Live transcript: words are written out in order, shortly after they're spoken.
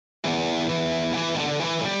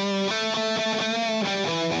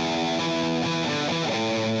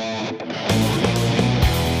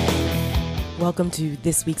Welcome to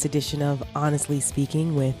this week's edition of Honestly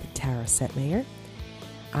Speaking with Tara Setmayer.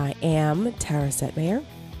 I am Tara Setmayer,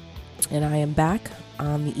 and I am back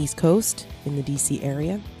on the East Coast in the DC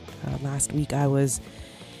area. Last week I was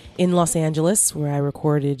in Los Angeles, where I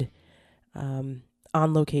recorded on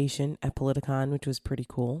location at Politicon, which was pretty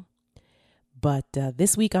cool. But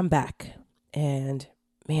this week I'm back, and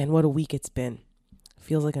man, what a week it's been.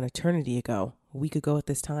 Feels like an eternity ago. A week ago at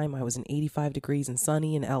this time, I was in 85 degrees and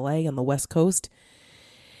sunny in LA on the West Coast.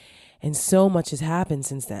 And so much has happened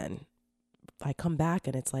since then. I come back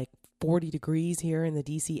and it's like 40 degrees here in the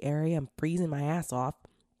DC area. I'm freezing my ass off.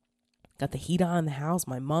 Got the heat on in the house.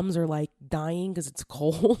 My mums are like dying because it's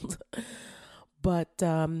cold. But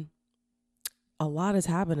a lot has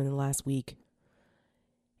happened in the last week.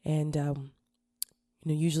 And,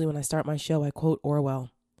 usually when I start my show, I quote Orwell.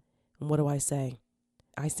 And what do I say?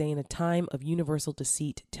 I say, in a time of universal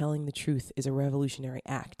deceit, telling the truth is a revolutionary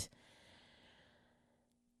act.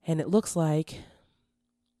 And it looks like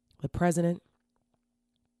the president,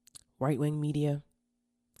 right-wing media,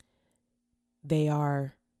 they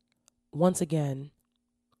are once again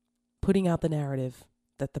putting out the narrative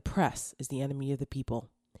that the press is the enemy of the people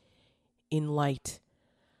in light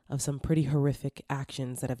of some pretty horrific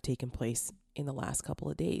actions that have taken place in the last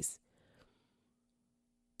couple of days.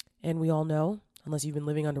 And we all know, unless you've been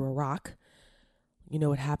living under a rock, you know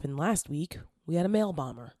what happened last week. We had a mail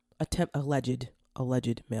bomber,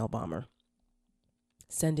 alleged mail bomber,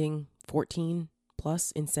 sending 14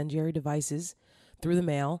 plus incendiary devices through the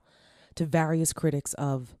mail to various critics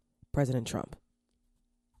of President Trump.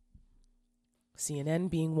 CNN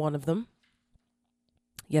being one of them.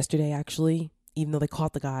 Yesterday, actually, even though they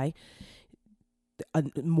caught the guy,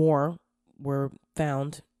 more were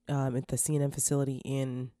found at the CNN facility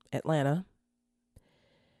in Atlanta.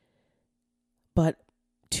 But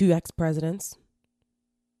two ex-presidents,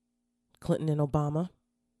 Clinton and Obama,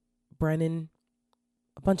 Brennan,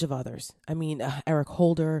 a bunch of others. Eric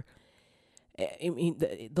Holder.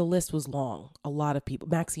 The list was long. A lot of people.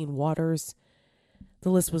 Maxine Waters. The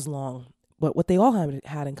list was long. But what they all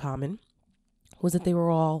had in common was that they were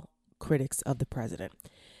all critics of the president.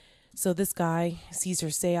 So this guy, Cesar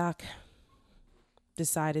Sayoc,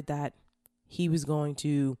 decided that he was going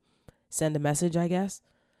to send a message, I guess.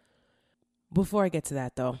 Before I get to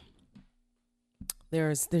that, though,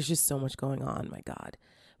 there's just so much going on, my God.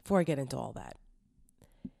 Before I get into all that,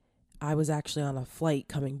 I was actually on a flight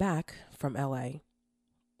coming back from LA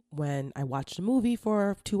when I watched a movie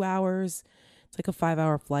for 2 hours. It's like a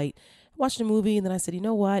 5-hour flight. I watched a movie and then I said, you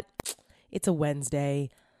know what? It's a Wednesday.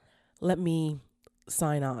 Let me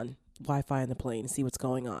sign on Wi-Fi on the plane and see what's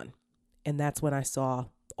going on. And that's when I saw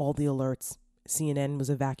all the alerts. CNN was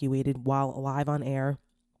evacuated while live on air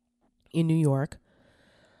in New York.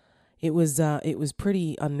 It was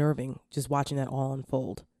pretty unnerving just watching that all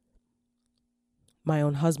unfold. My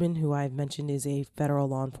own husband, who I've mentioned is a federal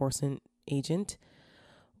law enforcement agent,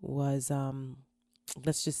 was,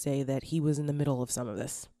 let's just say that he was in the middle of some of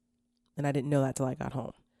this. And I didn't know that till I got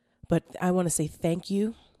home. But I want to say thank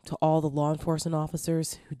you to all the law enforcement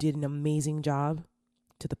officers who did an amazing job,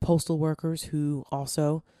 to the postal workers who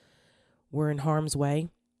also were in harm's way,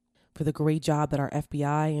 for the great job that our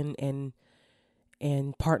FBI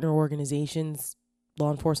and partner organizations,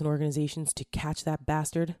 law enforcement organizations, to catch that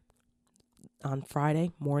bastard on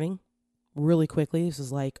Friday morning really quickly. This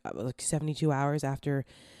was like 72 hours after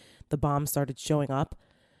the bomb started showing up.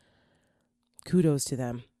 Kudos to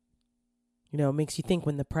them. It makes you think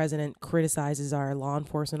when the president criticizes our law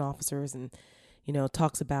enforcement officers and,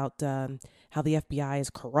 talks about how the FBI is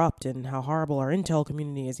corrupt and how horrible our intel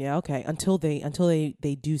community is. Yeah, okay. Until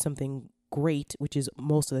they do something great, which is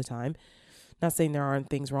most of the time. Not saying there aren't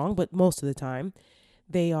things wrong, but most of the time,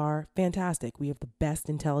 they are fantastic. We have the best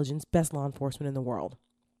intelligence, best law enforcement in the world.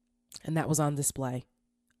 And that was on display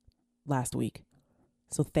last week.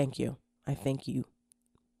 So thank you. I thank you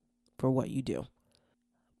for what you do.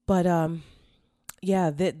 But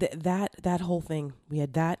that whole thing, we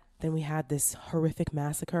had that. Then we had this horrific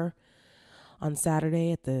massacre on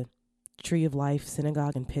Saturday at the Tree of Life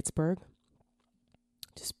Synagogue in Pittsburgh.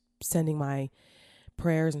 Just sending my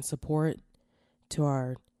prayers and support to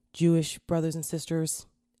our Jewish brothers and sisters,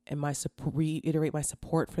 and reiterate my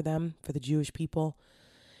support for them, for the Jewish people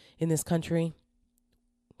in this country.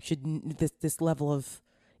 This level of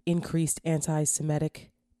increased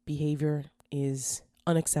anti-Semitic behavior is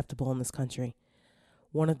unacceptable in this country.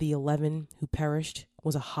 One of the 11 who perished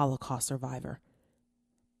was a Holocaust survivor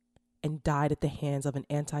and died at the hands of an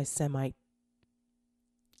anti-Semite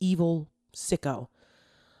evil sicko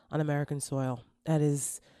on American soil. That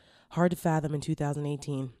is hard to fathom in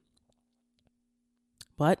 2018.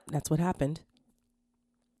 But that's what happened.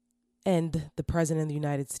 And the President of the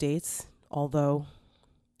United States, although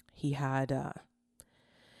he had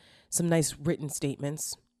some nice written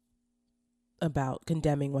statements about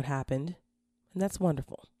condemning what happened, and that's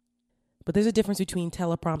wonderful. But there's a difference between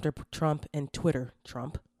teleprompter Trump and Twitter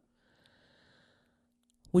Trump,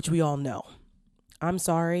 which we all know. I'm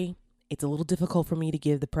sorry, it's a little difficult for me to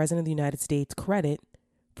give the President of the United States credit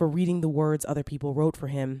for reading the words other people wrote for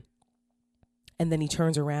him, and then he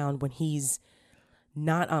turns around when he's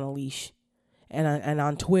not on a leash and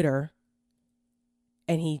on Twitter,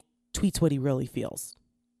 and he tweets what he really feels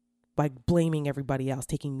by blaming everybody else,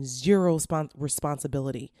 taking zero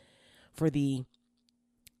responsibility for the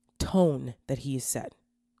tone that he has set.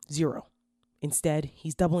 Zero. Instead,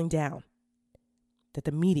 he's doubling down that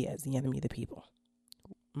the media is the enemy of the people.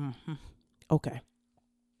 Okay.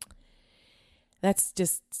 That's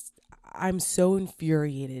just, I'm so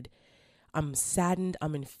infuriated. I'm saddened.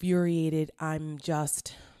 I'm infuriated.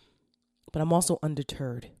 But I'm also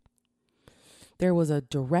undeterred. There was a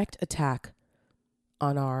direct attack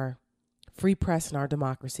on our free press and our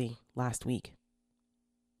democracy last week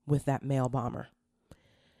with that mail bomber.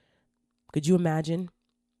 Could you imagine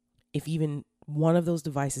if even one of those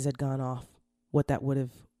devices had gone off, what that would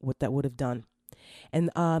have done? And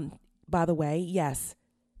by the way, yes,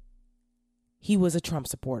 he was a Trump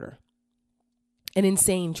supporter, an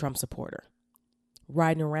insane Trump supporter,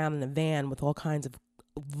 riding around in a van with all kinds of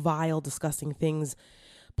vile, disgusting things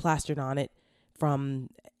plastered on it, from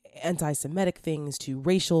anti-Semitic things to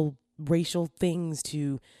racial things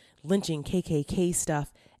to lynching, KKK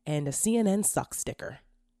stuff, and a CNN sucks sticker.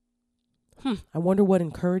 I wonder what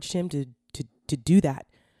encouraged him to do that.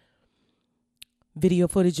 Video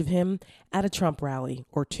footage of him at a Trump rally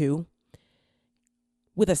or two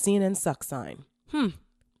with a CNN sucks sign.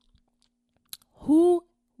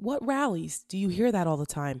 What rallies do you hear that all the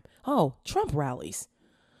time? Oh, Trump rallies.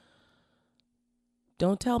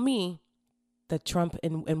 Don't tell me that Trump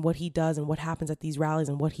and what he does and what happens at these rallies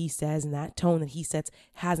and what he says and that tone that he sets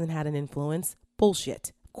hasn't had an influence.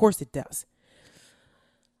 Bullshit. Of course it does.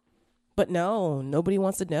 But no, nobody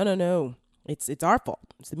wants to. No. It's our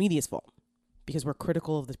fault. It's the media's fault because we're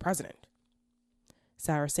critical of the president.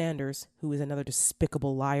 Sarah Sanders, who is another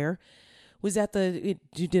despicable liar, was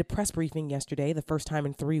did a press briefing yesterday, the first time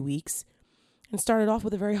in 3 weeks, and started off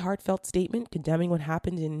with a very heartfelt statement condemning what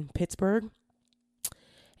happened in Pittsburgh,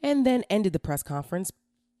 and then ended the press conference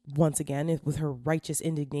once again with her righteous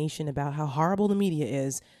indignation about how horrible the media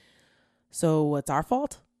is. So it's our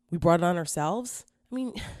fault? We brought it on ourselves? I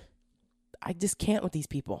mean, I just can't with these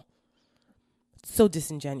people. It's so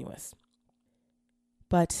disingenuous.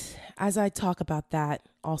 But as I talk about that,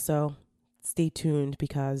 also stay tuned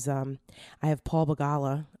because I have Paul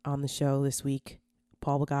Begala on the show this week.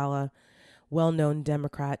 Paul Begala, well-known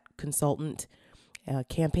Democrat consultant,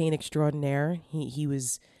 campaign extraordinaire.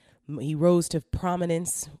 He rose to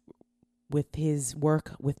prominence with his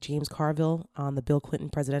work with James Carville on the Bill Clinton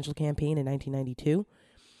presidential campaign in 1992.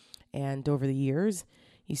 And over the years,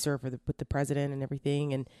 he served with the president and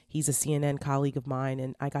everything. And he's a CNN colleague of mine.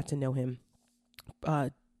 And I got to know him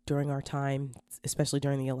during our time, especially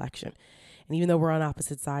during the election. And even though we're on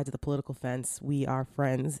opposite sides of the political fence, we are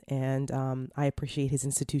friends. And I appreciate his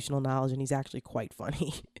institutional knowledge. And he's actually quite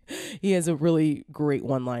funny. He has a really great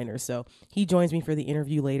one-liner. So he joins me for the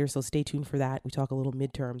interview later. So stay tuned for that. We talk a little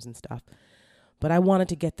midterms and stuff. But I wanted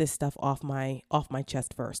to get this stuff off my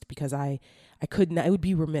chest first because I couldn't. It would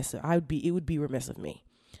be remiss. It would be remiss of me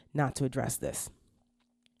not to address this.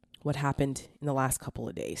 What happened in the last couple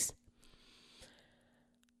of days.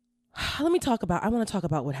 I want to talk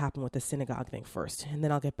about what happened with the synagogue thing first, and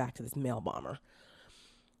then I'll get back to this mail bomber.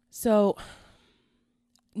 So,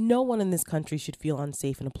 no one in this country should feel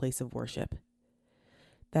unsafe in a place of worship.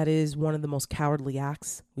 That is one of the most cowardly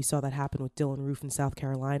acts. We saw that happen with Dylan Roof in South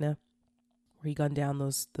Carolina, where he gunned down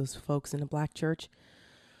those folks in a black church,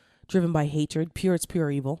 driven by hatred. It's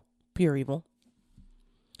pure evil.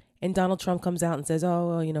 And Donald Trump comes out and says,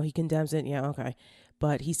 he condemns it. Yeah, okay.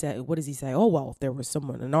 But he said, what does he say? Oh, well, if there was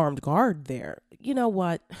an armed guard there. You know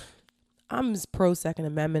what? I'm as pro Second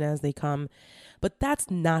Amendment as they come. But that's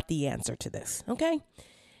not the answer to this, okay?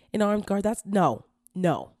 An armed guard, no.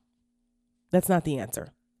 That's not the answer.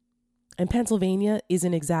 And Pennsylvania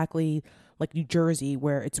isn't exactly like New Jersey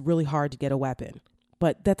where it's really hard to get a weapon.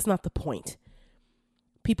 But that's not the point.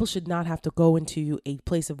 People should not have to go into a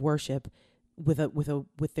place of worship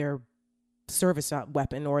with their service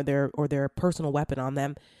weapon or their personal weapon on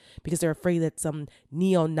them because they're afraid that some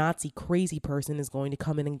neo-Nazi crazy person is going to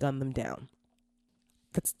come in and gun them down.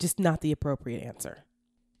 That's just not the appropriate answer.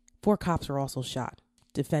 4 cops were also shot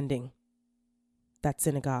defending that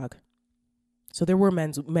synagogue So there were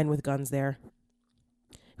men with guns there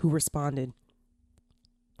who responded.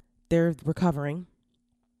 They're recovering.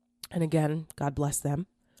 And again, God bless them.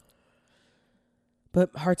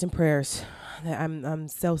 But hearts and prayers. I'm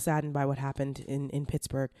so saddened by what happened in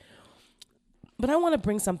Pittsburgh. But I want to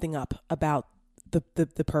bring something up about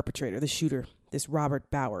the perpetrator, the shooter, this Robert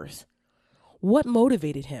Bowers. What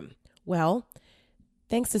motivated him? Well,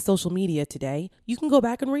 thanks to social media today, you can go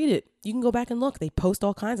back and read it. You can go back and look. They post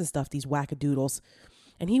all kinds of stuff, these wackadoodles.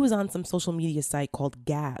 And he was on some social media site called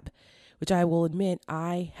Gab, which I will admit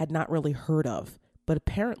I had not really heard of. But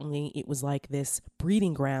apparently it was like this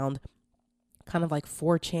breeding ground, kind of like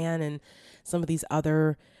 4chan and some of these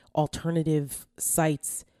other alternative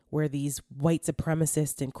sites where these white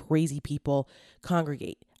supremacists and crazy people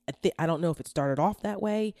congregate. I don't know if it started off that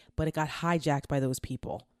way, but it got hijacked by those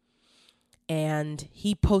people. And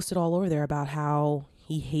he posted all over there about how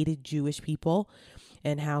he hated Jewish people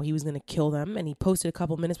and how he was going to kill them. And he posted a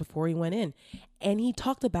couple minutes before he went in. And he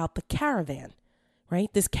talked about the caravan,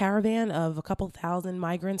 right? This caravan of a couple thousand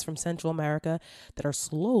migrants from Central America that are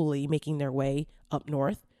slowly making their way up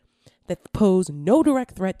north that pose no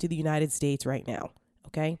direct threat to the United States right now.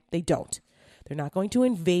 Okay? They don't. They're not going to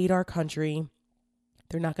invade our country.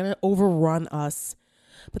 They're not going to overrun us.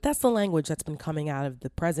 But that's the language that's been coming out of the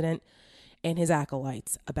president and his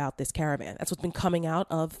acolytes about this caravan. That's what's been coming out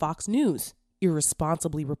of Fox News,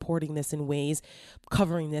 irresponsibly reporting this in ways,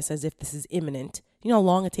 covering this as if this is imminent. You know how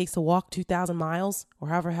long it takes to walk 2,000 miles or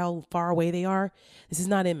however hell far away they are? This is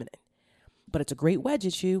not imminent. But it's a great wedge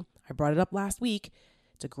issue. I brought it up last week.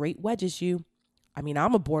 It's a great wedge issue. I mean,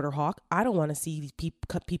 I'm a border hawk. I don't want to see these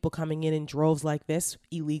people coming in droves like this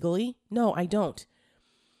illegally. No, I don't.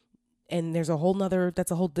 And that's a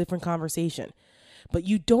whole different conversation. But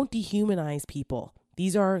you don't dehumanize people.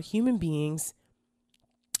 These are human beings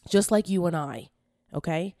just like you and I,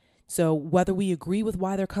 okay? So whether we agree with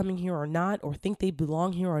why they're coming here or not, or think they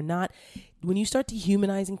belong here or not, when you start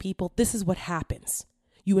dehumanizing people, this is what happens.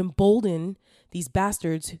 You embolden these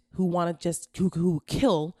bastards who want to who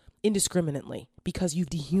kill indiscriminately because you've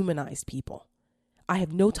dehumanized people. I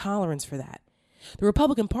have no tolerance for that. The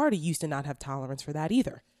Republican Party used to not have tolerance for that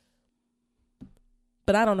either.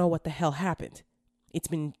 But I don't know what the hell happened. It's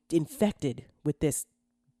been infected with this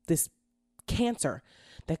cancer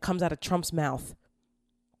that comes out of Trump's mouth.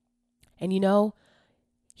 And you know,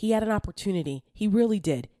 he had an opportunity. He really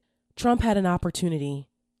did. Trump had an opportunity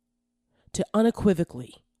to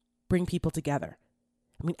unequivocally bring people together.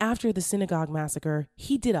 I mean, after the synagogue massacre,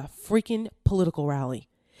 he did a freaking political rally.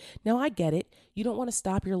 Now, I get it. You don't want to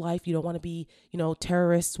stop your life. You don't want to be,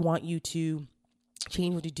 terrorists want you to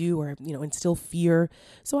change what you do or, instill fear.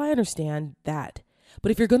 So I understand that.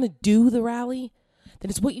 But if you're going to do the rally, then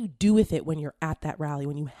it's what you do with it when you're at that rally,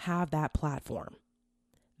 when you have that platform.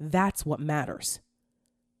 That's what matters.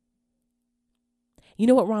 You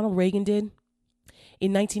know what Ronald Reagan did?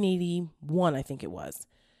 In 1981, I think it was.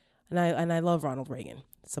 And I love Ronald Reagan.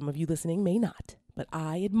 Some of you listening may not, but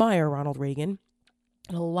I admire Ronald Reagan.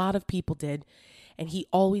 And a lot of people did. And he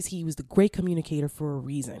was the great communicator for a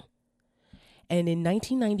reason. And in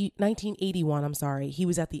 1981, he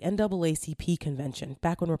was at the NAACP convention,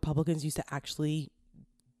 back when Republicans used to actually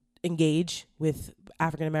engage with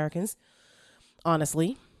African Americans,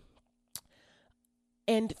 honestly.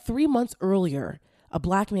 And 3 months earlier, a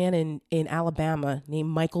black man in Alabama named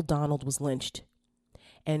Michael Donald was lynched.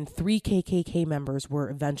 And 3 KKK members were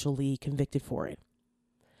eventually convicted for it.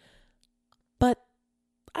 But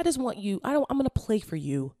I just want I'm going to play for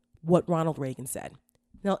you what Ronald Reagan said.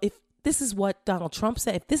 Now, if this is what Donald Trump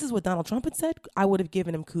said, if this is what Donald Trump had said, I would have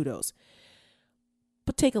given him kudos.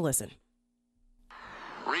 But take a listen.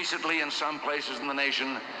 Recently, in some places in the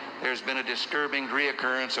nation, there's been a disturbing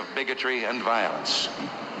reoccurrence of bigotry and violence.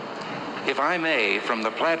 If I may, from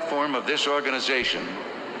the platform of this organization,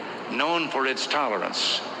 known for its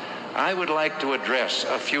tolerance, I would like to address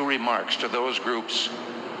a few remarks to those groups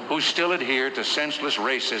who still adhere to senseless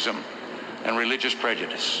racism and religious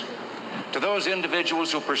prejudice. To those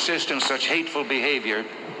individuals who persist in such hateful behavior,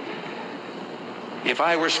 if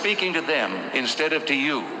I were speaking to them instead of to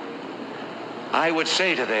you, I would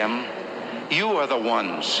say to them, you are the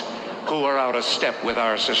ones who are out of step with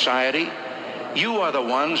our society. You are the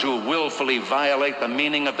ones who willfully violate the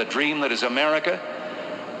meaning of the dream that is America.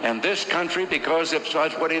 And this country, because of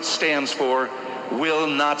what it stands for, will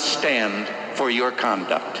not stand for your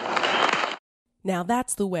conduct. Now,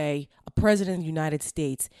 that's the way a president of the United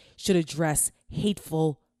States should address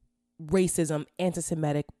hateful racism,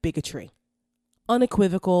 anti-Semitic bigotry.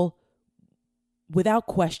 Unequivocal, without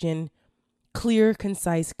question, clear,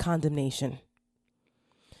 concise condemnation.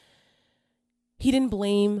 He didn't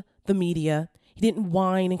blame the media. He didn't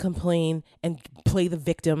whine and complain and play the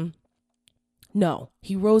victim. No,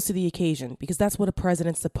 he rose to the occasion because that's what a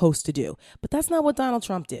president's supposed to do. But that's not what Donald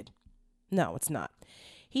Trump did. No, it's not.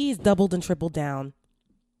 He's doubled and tripled down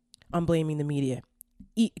on blaming the media,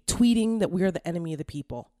 tweeting that we're the enemy of the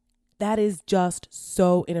people. That is just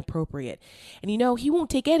so inappropriate. And he won't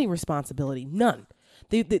take any responsibility, none.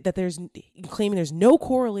 That there's claiming there's no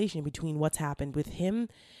correlation between what's happened with him,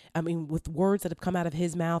 with words that have come out of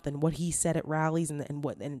his mouth and what he said at rallies and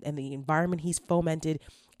the environment he's fomented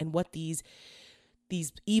and what these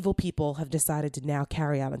evil people have decided to now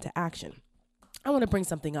carry out into action. I want to bring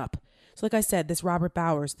something up. So like I said, this Robert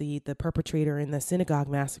Bowers, the perpetrator in the synagogue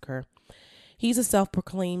massacre, he's a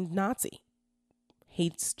self-proclaimed Nazi,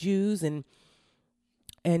 hates Jews, and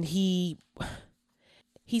he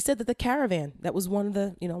said that the caravan, that was one of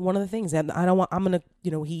the things, and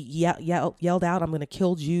he yelled out, I'm going to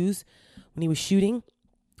kill Jews when he was shooting.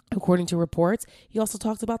 According to reports, he also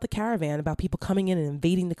talked about the caravan, about people coming in and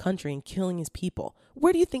invading the country and killing his people.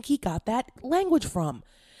 Where do you think he got that language from?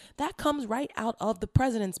 That comes right out of the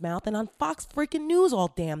president's mouth and on Fox freaking News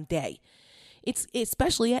all damn day. It's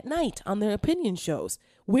especially at night on their opinion shows.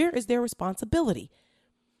 Where is their responsibility?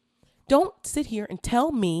 Don't sit here and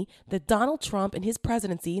tell me that Donald Trump and his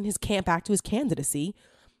presidency and his back to his candidacy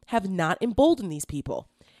have not emboldened these people.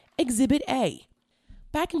 Exhibit A.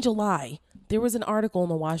 Back in July, there was an article in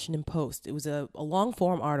the Washington Post. It was a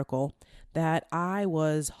long-form article that I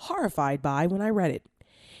was horrified by when I read it.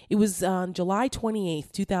 It was on July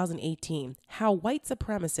 28th, 2018, how white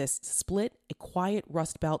supremacists split a quiet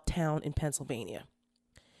Rust Belt town in Pennsylvania.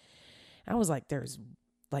 I was like, there's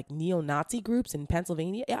like neo-Nazi groups in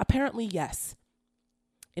Pennsylvania? Yeah, apparently, yes.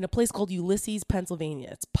 In a place called Ulysses, Pennsylvania.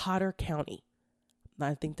 It's Potter County.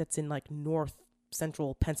 I think that's in like north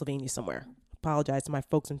central Pennsylvania somewhere. Apologize to my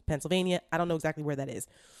folks in Pennsylvania. I don't know exactly where that is.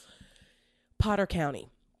 Potter County.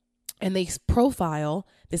 And they profile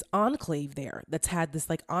this enclave there that's had this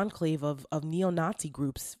like enclave of neo-Nazi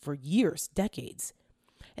groups for years, decades.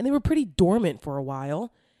 And they were pretty dormant for a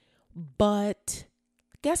while. But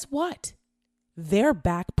guess what? They're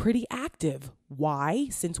back pretty active. Why?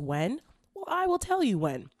 Since when? Well, I will tell you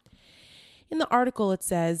when. In the article, it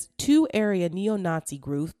says 2 area neo-Nazi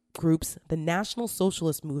groups, the National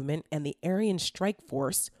Socialist Movement and the Aryan Strike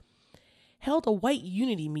Force, held a white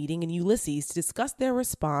unity meeting in Ulysses to discuss their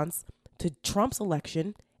response to Trump's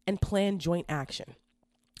election and plan joint action.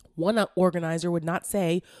 One organizer would not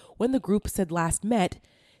say when the group had last met,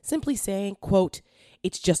 simply saying, quote,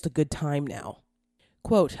 "It's just a good time now."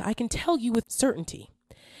 Quote, "I can tell you with certainty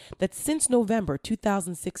that since November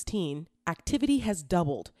 2016, activity has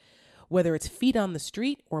doubled, whether it's feet on the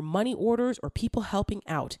street or money orders or people helping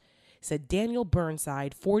out," said Daniel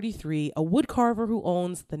Burnside, 43, a woodcarver who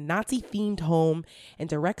owns the Nazi-themed home and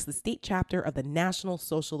directs the state chapter of the National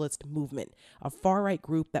Socialist Movement, a far-right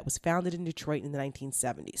group that was founded in Detroit in the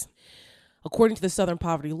 1970s. According to the Southern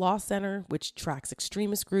Poverty Law Center, which tracks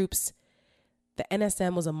extremist groups, the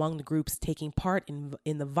NSM was among the groups taking part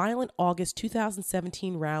in the violent August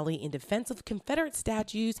 2017 rally in defense of Confederate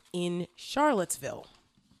statues in Charlottesville.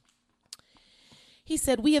 He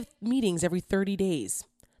said, "We have meetings every 30 days.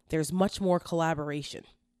 There's much more collaboration."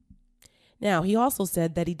 Now, he also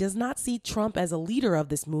said that he does not see Trump as a leader of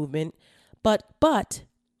this movement, but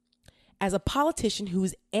as a politician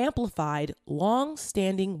who's amplified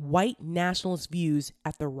long-standing white nationalist views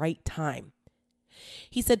at the right time.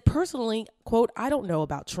 He said, personally, quote, "I don't know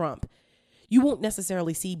about Trump. You won't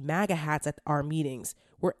necessarily see MAGA hats at our meetings.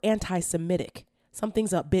 We're anti-Semitic.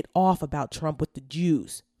 Something's a bit off about Trump with the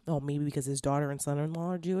Jews." Oh, maybe because his daughter and son-in-law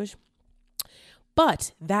are Jewish.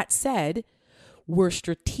 But that said, we're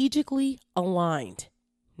strategically aligned.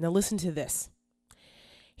 Now listen to this.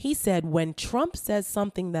 He said, when Trump says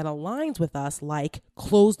something that aligns with us, like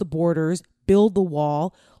close the borders, build the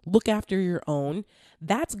wall, look after your own,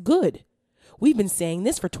 that's good. We've been saying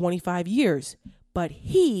this for 25 years, but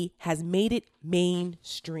he has made it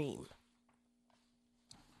mainstream.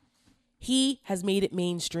 He has made it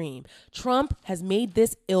mainstream. Trump has made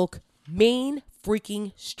this ilk main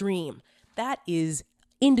freaking stream. That is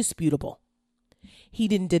indisputable. He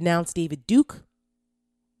didn't denounce David Duke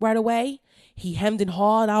right away. He hemmed and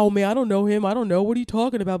hawed. "Oh, man, I don't know him. I don't know. What are you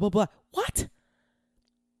talking about? Blah, blah." What?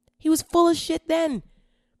 He was full of shit then.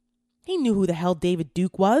 He knew who the hell David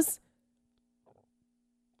Duke was.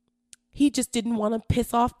 He just didn't want to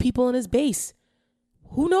piss off people in his base.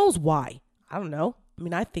 Who knows why? I don't know. I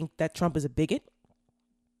mean, I think that Trump is a bigot.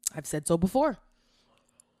 I've said so before.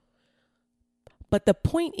 But the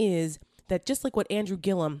point is that just like what Andrew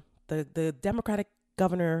Gillum, the Democratic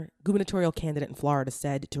gubernatorial candidate in Florida,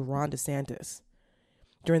 said to Ron DeSantis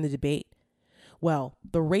during the debate, Well,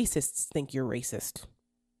 the racists think you're racist.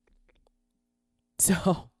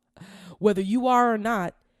 So whether you are or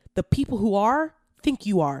not, the people who are think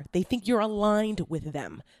you are. They think you're aligned with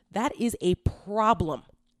them. That is a problem.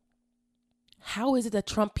 How is it that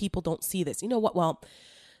Trump people don't see this? You know what? Well,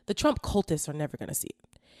 the Trump cultists are never going to see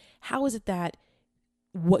it. How is it that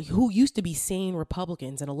who used to be sane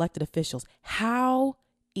Republicans and elected officials, how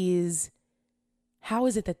is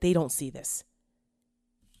it that they don't see this?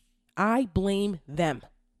 I blame them.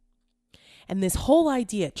 And this whole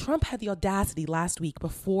idea, Trump had the audacity last week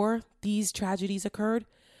before these tragedies occurred.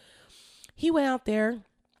 He went out there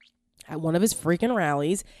at one of his freaking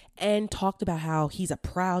rallies and talked about how he's a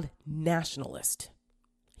proud nationalist.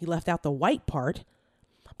 He left out the white part,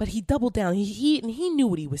 but he doubled down. He knew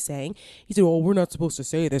what he was saying. He said, "Oh, we're not supposed to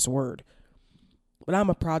say this word, but I'm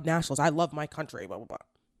a proud nationalist. I love my country, blah, blah, blah."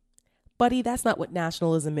 Buddy, that's not what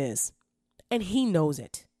nationalism is. And he knows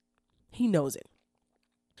it. He knows it.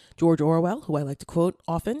 George Orwell, who I like to quote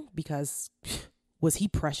often because was he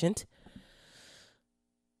prescient?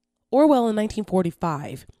 Orwell in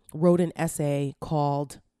 1945 wrote an essay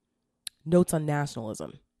called Notes on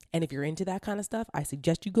Nationalism. And if you're into that kind of stuff, I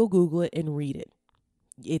suggest you go Google it and read it.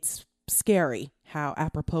 It's scary how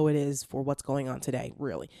apropos it is for what's going on today,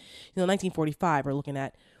 really. 1945, we're looking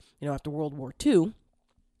at, after World War II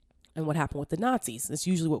and what happened with the Nazis. That's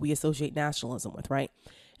usually what we associate nationalism with, right?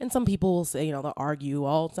 And some people will say, they'll argue,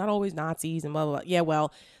 oh, it's not always Nazis and blah, blah, blah. Yeah,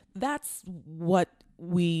 well, that's what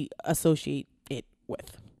we associate it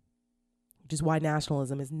with, which is why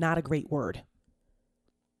nationalism is not a great word.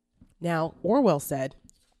 Now, Orwell said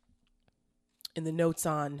in the Notes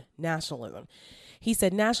on Nationalism, he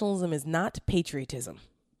said nationalism is not patriotism.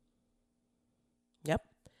 Yep.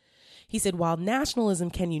 He said, while nationalism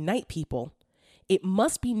can unite people, it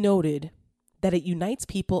must be noted that it unites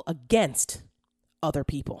people against other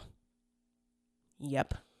people.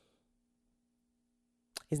 Yep.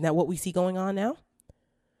 Isn't that what we see going on now?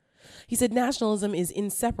 He said nationalism is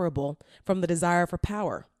inseparable from the desire for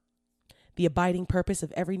power. The abiding purpose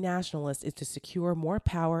of every nationalist is to secure more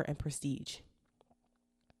power and prestige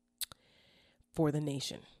for the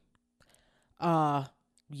nation.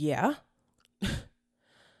 Yeah.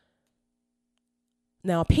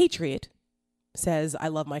 Now, a patriot says, I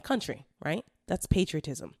love my country, right? That's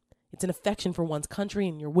patriotism. It's an affection for one's country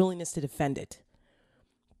and your willingness to defend it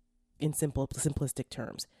in simplistic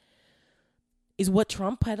terms. Is what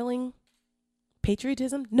Trump peddling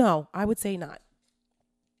patriotism? No, I would say not.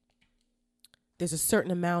 There's a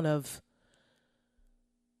certain amount of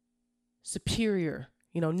superior,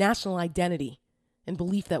 national identity and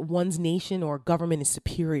belief that one's nation or government is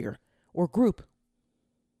superior or group.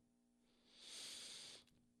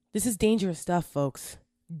 This is dangerous stuff, folks.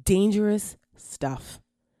 Dangerous stuff.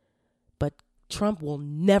 But Trump will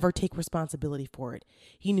never take responsibility for it.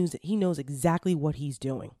 He knows exactly what he's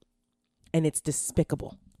doing. And it's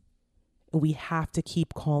despicable. And we have to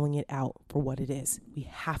keep calling it out for what it is. We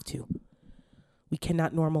have to. We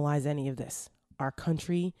cannot normalize any of this. Our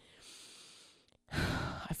country,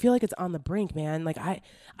 I feel like it's on the brink, man. Like, I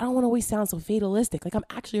don't want to always sound so fatalistic. Like, I'm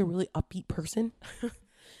actually a really upbeat person.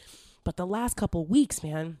 But the last couple weeks,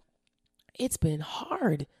 man, it's been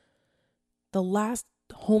hard. The last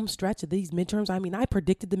home stretch of these midterms, I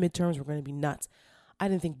predicted the midterms were going to be nuts. I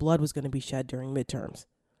didn't think blood was going to be shed during midterms,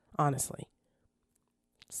 honestly.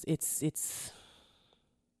 It's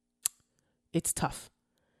tough.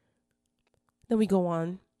 Then we go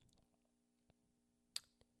on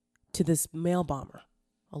to this mail bomber,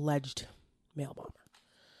 alleged mail bomber.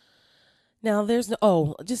 Now there's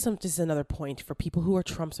just another point for people who are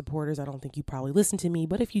Trump supporters. I don't think you probably listen to me,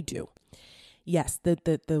 but if you do, yes,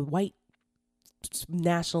 the white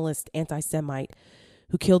nationalist anti-Semite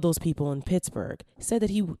who killed those people in Pittsburgh said that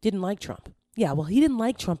he didn't like Trump. Yeah, well, he didn't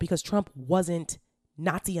like Trump because Trump wasn't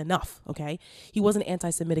Nazi enough, okay? He wasn't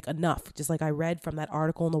anti-Semitic enough. Just like I read from that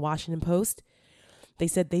article in the Washington Post, they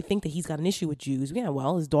said they think that he's got an issue with Jews. Yeah,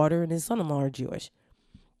 well, his daughter and his son-in-law are Jewish.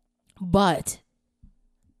 But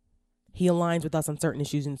he aligns with us on certain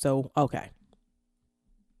issues, and so, okay.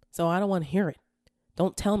 So I don't want to hear it.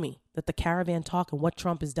 Don't tell me that the caravan talk and what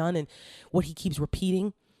Trump has done and what he keeps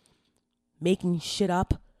repeating, making shit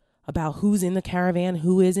up about who's in the caravan,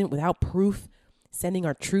 who isn't, without proof, sending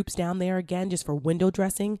our troops down there again just for window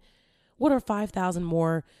dressing. What are 5,000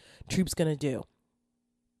 more troops going to do?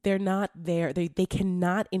 They're not there. They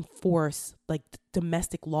cannot enforce like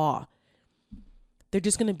domestic law. They're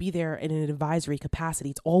just going to be there in an advisory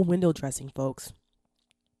capacity. It's all window dressing, folks.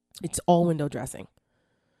 It's all window dressing.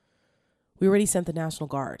 We already sent the National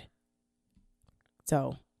Guard.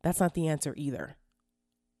 So that's not the answer either.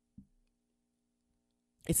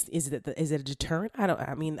 Is it a deterrent?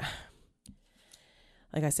 I mean,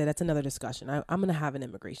 like I said, that's another discussion. I'm going to have an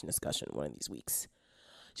immigration discussion one of these weeks.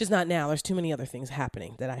 Just not now. There's too many other things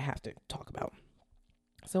happening that I have to talk about.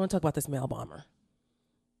 So I want to talk about this mail bomber.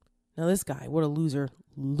 Now, this guy, what a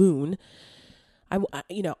loon.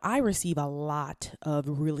 I receive a lot of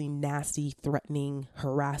really nasty, threatening,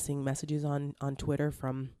 harassing messages on Twitter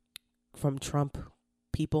from Trump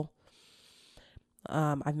people.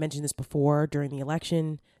 I've mentioned this before. During the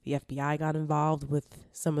election, the FBI got involved with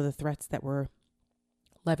some of the threats that were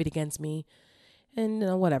levied against me.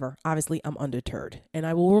 And whatever. Obviously, I'm undeterred. And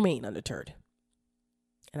I will remain undeterred.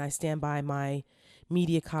 And I stand by my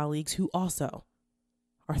media colleagues who also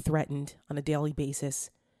are threatened on a daily basis.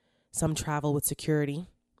 Some travel with security.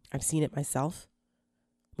 I've seen it myself.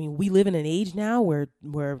 I mean, we live in an age now where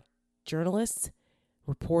journalists,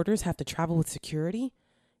 reporters have to travel with security.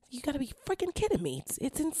 You got to be freaking kidding me.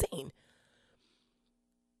 It's insane.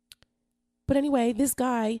 But anyway, this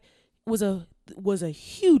guy was a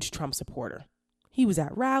huge Trump supporter. He was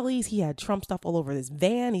at rallies. He had Trump stuff all over his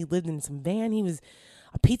van. He lived in some van. He was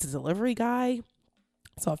a pizza delivery guy.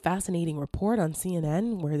 Saw a fascinating report on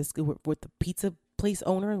CNN with the pizza place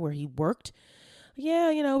owner where he worked.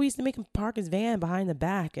 Yeah, we used to make him park his van behind the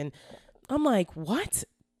back. And I'm like, what?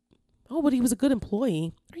 Oh, but he was a good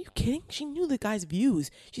employee. Are you kidding? She knew the guy's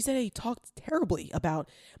views. She said he talked terribly about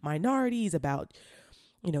minorities, about,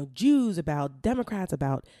 Jews, about Democrats,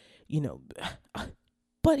 about,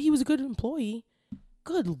 but he was a good employee.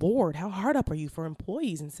 Good Lord, how hard up are you for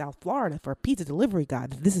employees in South Florida for a pizza delivery guy?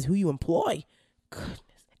 This is who you employ. Goodness.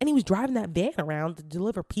 And he was driving that van around to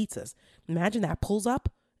deliver pizzas. Imagine that pulls up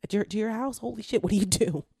to your house. Holy shit, what do you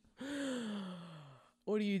do?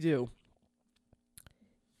 What do you do?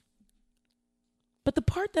 But the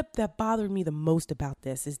part that bothered me the most about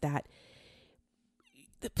this is that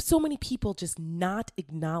so many people just not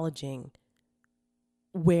acknowledging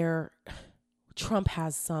where Trump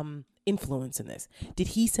has some influence in this. Did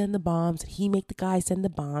he send the bombs? Did he make the guy send the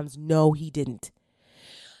bombs? No, he didn't.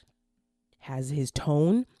 Has his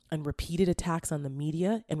tone and repeated attacks on the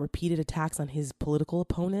media and repeated attacks on his political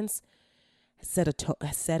opponents set a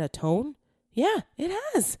tone? Yeah, it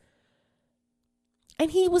has. And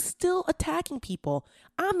he was still attacking people.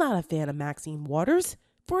 I'm not a fan of Maxine Waters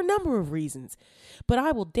for a number of reasons, but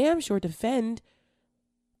I will damn sure defend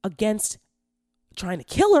against trying to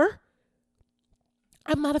kill her.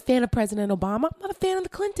 I'm not a fan of President Obama. I'm not a fan of the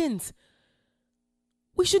Clintons.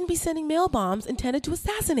 We shouldn't be sending mail bombs intended to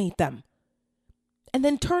assassinate them. And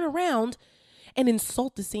then turn around and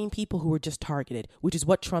insult the same people who were just targeted, which is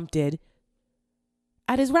what Trump did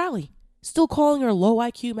at his rally. Still calling her low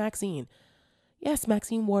IQ Maxine. Yes,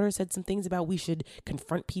 Maxine Waters said some things about we should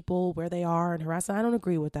confront people where they are and harass them. I don't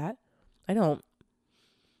agree with that. I don't.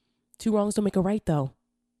 Two wrongs don't make a right, though.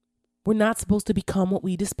 We're not supposed to become what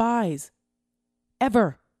we despise.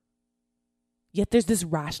 Ever. Yet there's this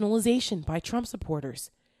rationalization by Trump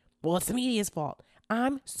supporters. Well, it's the media's fault.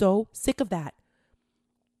 I'm so sick of that.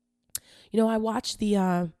 I watched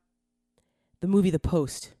the movie The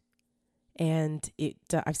Post, and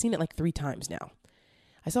I've seen it like 3 times now.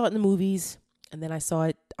 I saw it in the movies, and then I saw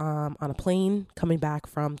it on a plane coming back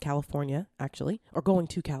from California, actually, or going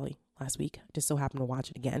to Cali last week. I just so happened to watch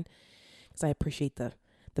it again because I appreciate the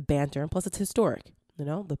banter, and plus it's historic.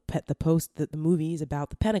 The Post, the movie is about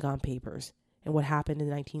the Pentagon Papers and what happened in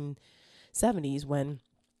the 1970s when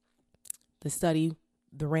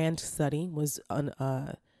the RAND study was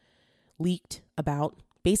leaked about.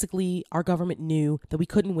 Basically, our government knew that we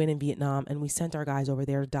couldn't win in Vietnam, and we sent our guys over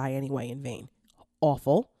there to die anyway in vain.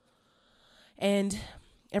 Awful. And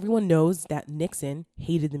everyone knows that Nixon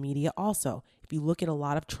hated the media also. If you look at a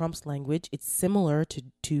lot of Trump's language, it's similar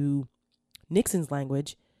to Nixon's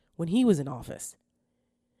language when he was in office.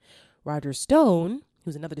 Roger Stone,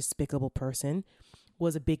 who's another despicable person,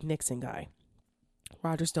 was a big Nixon guy.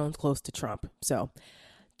 Roger Stone's close to Trump. So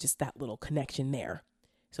just that little connection there.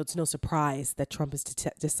 So it's no surprise that Trump has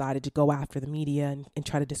decided to go after the media and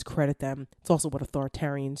try to discredit them. It's also what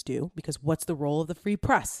authoritarians do, because what's the role of the free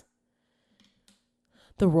press?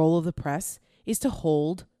 The role of the press is to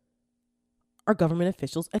hold our government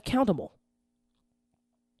officials accountable.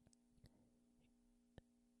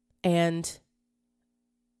 And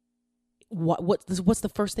what's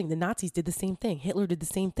the first thing? The Nazis did the same thing. Hitler did the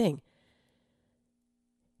same thing.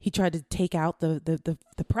 He tried to take out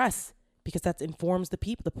the press because that informs the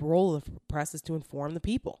people. The role of the press is to inform the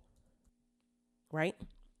people, right?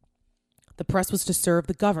 The press was to serve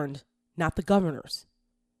the governed, not the governors.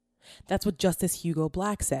 That's what Justice Hugo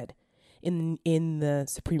Black said in the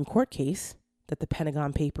Supreme Court case that the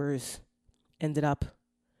Pentagon Papers ended up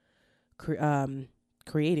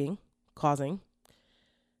causing,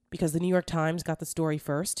 because the New York Times got the story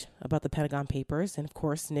first about the Pentagon Papers. And of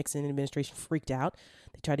course, Nixon administration freaked out.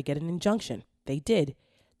 They tried to get an injunction. They did.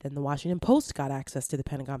 Then the Washington Post got access to the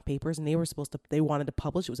Pentagon Papers, and they wanted to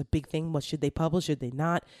publish. It was a big thing. What should they publish? Should they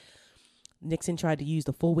not? Nixon tried to use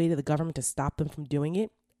the full weight of the government to stop them from doing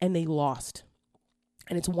it, and they lost.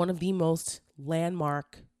 And it's one of the most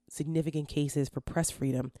landmark, significant cases for press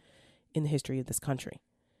freedom in the history of this country.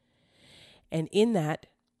 And in that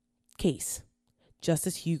case,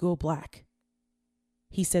 Justice Hugo Black,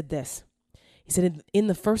 he said this. He said, in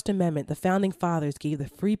the First Amendment, the founding fathers gave the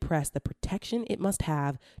free press the protection it must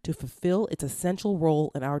have to fulfill its essential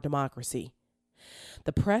role in our democracy.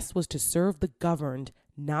 The press was to serve the governed,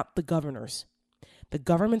 not the governors. The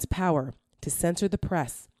government's power to censor the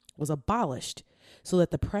press was abolished so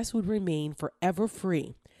that the press would remain forever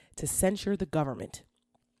free to censure the government.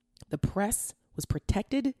 The press was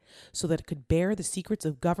protected so that it could bear the secrets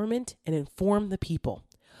of government and inform the people.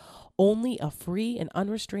 Only a free and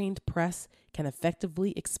unrestrained press can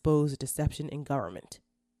effectively expose deception in government.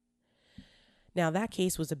 Now, that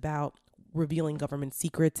case was about revealing government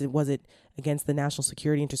secrets. Was it against the national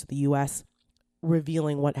security interests of the U.S.,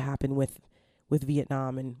 revealing what happened with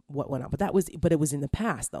Vietnam and what went on. But it was in the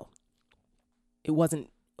past, though. It wasn't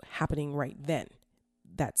happening right then,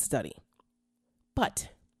 that study. But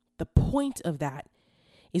the point of that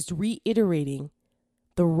is reiterating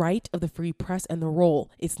the right of the free press and the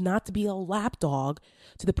role. It's not to be a lapdog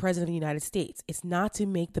to the president of the United States. It's not to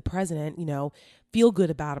make the president, feel good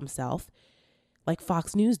about himself like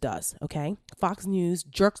Fox News does, okay? Fox News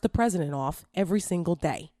jerks the president off every single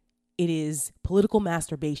day. It is political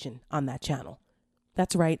masturbation on that channel.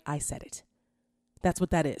 That's right, I said it. That's what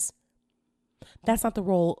that is. That's not the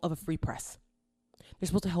role of a free press. They're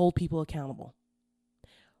supposed to hold people accountable.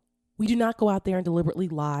 We do not go out there and deliberately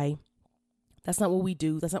lie. That's not what we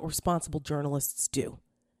do. That's not what responsible journalists do.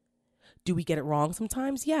 Do we get it wrong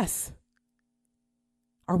sometimes? Yes.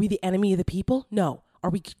 Are we the enemy of the people? No. Are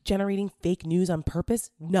we generating fake news on purpose?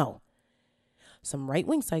 No. Some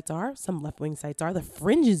right-wing sites are. Some left-wing sites are. The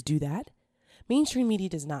fringes do that. Mainstream media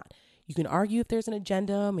does not. You can argue if there's an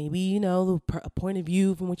agenda, maybe, a point of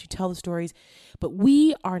view from which you tell the stories. But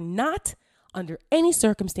we are not, under any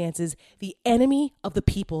circumstances, the enemy of the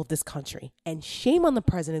people of this country. And shame on the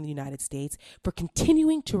president of the United States for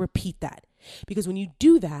continuing to repeat that. Because when you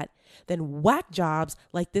do that, then whack jobs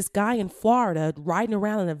like this guy in Florida riding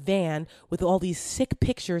around in a van with all these sick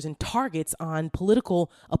pictures and targets on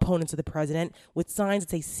political opponents of the president with signs that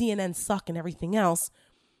say CNN suck and everything else,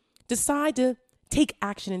 decide to take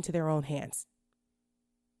action into their own hands.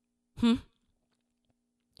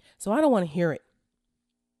 So I don't want to hear it.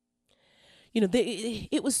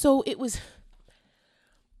 It was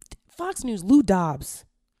Fox News. Lou Dobbs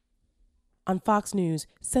on Fox News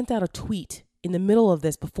sent out a tweet in the middle of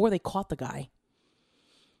this before they caught the guy,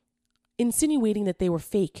 insinuating that they were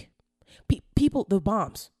fake. The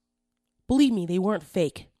bombs, believe me, they weren't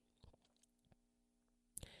fake.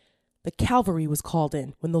 The cavalry was called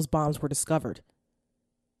in when those bombs were discovered.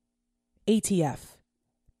 ATF,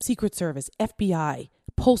 Secret Service, FBI,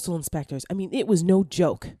 postal inspectors. I mean, it was no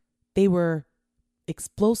joke. They were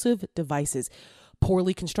explosive devices,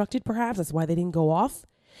 poorly constructed, perhaps. That's why they didn't go off.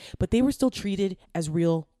 But they were still treated as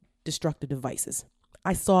real destructive devices.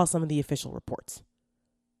 I saw some of the official reports.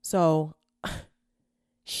 So,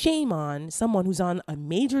 shame on someone who's on a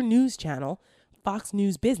major news channel, Fox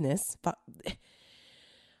News Business,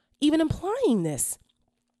 even implying this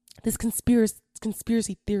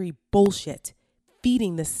conspiracy theory bullshit,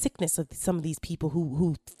 feeding the sickness of some of these people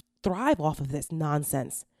who thrive off of this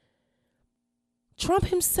nonsense. Trump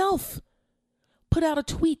himself put out a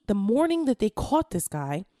tweet the morning that they caught this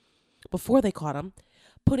guy, before they caught him,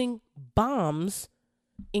 putting bombs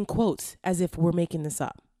in quotes as if we're making this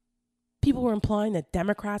up. People were implying that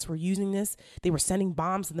Democrats were using this. They were sending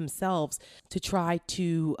bombs to themselves to try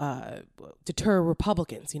to deter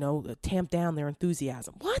Republicans, tamp down their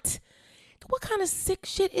enthusiasm. What? What kind of sick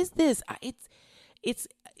shit is this? It's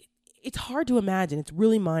hard to imagine. It's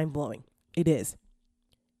really mind-blowing. It is.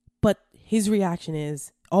 But his reaction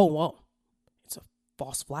is, oh, well, it's a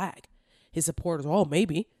false flag. His supporters, oh,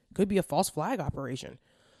 maybe. Could be a false flag operation.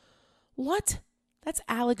 What? That's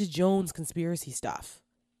Alex Jones conspiracy stuff.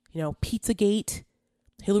 Pizzagate.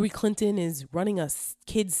 Hillary Clinton is running a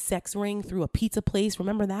kid's sex ring through a pizza place.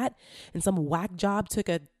 Remember that? And some whack job took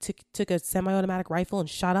a semi-automatic rifle and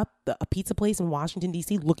shot up a pizza place in Washington,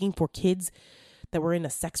 D.C. looking for kids that were in a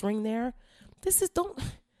sex ring there.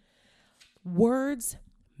 Words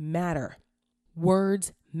matter.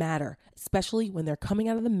 Words matter, especially when they're coming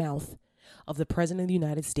out of the mouth of the president of the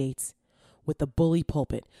United States, with the bully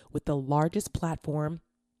pulpit, with the largest platform,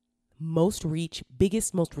 most reach,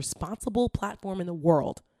 biggest, most responsible platform in the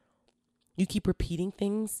world. You keep repeating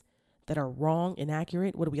things that are wrong,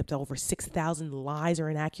 inaccurate. What are we up to? Over 6,000 lies or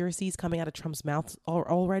inaccuracies coming out of Trump's mouth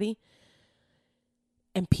already.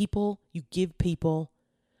 And you give people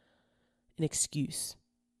an excuse.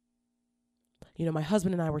 You know, my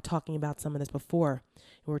husband and I were talking about some of this before.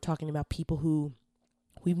 We were talking about people who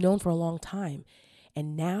we've known for a long time.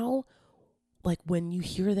 And now, like when you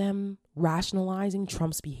hear them rationalizing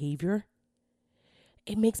Trump's behavior,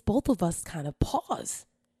 it makes both of us kind of pause.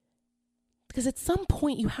 Because at some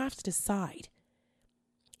point you have to decide,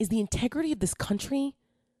 is the integrity of this country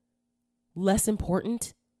less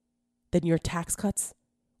important than your tax cuts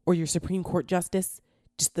or your Supreme Court justice?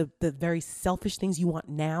 Just the very selfish things you want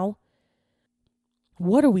now?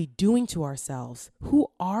 What are we doing to ourselves? Who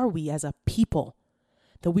are we as a people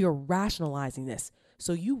that we are rationalizing this?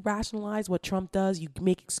 So you rationalize what Trump does. You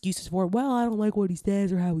make excuses for it. Well, I don't like what he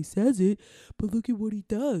says or how he says it, but look at what he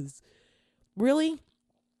does. Really?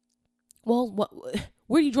 Well,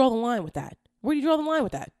 where do you draw the line with that? Where do you draw the line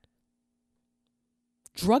with that?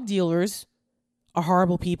 Drug dealers are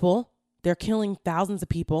horrible people. They're killing thousands of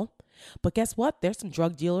people. But guess what? There's some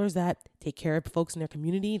drug dealers that take care of folks in their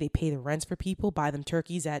community. They pay the rents for people, buy them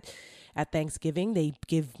turkeys at Thanksgiving. They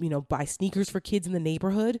buy sneakers for kids in the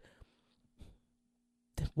neighborhood.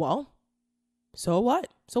 Well, so what?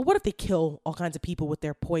 So what if they kill all kinds of people with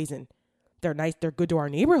their poison? They're nice. They're good to our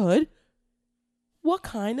neighborhood. What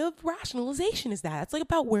kind of rationalization is that? It's like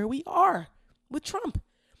about where we are with Trump.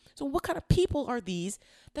 So what kind of people are these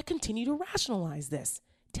that continue to rationalize this?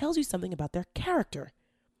 It tells you something about their character.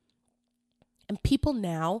 And people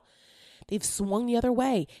now, they've swung the other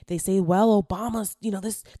way. They say, well, Obama's,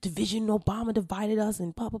 this division, Obama divided us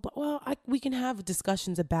and blah, blah, blah. Well, we can have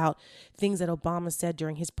discussions about things that Obama said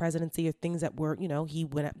during his presidency or things that were, he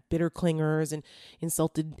went at bitter clingers and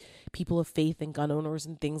insulted people of faith and gun owners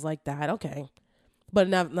and things like that. Okay. But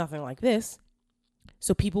nothing like this.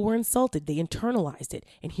 So people were insulted. They internalized it.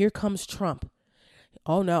 And here comes Trump.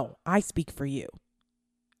 Oh, no, I speak for you.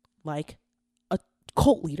 Like a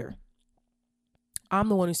cult leader. I'm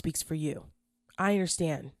the one who speaks for you. I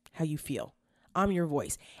understand how you feel. I'm your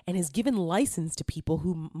voice. And has given license to people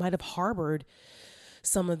who might have harbored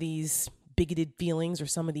some of these bigoted feelings or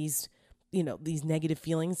some of these, these negative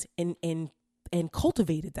feelings and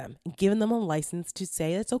cultivated them and given them a license to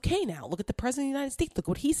say it's okay now. Look at the president of the United States. Look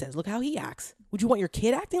what he says. Look how he acts. Would you want your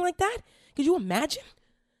kid acting like that? Could you imagine?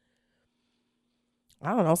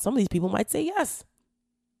 I don't know. Some of these people might say yes.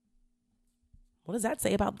 What does that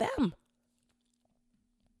say about them?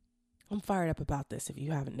 I'm fired up about this if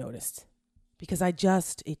you haven't noticed. Because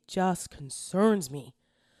it just concerns me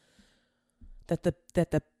that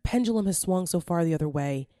the pendulum has swung so far the other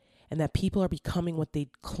way and that people are becoming what they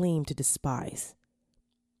claim to despise.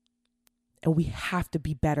 And we have to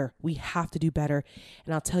be better. We have to do better.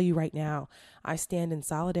 And I'll tell you right now, I stand in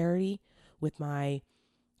solidarity with my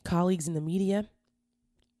colleagues in the media.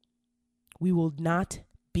 We will not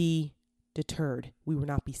be deterred. We will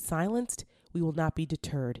not be silenced. We will not be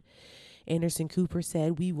deterred. Anderson Cooper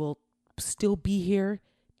said we will still be here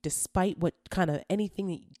despite what kind of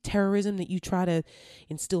terrorism that you try to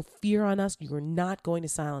instill fear on us. You are not going to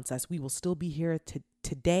silence us. We will still be here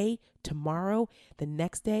today, tomorrow, the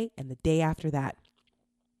next day, and the day after that.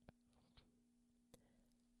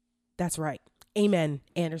 That's right. Amen,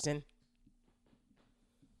 Anderson.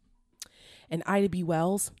 And Ida B.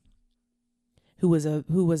 Wells, who was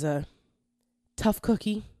a tough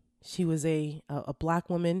cookie. She was a black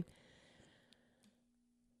woman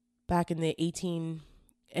back in the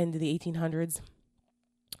end of the 1800s.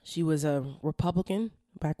 She was a Republican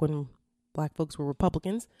back when black folks were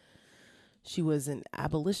Republicans. She was an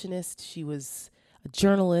abolitionist. She was a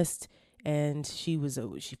journalist, and she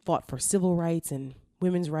fought for civil rights and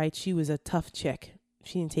women's rights. She was a tough chick.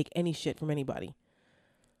 She didn't take any shit from anybody.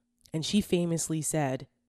 And she famously said,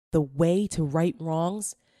 the way to right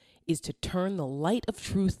wrongs is to turn the light of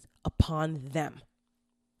truth upon them.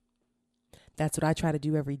 That's what I try to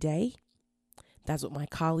do every day. That's what my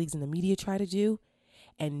colleagues in the media try to do.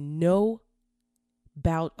 And no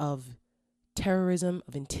bout of terrorism,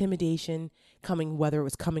 of intimidation whether it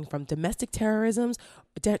was coming from domestic terrorism,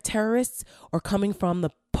 terrorists, or coming from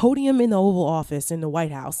the podium in the Oval Office in the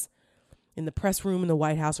White House, in the press room in the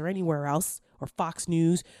White House or anywhere else, or Fox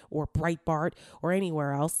News or Breitbart or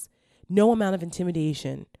anywhere else, no amount of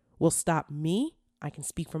intimidation will stop me, I can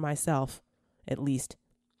speak for myself at least,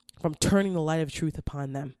 from turning the light of truth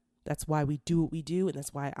upon them. That's why we do what we do, and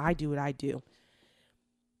that's why I do what I do,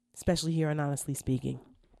 especially here on Honestly Speaking.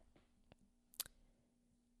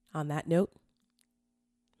 On that note,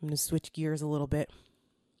 I'm going to switch gears a little bit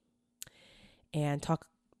and talk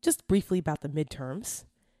just briefly about the midterms,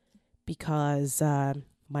 because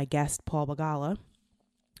my guest, Paul Begala,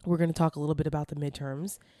 we're going to talk a little bit about the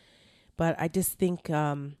midterms. But I just think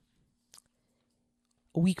a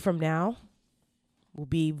week from now will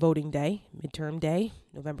be voting day, midterm day,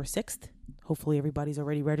 November 6th. Hopefully everybody's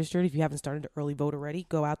already registered. If you haven't started to early vote already,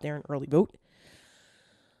 go out there and early vote.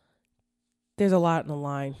 There's a lot on the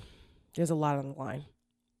line.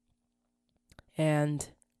 And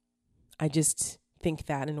I just think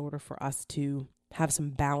that in order for us to have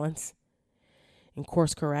some balance and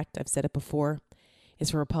course correct, I've said it before,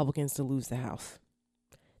 is for Republicans to lose the House.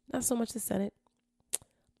 Not so much the Senate,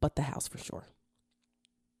 but the House for sure.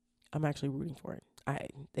 I'm actually rooting for it.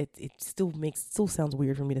 It still sounds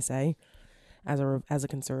weird for me to say as a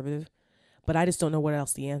conservative, but I just don't know what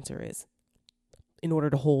else the answer is in order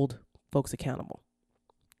to hold folks accountable.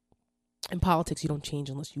 In politics, you don't change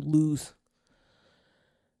unless you lose.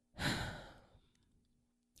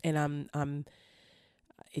 And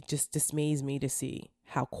it just dismays me to see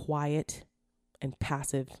how quiet and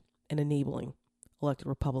passive and enabling elected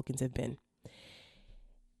Republicans have been.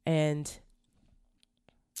 And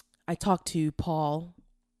I talked to Paul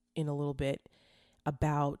in a little bit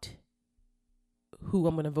about who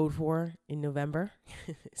I'm going to vote for in November.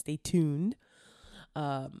 Stay tuned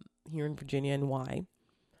here in Virginia and why.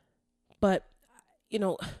 But,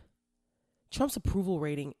 Trump's approval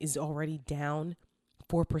rating is already down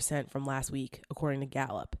 4% from last week, according to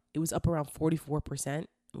Gallup. It was up around 44%.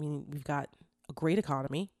 I mean, we've got a great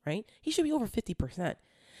economy, right? He should be over 50%.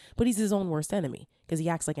 But he's his own worst enemy because he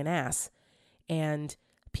acts like an ass and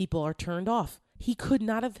people are turned off. He could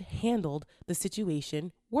not have handled the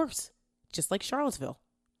situation worse, just like Charlottesville.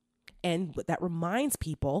 And that reminds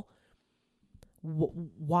people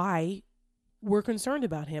why we're concerned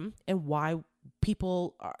about him and why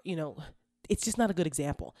people are, it's just not a good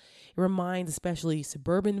example. It reminds especially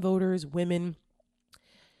suburban voters, women,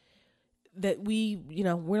 that we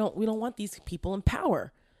don't want these people in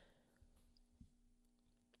power.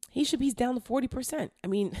 He's down to 40%. I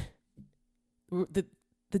mean,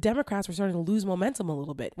 the Democrats were starting to lose momentum a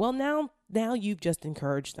little bit. Well, now you've just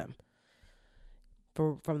encouraged them.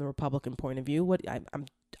 From the Republican point of view,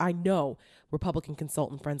 I know Republican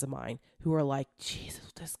consultant friends of mine who are like,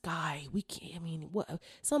 Jesus, this guy, we can't. I mean, what?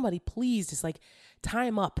 Somebody please just like tie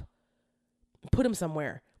him up, put him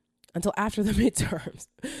somewhere until after the midterms.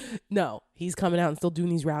 No, he's coming out and still doing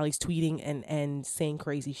these rallies, tweeting and saying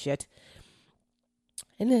crazy shit.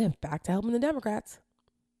 And then back to helping the Democrats.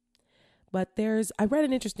 But I read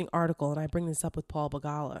an interesting article, and I bring this up with Paul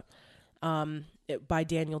Begala, by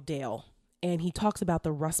Daniel Dale. And he talks about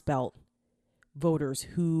the Rust Belt voters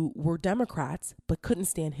who were Democrats but couldn't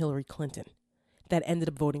stand Hillary Clinton that ended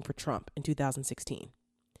up voting for Trump in 2016,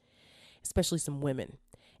 especially some women.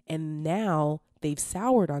 And now they've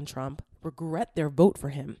soured on Trump, regret their vote for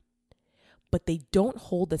him, but they don't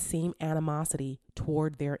hold the same animosity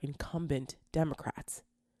toward their incumbent Democrats.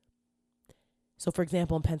 So, for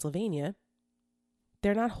example, in Pennsylvania,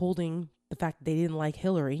 they're not holding the fact that they didn't like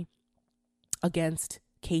Hillary against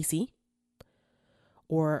Casey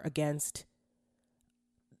or against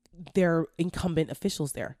their incumbent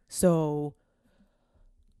officials there. So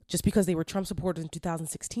just because they were Trump supporters in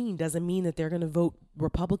 2016 doesn't mean that they're going to vote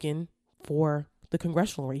Republican for the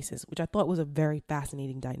congressional races, which I thought was a very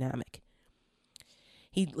fascinating dynamic.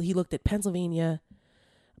 He looked at Pennsylvania,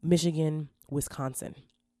 Michigan, Wisconsin.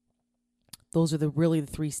 Those are really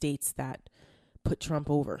the three states that put Trump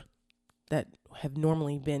over, that have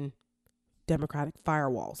normally been Democratic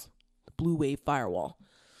firewalls, the blue wave firewall.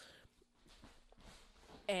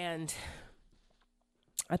 And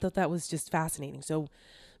I thought that was just fascinating. So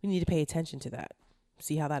we need to pay attention to that,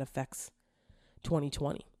 see how that affects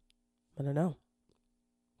 2020. I don't know.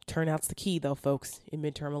 Turnout's the key, though, folks, in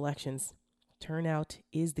midterm elections. Turnout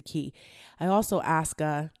is the key. I also ask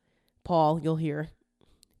Paul, you'll hear,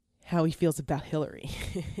 how he feels about Hillary.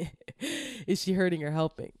 Is she hurting or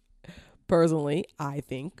helping? Personally, I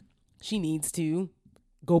think she needs to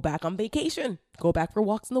go back on vacation, go back for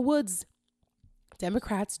walks in the woods.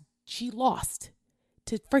 Democrats, she lost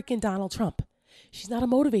to freaking Donald Trump. She's not a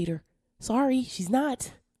motivator. Sorry, she's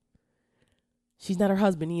not. She's not her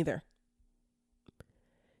husband either.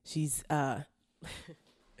 She's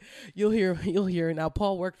you'll hear now.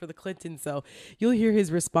 Paul worked for the Clintons, so you'll hear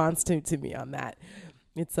his response to me on that.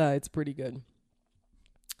 It's pretty good.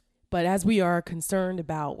 But as we are concerned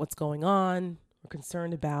about what's going on, we're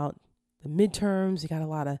concerned about the midterms. We got a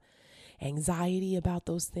lot of anxiety about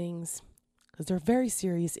those things because they're very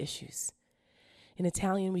serious issues. In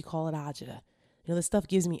Italian, we call it agita. This stuff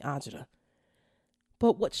gives me agita.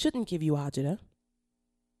 But what shouldn't give you agita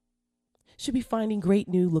should be finding great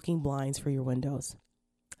new looking blinds for your windows.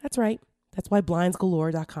 That's right. That's why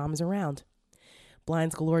BlindsGalore.com is around.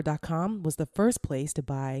 BlindsGalore.com was the first place to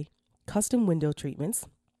buy custom window treatments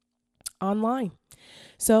online.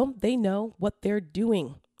 So they know what they're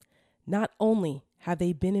doing. Not only have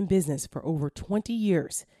they been in business for over 20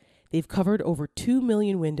 years, they've covered over 2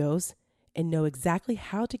 million windows and know exactly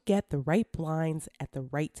how to get the right blinds at the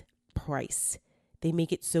right price. They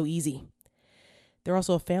make it so easy. They're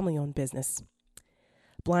also a family-owned business.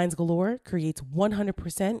 Blinds Galore creates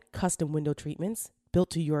 100% custom window treatments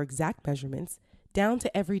built to your exact measurements, down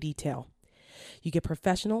to every detail. You get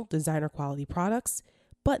professional designer quality products,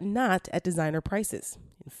 but not at designer prices.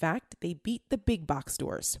 In fact, they beat the big box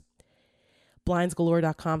stores.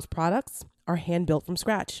 BlindsGalore.com's products are hand-built from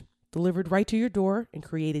scratch, delivered right to your door and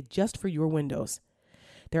created just for your windows.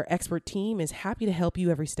 Their expert team is happy to help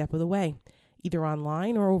you every step of the way, either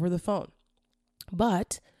online or over the phone.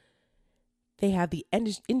 But they have the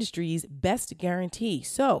industry's best guarantee.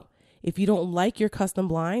 So if you don't like your custom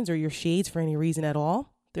blinds or your shades for any reason at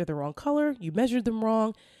all, they're the wrong color, you measured them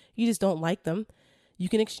wrong, you just don't like them, you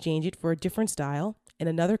can exchange it for a different style and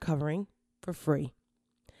another covering for free.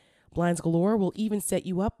 Blinds Galore will even set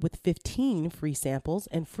you up with 15 free samples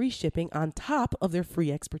and free shipping on top of their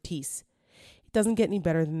free expertise. It doesn't get any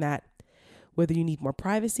better than that. Whether you need more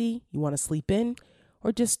privacy, you want to sleep in,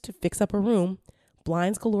 or just to fix up a room,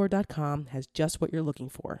 BlindsGalore.com has just what you're looking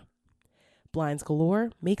for. Blinds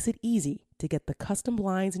Galore makes it easy to get the custom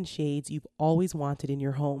blinds and shades you've always wanted in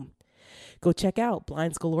your home. Go check out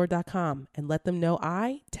BlindsGalore.com and let them know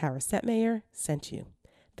I, Tara Setmayer, sent you.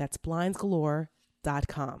 That's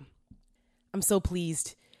BlindsGalore.com. I'm so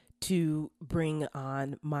pleased to bring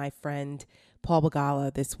on my friend Paul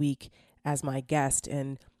Begala this week as my guest.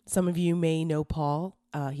 And some of you may know Paul.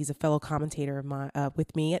 He's a fellow commentator of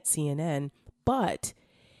with me at CNN. But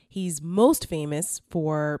he's most famous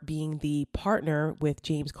for being the partner with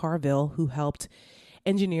James Carville, who helped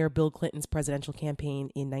engineer Bill Clinton's presidential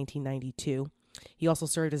campaign in 1992. He also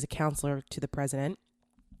served as a counselor to the president.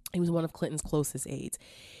 He was one of Clinton's closest aides.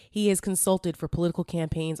 He has consulted for political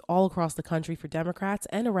campaigns all across the country for Democrats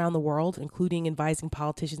and around the world, including advising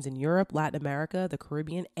politicians in Europe, Latin America, the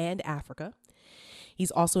Caribbean, and Africa.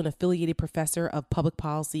 He's also an affiliated professor of public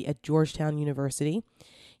policy at Georgetown University.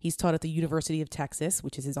 He's taught at the University of Texas,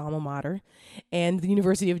 which is his alma mater, and the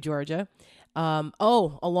University of Georgia.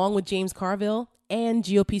 Along with James Carville and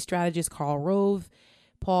GOP strategist Karl Rove,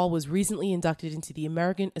 Paul was recently inducted into the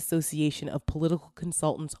American Association of Political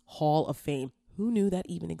Consultants Hall of Fame. Who knew that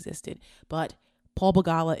even existed? But Paul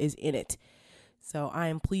Begala is in it. So I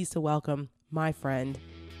am pleased to welcome my friend,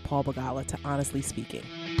 Paul Begala, to Honestly Speaking.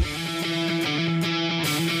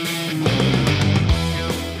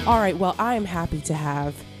 All right, well, I am happy to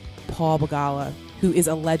have Paul Begala, who is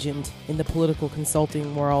a legend in the political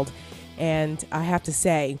consulting world. And I have to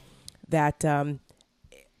say that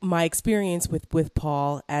my experience with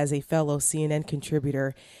Paul as a fellow CNN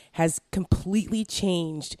contributor has completely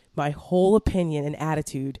changed my whole opinion and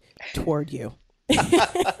attitude toward you.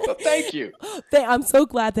 Well, thank you. I'm so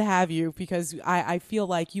glad to have you because I feel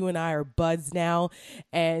like you and I are buds now.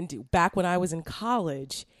 And back when I was in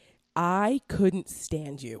college, I couldn't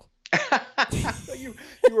stand you. You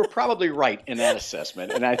were probably right in that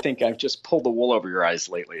assessment, and I think I've just pulled the wool over your eyes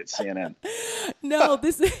lately at CNN. No,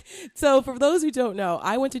 so for those who don't know,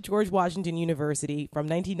 I went to George Washington University from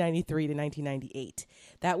 1993 to 1998.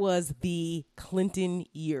 That was the Clinton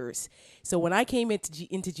years. So when I came into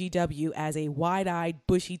GW as a wide-eyed,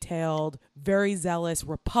 bushy-tailed, very zealous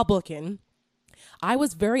Republican, I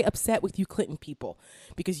was very upset with you Clinton people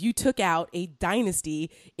because you took out a dynasty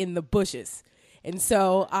in the Bushes. And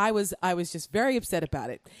so I was just very upset about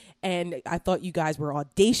it. And I thought you guys were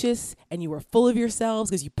audacious and you were full of yourselves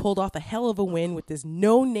because you pulled off a hell of a win with this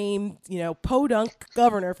no-name, podunk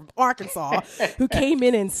governor from Arkansas who came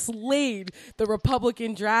in and slayed the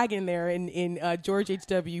Republican dragon there in George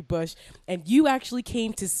H.W. Bush. And you actually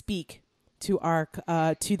came to speak to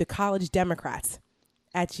to the college Democrats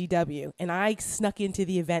at GW. And I snuck into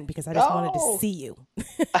the event because I just wanted to see you.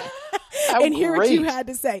 And hear what you had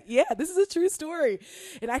to say. Yeah, this is a true story.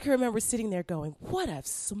 And I can remember sitting there going, what a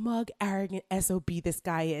smug, arrogant SOB this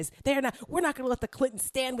guy is. We're not going to let the Clintons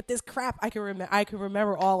stand with this crap. I can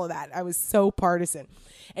remember all of that. I was so partisan.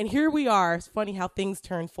 And here we are. It's funny how things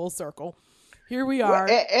turn full circle. Here we are.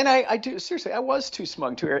 Well, and I do, seriously, I was too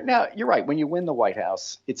smug to hear. Now, you're right. When you win the White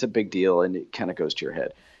House, it's a big deal and it kind of goes to your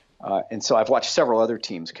head. And so I've watched several other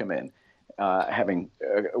teams come in. Having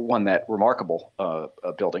won that remarkable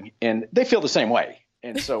building. And they feel the same way.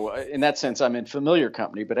 And so in that sense, I'm in familiar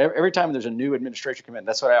company. But every time there's a new administration come in,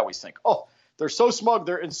 that's what I always think. Oh, they're so smug.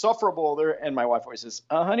 They're insufferable. And my wife always says,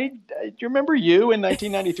 honey, do you remember you in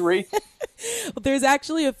 1993? Well, there's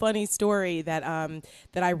actually a funny story that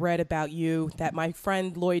that I read about you that my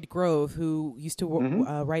friend Lloyd Grove, who used to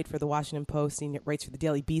write for the Washington Post and writes for the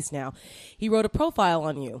Daily Beast now, he wrote a profile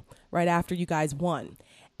on you right after you guys won.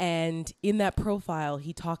 And in that profile,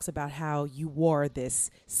 he talks about how you wore this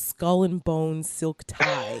skull and bones silk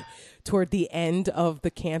tie toward the end of the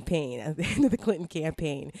campaign, at the end of the Clinton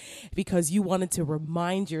campaign, because you wanted to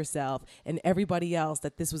remind yourself and everybody else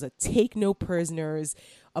that this was a take no prisoners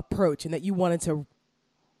approach and that you wanted to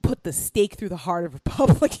put the stake through the heart of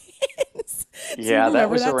Republicans. Yeah, that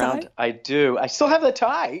was that around. Tie? I do. I still have the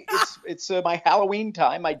tie. It's my Halloween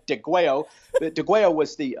tie, my Deguello. The Deguello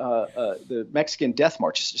was the Mexican death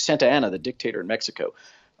march. Santa Anna, the dictator in Mexico,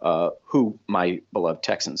 who my beloved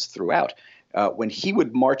Texans threw out. When he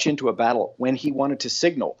would march into a battle, when he wanted to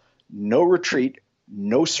signal no retreat,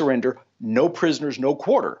 no surrender, no prisoners, no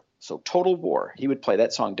quarter, so total war, he would play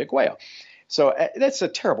that song Deguello. So that's a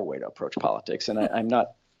terrible way to approach politics, and I'm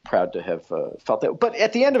not proud to have felt that. But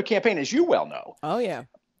at the end of a campaign, as you well know, oh yeah,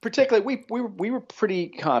 particularly we were pretty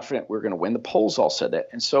confident we were going to win. The polls all said that,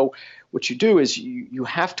 and so what you do is you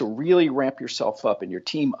have to really ramp yourself up and your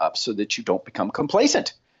team up so that you don't become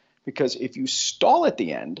complacent, because if you stall at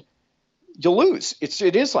the end, you'll lose.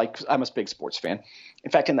 It is like, I'm a big sports fan. In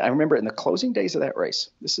fact, I remember in the closing days of that race,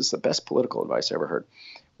 this is the best political advice I ever heard.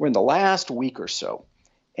 We're in the last week or so.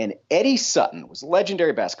 And Eddie Sutton was a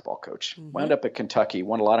legendary basketball coach, wound up at Kentucky,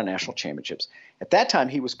 won a lot of national championships. At that time,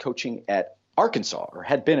 he was coaching at Arkansas, or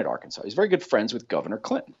had been at Arkansas. He's very good friends with Governor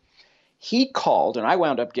Clinton. He called, and I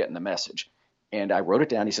wound up getting the message. And I wrote it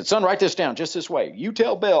down. He said, son, write this down just this way. You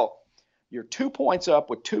tell Bill, you're 2 points up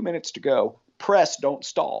with 2 minutes to go. Press, don't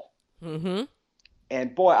stall. Mm-hmm.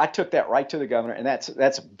 And boy, I took that right to the governor, and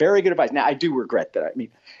that's very good advice. Now, I do regret that. I mean,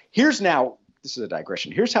 this is a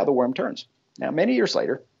digression. Here's how the worm turns. Now, many years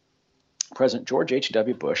later, President George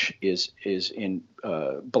H.W. Bush is in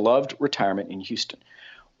beloved retirement in Houston,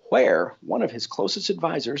 where one of his closest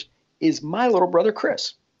advisors is my little brother,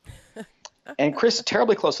 Chris. And Chris is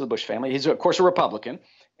terribly close to the Bush family. He's, of course, a Republican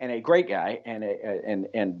and a great guy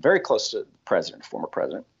and very close to former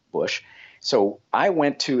President Bush. So I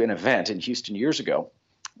went to an event in Houston years ago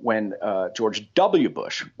when George W.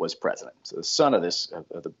 Bush was president, so the son of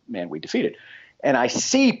the man we defeated. And I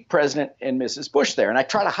see President and Mrs. Bush there, and I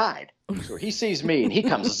try to hide. So he sees me, and he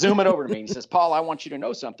comes zooming over to me, and he says, Paul, I want you to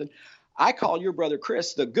know something. I call your brother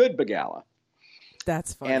Chris the good Begala.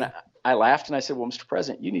 That's funny. And I laughed, and I said, well, Mr.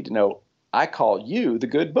 President, you need to know I call you the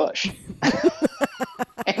good Bush.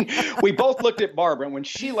 And we both looked at Barbara, and when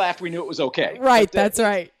she laughed, we knew it was okay. Right, that's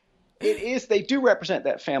right. They do represent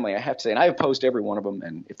that family, I have to say, and I've opposed every one of them,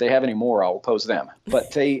 and if they have any more, I'll oppose them.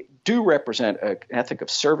 But they do represent an ethic of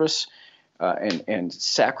service, and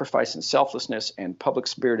sacrifice and selflessness and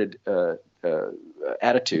public-spirited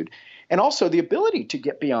attitude, and also the ability to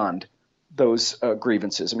get beyond those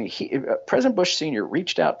grievances. I mean, President Bush Sr.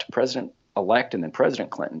 reached out to President-elect and then President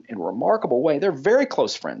Clinton in a remarkable way. They're very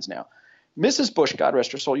close friends now. Mrs. Bush, God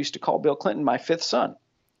rest her soul, used to call Bill Clinton my fifth son.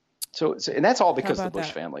 And that's all because the Bush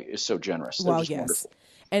family is so generous. They're just wonderful.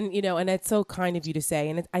 And, and it's so kind of you to say.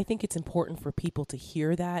 And I think it's important for people to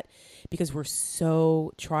hear that because we're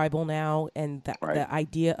so tribal now. And the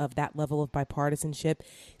idea of that level of bipartisanship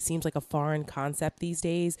seems like a foreign concept these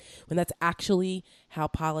days when that's actually how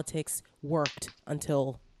politics worked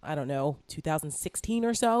until, I don't know, 2016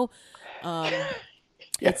 or so. Yeah.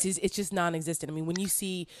 It's just non-existent. I mean, when you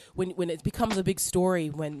see when it becomes a big story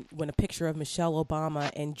when a picture of Michelle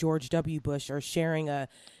Obama and George W. Bush are sharing a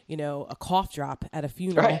cough drop at a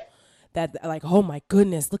funeral, that like, oh my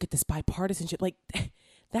goodness, look at this bipartisanship. Like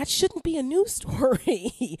that shouldn't be a news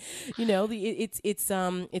story. It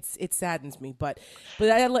saddens me, but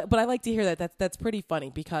I like to hear that. That's pretty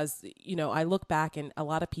funny because I look back and a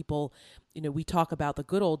lot of people. We talk about the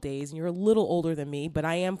good old days, and you're a little older than me, but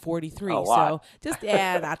I am 43. So just,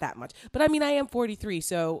 not that much. But I mean, I am 43.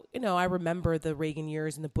 So, I remember the Reagan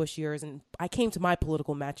years and the Bush years, and I came to my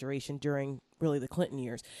political maturation during really the Clinton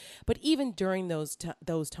years. But even during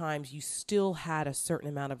those times, you still had a certain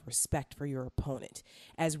amount of respect for your opponent.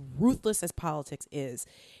 As ruthless as politics is,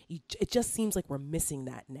 it just seems like we're missing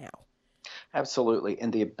that now. Absolutely.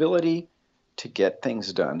 And the ability to get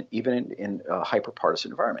things done, even in a hyper-partisan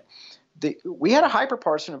environment. We had a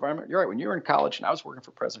hyper-partisan environment. You're right. When you were in college and I was working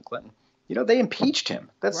for President Clinton, they impeached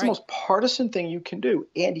him. That's the most partisan thing you can do.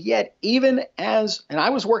 And yet, and I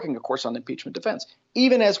was working, of course, on the impeachment defense,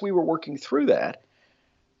 even as we were working through that,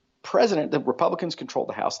 the Republicans controlled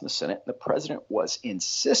the House and the Senate. And the president was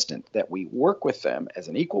insistent that we work with them as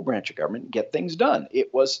an equal branch of government and get things done.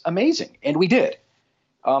 It was amazing. And we did.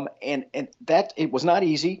 And that it was not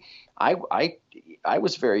easy. I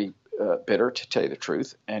was very bitter, to tell you the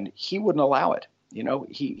truth, and he wouldn't allow it.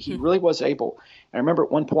 He really was able. And I remember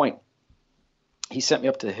at one point, he sent me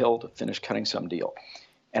up to the Hill to finish cutting some deal.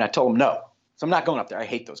 And I told him no. So I'm not going up there. I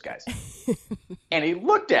hate those guys. And he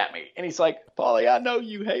looked at me and he's like, Paulie, I know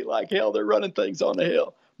you hate like hell. They're running things on the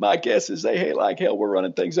Hill. My guess is they hate like hell. We're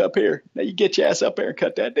running things up here. Now you get your ass up there and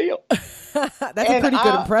cut that deal. That's a pretty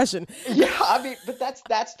good impression. Yeah, I mean, but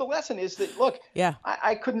that's the lesson is that, look, yeah,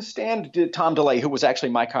 I couldn't stand Tom DeLay, who was actually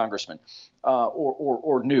my congressman,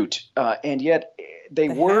 or Newt. And yet they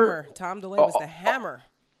were. Hammer. Tom DeLay was the hammer.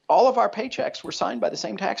 All of our paychecks were signed by the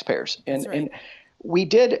same taxpayers. And we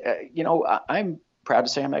did, I'm proud to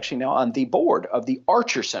say I'm actually now on the board of the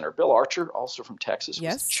Archer Center. Bill Archer, also from Texas,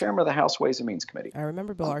 was chairman of the House Ways and Means Committee. I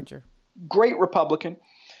remember Bill Archer. Great Republican,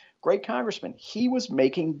 great congressman. He was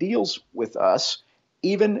making deals with us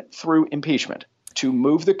even through impeachment to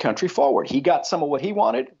move the country forward. He got some of what he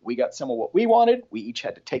wanted. We got some of what we wanted. We each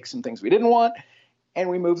had to take some things we didn't want, and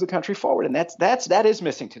we moved the country forward. And that is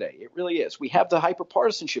missing today. It really is. We have the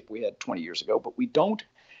hyperpartisanship we had 20 years ago, but we don't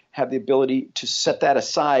have the ability to set that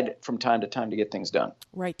aside from time to time to get things done.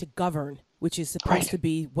 Right, to govern, which is supposed to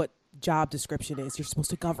be what job description is. You're supposed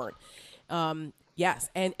to govern. Yes,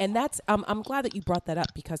 and that's I'm glad that you brought that up,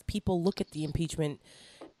 because people look at the impeachment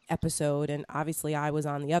episode, and obviously I was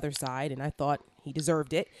on the other side, and I thought he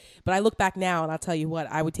deserved it. But I look back now, and I'll tell you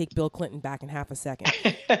what, I would take Bill Clinton back in half a second.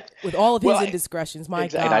 With all of his indiscretions, my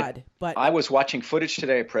God. But I was watching footage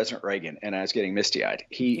today of President Reagan, and I was getting misty-eyed.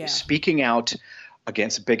 Speaking out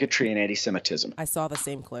against bigotry and anti-Semitism. I saw the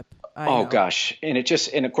same clip. Gosh. And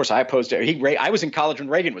of course I opposed it. I was in college when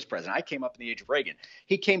Reagan was president. I came up in the age of Reagan.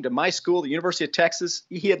 He came to my school, the University of Texas.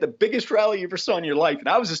 He had the biggest rally you ever saw in your life. And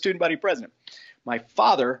I was a student body president. My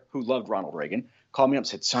father, who loved Ronald Reagan, called me up and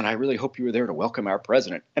said, son, I really hope you were there to welcome our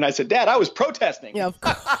president. And I said, Dad, I was protesting. Yeah, of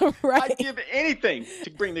course. Right. I'd give anything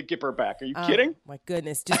to bring the Gipper back. Are you kidding? My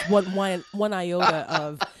goodness. Just one iota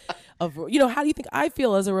of how do you think I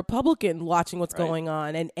feel as a Republican watching what's going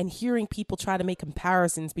on and hearing people try to make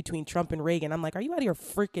comparisons between Trump and Reagan? I'm like, are you out of your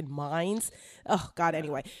freaking minds? Oh God.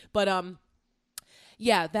 Anyway, but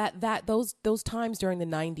those times during the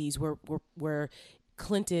 90s where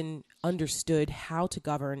Clinton understood how to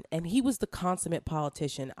govern, and he was the consummate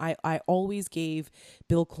politician. I always gave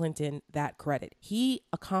Bill Clinton that credit. He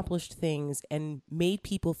accomplished things and made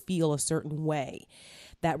people feel a certain way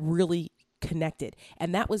that really connected.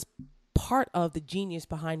 And that was part of the genius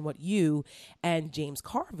behind what you and James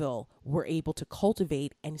Carville were able to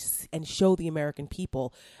cultivate and show the American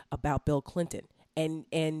people about Bill Clinton.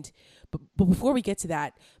 But before we get to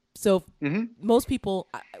that, so most people,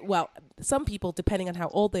 some people, depending on how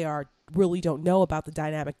old they are, really don't know about the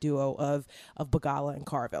dynamic duo of Begala and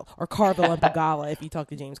Carville, or Carville and Begala, if you talk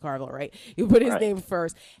to James Carville, right? You put his name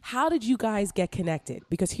first. How did you guys get connected?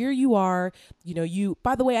 Because here you are,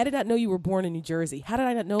 by the way, I did not know you were born in New Jersey. How did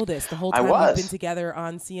I not know this the whole time we've been together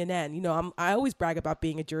on CNN? I always brag about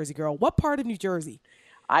being a Jersey girl. What part of New Jersey?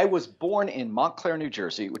 I was born in Montclair, New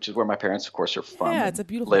Jersey, which is where my parents, of course, are from. Yeah, it's a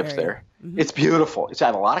beautiful area. Live there. Mm-hmm. It's beautiful. I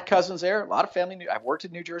have a lot of cousins there, a lot of family. I've worked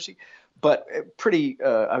in New Jersey, but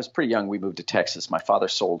I was pretty young. We moved to Texas. My father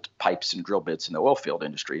sold pipes and drill bits in the oil field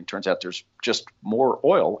industry. And it turns out there's just more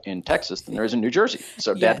oil in Texas than there is in New Jersey.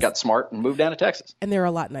 So Dad got smart and moved down to Texas. And they're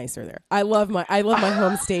a lot nicer there. I love my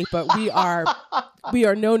home state, but we are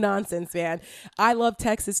no nonsense, man. I love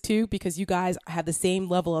Texas too, because you guys have the same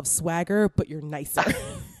level of swagger, but you're nicer.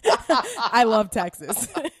 I love Texas.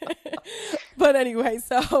 But anyway,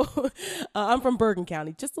 so I'm from Bergen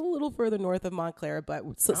County, just a little further north of Montclair, but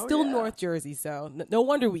still North Jersey. So no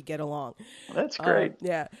wonder we get along. That's great.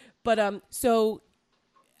 Yeah. But so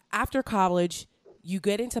after college, you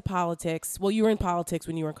get into politics. Well, you were in politics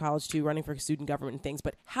when you were in college too, running for student government and things.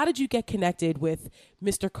 But how did you get connected with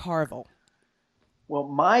Mr. Carville? Well,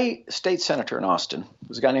 my state senator in Austin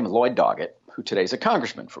was a guy named Lloyd Doggett, who today is a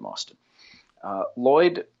congressman from Austin.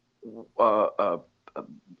 Lloyd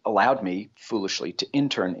allowed me foolishly to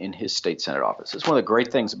intern in his state senate office. It's one of the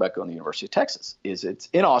great things about going to the University of Texas is it's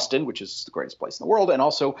in Austin, which is the greatest place in the world, and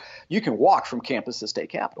also you can walk from campus to state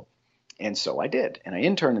capitol. And so I did, and I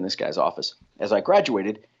interned in this guy's office. As I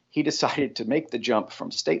graduated, he decided to make the jump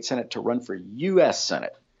from state senate to run for U.S.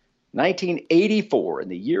 Senate. 1984, in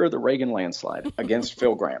the year of the Reagan landslide against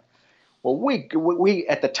Phil Gramm. Well, we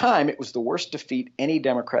at the time, it was the worst defeat any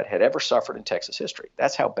Democrat had ever suffered in Texas history.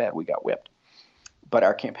 That's how bad we got whipped. But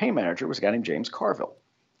our campaign manager was a guy named James Carville.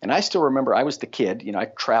 And I still remember I was the kid. I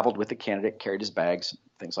traveled with the candidate, carried his bags,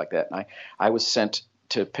 things like that. And I was sent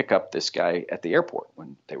to pick up this guy at the airport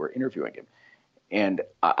when they were interviewing him. And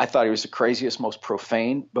I thought he was the craziest, most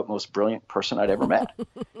profane, but most brilliant person I'd ever met.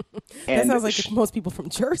 That sounds like most people from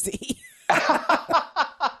Jersey.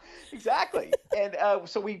 Exactly. And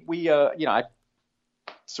so I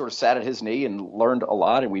sort of sat at his knee and learned a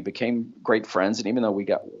lot, and we became great friends. And even though we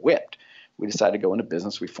got whipped, we decided to go into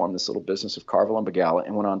business. We formed this little business of Carville and Begala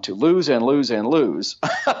and went on to lose and lose and lose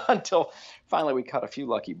until finally we caught a few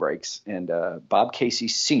lucky breaks. And Bob Casey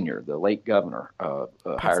Sr., the late governor,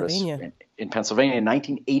 hired us in Pennsylvania in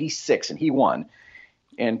 1986, and he won.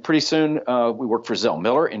 And pretty soon we worked for Zell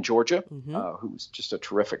Miller in Georgia, who was just a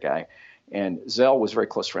terrific guy. And Zell was very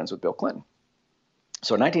close friends with Bill Clinton.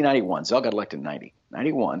 So in 1991, Zell got elected in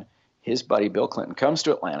 91. His buddy Bill Clinton comes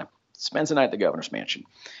to Atlanta, spends the night at the governor's mansion,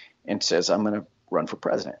 and says, I'm going to run for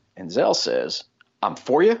president. And Zell says, I'm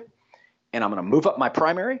for you, and I'm going to move up my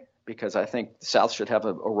primary because I think the South should have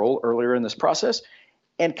a role earlier in this process.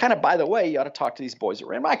 And kind of, by the way, you ought to talk to these boys that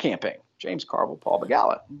ran my campaign, James Carville, Paul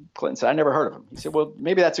Begala. Clinton said, I never heard of him. He said, well,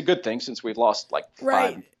 maybe that's a good thing since we've lost like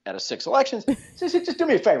 5 out of 6 elections. So he said, just do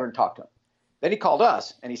me a favor and talk to him. Then he called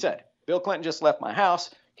us and he said, Bill Clinton just left my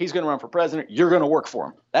house. He's going to run for president. You're going to work for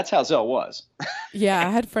him. That's how Zell was. Yeah,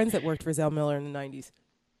 I had friends that worked for Zell Miller in the 90s.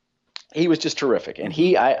 He was just terrific. And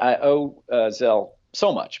I owe Zell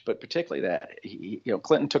so much, but particularly that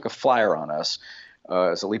Clinton took a flyer on us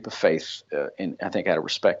as a leap of faith, and I think out of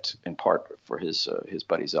respect in part for his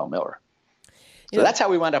buddy Zell Miller. So that's how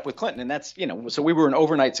we wound up with Clinton, and that's so we were an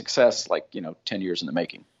overnight success, 10 years in the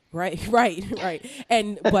making. Right.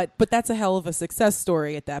 And but that's a hell of a success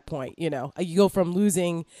story at that point. You go from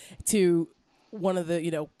losing to one of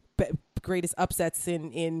the greatest upsets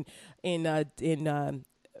in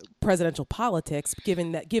presidential politics,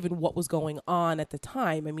 given what was going on at the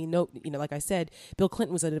time. I mean, like I said, Bill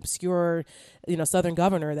Clinton was an obscure, Southern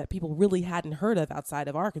governor that people really hadn't heard of outside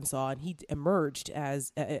of Arkansas, and he emerged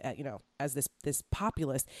as this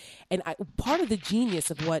populist. And part of the genius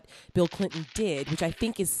of what Bill Clinton did, which I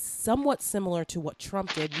think is somewhat similar to what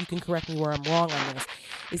Trump did, you can correct me where I'm wrong on this,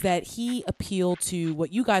 is that he appealed to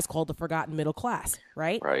what you guys call the forgotten middle class,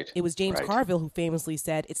 right? Right. It was James Carville who famously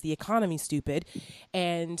said, "It's the economy, stupid."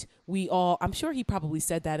 And we all, I'm sure he probably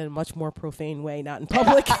said that in a much more profane way, not in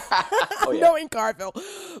public, knowing Carville,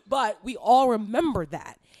 but we all remember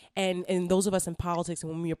that. And those of us in politics,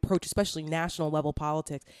 and when we approach, especially national level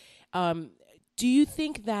politics, do you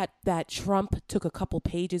think that Trump took a couple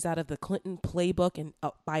pages out of the Clinton playbook and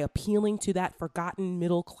by appealing to that forgotten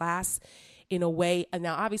middle class in a way? And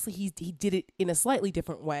now, obviously, he did it in a slightly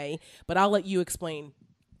different way, but I'll let you explain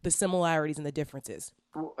the similarities and the differences.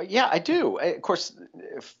 Yeah, I do. Of course,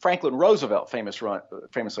 Franklin Roosevelt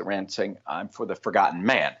famously ran saying, "I'm for the forgotten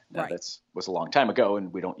man." Now, that was a long time ago,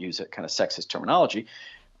 and we don't use that kind of sexist terminology.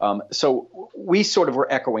 So we sort of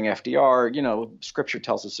were echoing FDR. Scripture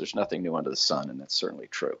tells us there's nothing new under the sun, and that's certainly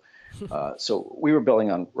true. So we were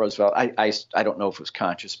building on Roosevelt. I don't know if it was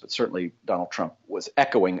conscious, but certainly Donald Trump was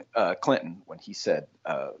echoing Clinton when he said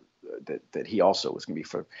that he also was going to be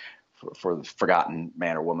for the forgotten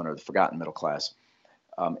man or woman or the forgotten middle class.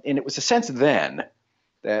 And it was a sense then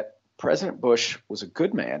that President Bush was a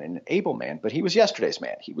good man and an able man, but he was yesterday's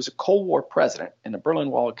man. He was a Cold War president, and the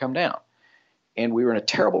Berlin Wall had come down. And we were in a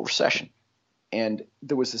terrible recession. And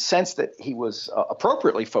there was a sense that he was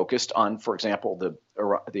appropriately focused on, for example, the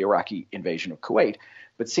Iraqi invasion of Kuwait,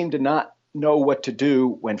 but seemed to not know what to do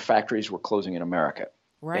when factories were closing in America.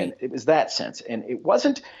 Right. And it was that sense. And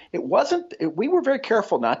we were very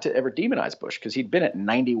careful not to ever demonize Bush because he'd been at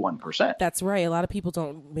 91%. That's right. A lot of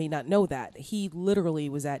people may not know that. He literally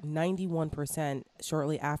was at 91%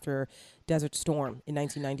 shortly after Desert Storm in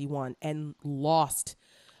 1991 and lost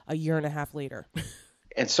a year and a half later.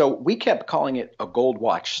 And so we kept calling it a gold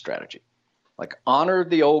watch strategy. Like, honor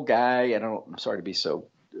the old guy. I'm sorry to be so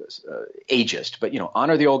ageist, but,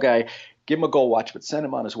 honor the old guy. Give him a gold watch, but send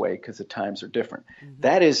him on his way because the times are different.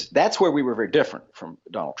 Mm-hmm. That's where we were very different from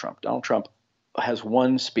Donald Trump. Donald Trump has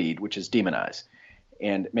one speed, which is demonize.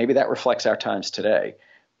 And maybe that reflects our times today.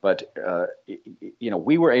 But,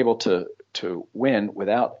 we were able to win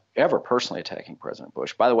without ever personally attacking President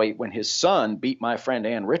Bush. By the way, when his son beat my friend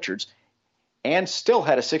Ann Richards, Ann still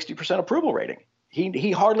had a 60% approval rating.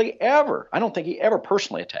 He hardly ever, I don't think he ever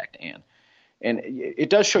personally attacked Ann. And it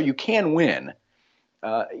does show you can win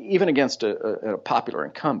even against a popular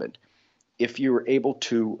incumbent, if you were able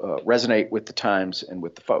to resonate with the times and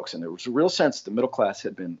with the folks. And there was a real sense the middle class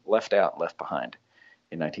had been left out, left behind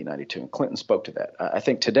in 1992. And Clinton spoke to that. I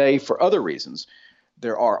think today, for other reasons,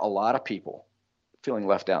 there are a lot of people feeling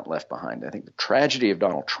left out and left behind. I think the tragedy of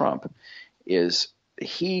Donald Trump is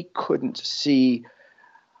he couldn't see,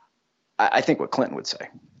 I think what Clinton would say,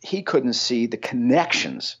 he couldn't see the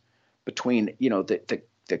connections between, the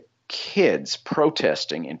kids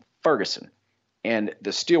protesting in Ferguson and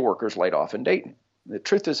the steelworkers laid off in Dayton. The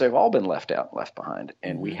truth is they've all been left out and left behind,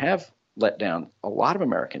 and we have let down a lot of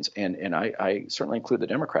Americans, and I certainly include the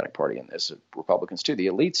Democratic Party in this, Republicans too. The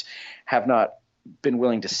elites have not been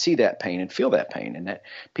willing to see that pain and feel that pain, and that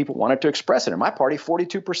people wanted to express it. In my party,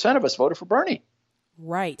 42% of us voted for Bernie.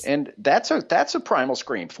 Right. And that's a primal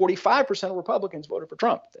scream. 45% of Republicans voted for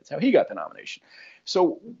Trump. That's how he got the nomination.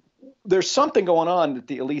 So there's something going on that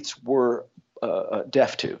the elites were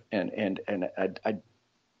deaf to, and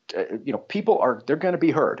people they're going to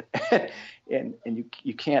be heard, and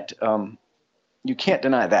you can't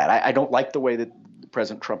deny that. I don't like the way that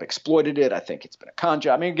President Trump exploited it. I think it's been a con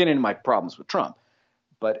job. I mean, getting into my problems with Trump,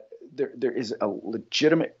 but there is a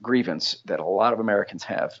legitimate grievance that a lot of Americans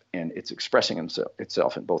have, and it's expressing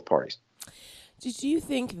itself in both parties. Did you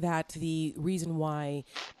think that the reason why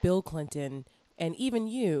Bill Clinton and even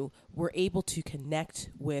you were able to connect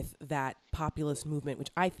with that populist movement, which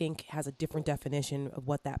I think has a different definition of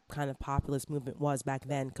what that kind of populist movement was back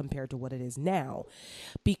then compared to what it is now,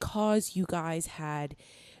 because you guys had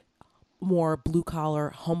more blue collar,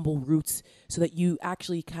 humble roots, so that you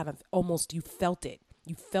actually kind of almost, you felt it.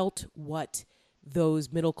 You felt what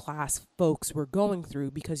those middle class folks were going through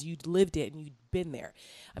because you'd lived it and you'd been there.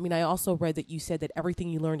 I mean, I also read that you said that everything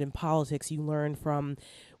you learned in politics, you learned from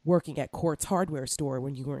working at Court's hardware store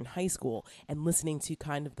when you were in high school and listening to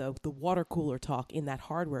kind of the water cooler talk in that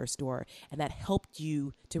hardware store. And that helped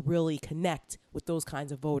you to really connect with those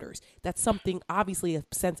kinds of voters. That's something, obviously, a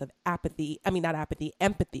sense of empathy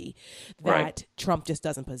that right. Trump just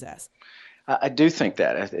doesn't possess. I do think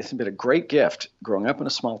that. It's been a great gift growing up in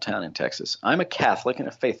a small town in Texas. I'm a Catholic and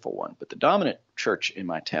a faithful one, but the dominant church in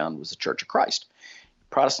my town was the Church of Christ,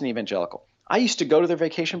 Protestant evangelical. I used to go to their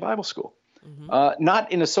vacation Bible school,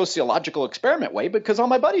 not in a sociological experiment way, because all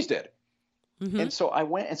my buddies did. And so I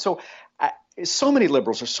went. And so many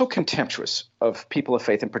liberals are so contemptuous of people of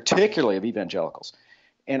faith, and particularly of evangelicals.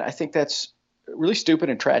 And I think that's really stupid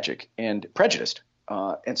and tragic and prejudiced.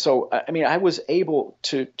 And so, I mean, I was able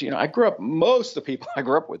to, I grew up, most of the people I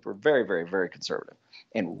grew up with were very, very, very conservative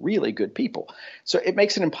and really good people. So it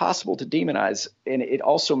makes it impossible to demonize, and it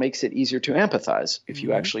also makes it easier to empathize if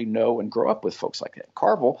you actually know and grow up with folks like that.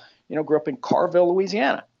 Carville, grew up in Carville,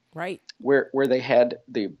 Louisiana, right, where they had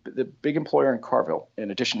the big employer in Carville, in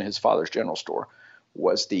addition to his father's general store,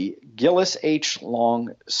 was the Gillis H.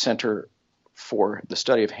 Long Center for the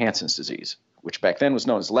Study of Hansen's Disease, which back then was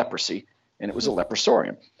known as leprosy. And it was a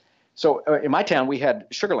leprosarium. So in my town, we had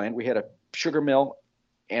Sugarland. We had a sugar mill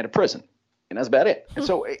and a prison. And that's about it. And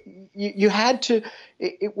so you had to –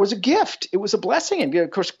 it was a gift. It was a blessing. And, of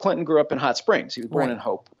course, Clinton grew up in Hot Springs. He was born in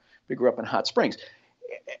Hope. We grew up in Hot Springs.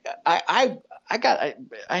 I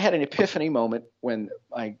had an epiphany moment when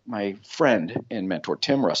my friend and mentor,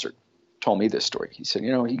 Tim Russert, told me this story. He said,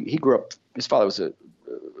 he grew up – his father was a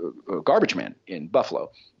garbage man in Buffalo.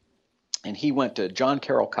 And he went to John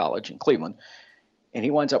Carroll College in Cleveland, and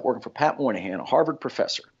he winds up working for Pat Moynihan, a Harvard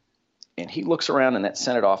professor. And he looks around in that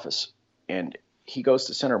Senate office, and he goes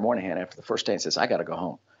to Senator Moynihan after the first day and says, I got to go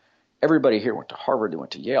home. Everybody here went to Harvard, they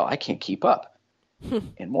went to Yale. I can't keep up.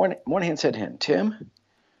 And Moynihan said to him, Tim,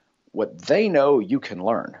 what they know you can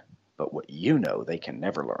learn, but what you know they can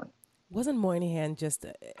never learn. Wasn't Moynihan just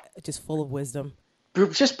full of wisdom?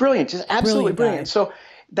 Just brilliant, just absolutely brilliant. So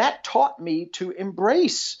that taught me to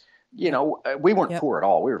embrace – we weren't poor at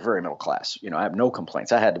all. We were very middle class. I have no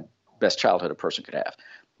complaints. I had the best childhood a person could have.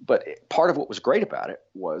 But part of what was great about it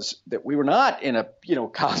was that we were not in a,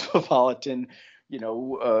 cosmopolitan,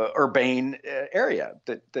 urbane area.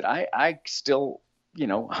 That I still,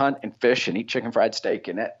 hunt and fish and eat chicken fried steak.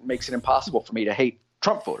 And that makes it impossible for me to hate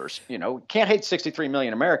Trump voters. Can't hate 63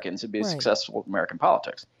 million Americans and be successful in American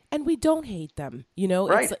politics. And we don't hate them.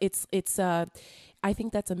 Right. It's I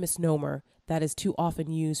think that's a misnomer that is too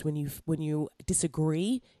often used when you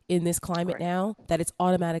disagree in this climate now, that it's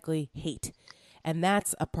automatically hate. And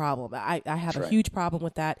that's a problem. I have a huge problem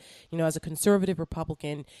with that. As a conservative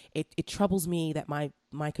Republican, it troubles me that my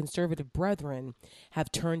my conservative brethren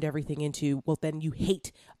have turned everything into, well, then you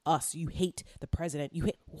hate us, you hate the president, you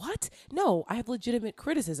hate what? No, I have legitimate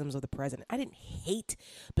criticisms of the president. I didn't hate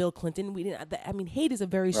Bill Clinton. Hate is a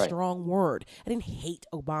very strong word. I didn't hate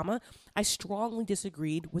Obama. I strongly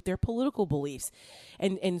disagreed with their political beliefs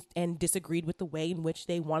and disagreed with the way in which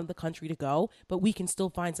they wanted the country to go, but we can still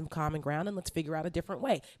find some common ground and let's figure out a different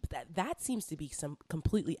way. But that seems to be some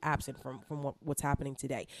completely absent from what's happening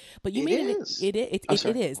today. But you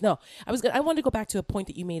it is. No, I wanted to go back to a point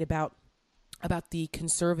that you made about the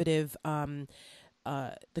conservative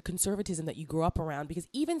the conservatism that you grew up around, because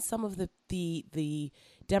even some of the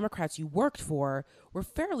Democrats you worked for were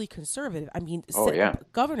fairly conservative. I mean,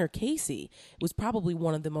 Governor Casey was probably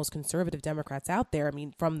one of the most conservative Democrats out there. I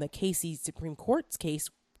mean, from the Casey Supreme Court's case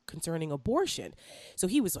concerning abortion. So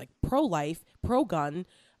he was like pro-life, pro-gun,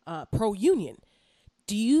 pro-union.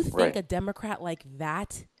 Do you think a Democrat like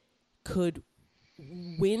that could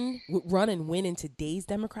run and win in today's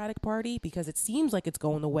Democratic Party? Because it seems like it's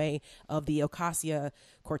going the way of the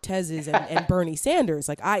Ocasio-Cortezes and Bernie Sanders.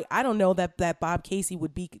 Like I don't know that Bob Casey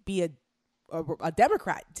would be a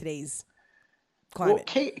Democrat in today's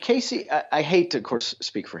climate. Well, Casey, I hate to, of course,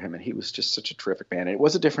 speak for him, and he was just such a terrific man. And it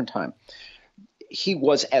was a different time. He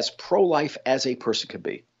was as pro-life as a person could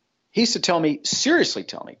be. He used to seriously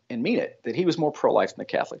tell me, and mean it, that he was more pro-life than the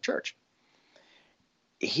Catholic Church.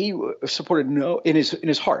 He supported in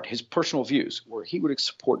his heart, his personal views, where he would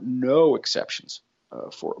support no exceptions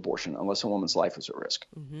for abortion unless a woman's life was at risk,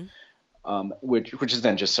 which is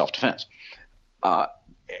then just self-defense.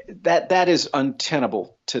 That is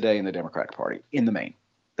untenable today in the Democratic Party, in the main.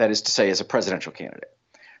 That is to say, as a presidential candidate.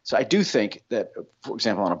 So I do think that, for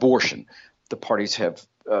example, on abortion, the parties have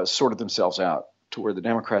sorted themselves out to where the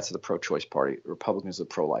Democrats are the pro-choice party, the Republicans are the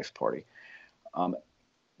pro-life party.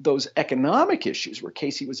 Those economic issues where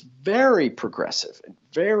Casey was very progressive and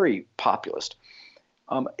very populist,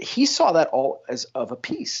 he saw that all as of a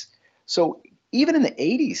piece. So even in the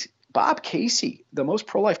 80s, Bob Casey, the most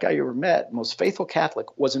pro-life guy you ever met, most faithful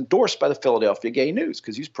Catholic, was endorsed by the Philadelphia Gay News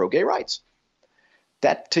because he's pro-gay rights.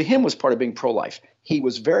 That, to him, was part of being pro-life. He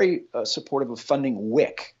was very supportive of funding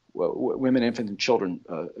WIC, Women, Infants, and Children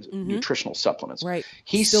nutritional supplements. Right.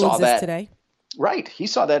 He still saw that today. Right. He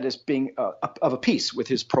saw that as being of a piece with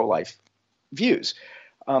his pro-life views.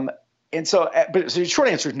 And so, but the short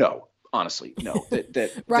answer is no, honestly, no.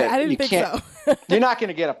 That right. That I didn't think so. You're not going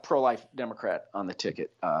to get a pro-life Democrat on the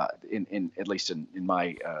ticket, in at least in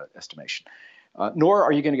my estimation. Nor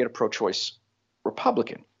are you going to get a pro-choice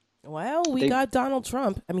Republican. Well, we got Donald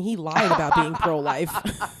Trump. I mean, he lied about being pro-life.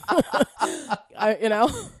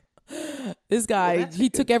 This guy, he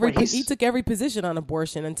took every position on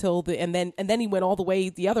abortion until and then he went all the way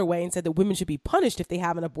the other way and said that women should be punished if they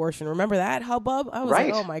have an abortion. Remember that hubbub? I was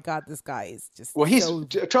like, oh my God, this guy is just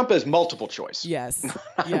Trump is multiple choice. Yes,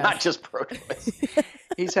 not just pro-choice.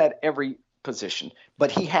 He's had every position,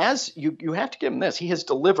 but he has. You have to give him this. He has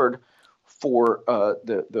delivered for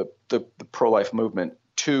the pro-life movement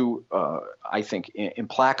to, I think,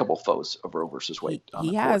 implacable foes of Roe versus Wade.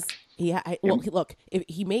 He has. Look,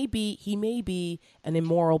 he may be an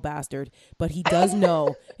immoral bastard, but he does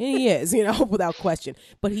know, and he is, without question.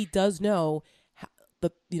 But he does know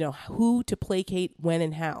who to placate, when,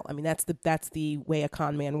 and how. I mean, that's the way a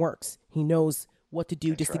con man works. He knows what to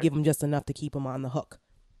do to give him just enough to keep him on the hook.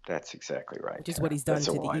 That's exactly right. Which is what he's done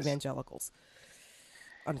to the evangelicals.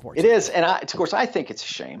 Unfortunately. It is, and of course, I think it's a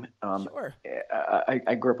shame. Sure.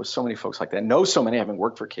 I grew up with so many folks like that. Know so many, having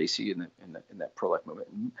worked for Casey in that pro-life movement.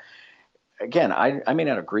 And again, I may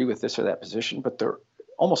not agree with this or that position, but they're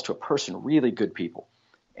almost to a person really good people,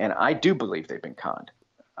 and I do believe they've been conned.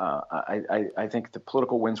 I think the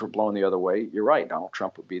political winds were blowing the other way. You're right. Donald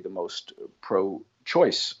Trump would be the most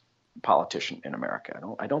pro-choice politician in America.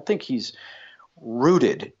 I don't think he's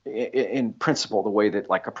rooted in principle the way that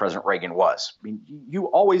like a President Reagan was. I mean, you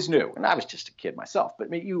always knew, and I was just a kid myself, but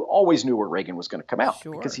you always knew where Reagan was going to come out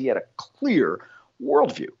because he had a clear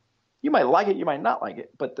worldview. You might like it, you might not like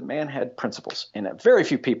it, but the man had principles, and very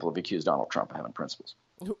few people have accused Donald Trump of having principles.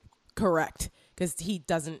 Correct, because he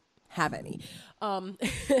doesn't have any.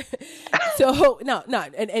 So no,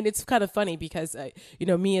 and it's kind of funny because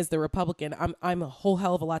me as the Republican, I'm a whole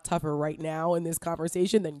hell of a lot tougher right now in this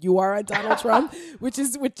conversation than you are on Donald Trump, which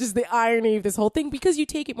is the irony of this whole thing, because you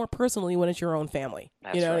take it more personally when it's your own family.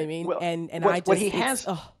 That's you know right. what I mean? Well, and I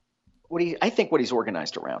think what he's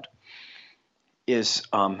organized around is,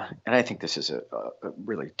 and I think this is a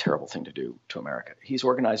really terrible thing to do to America. He's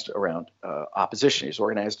organized around opposition. He's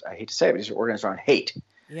organized, I hate to say it, but he's organized around hate.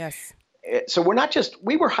 Yes. So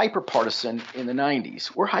we were hyper-partisan in the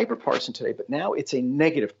 90s. We're hyper-partisan today, but now it's a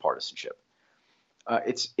negative partisanship.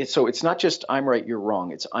 It's not just I'm right, you're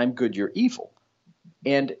wrong. It's I'm good, you're evil,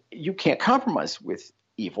 and you can't compromise with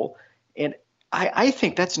evil. And I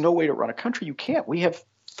think that's no way to run a country. You can't. We have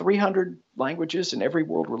 300 languages in every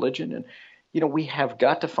world religion, and we have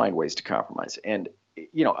got to find ways to compromise. And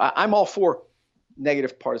I'm all for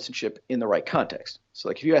negative partisanship in the right context. So,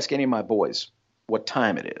 like, if you ask any of my boys what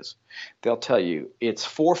time it is, they'll tell you it's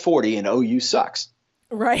 4:40 and OU sucks.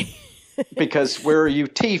 Right. Because we're a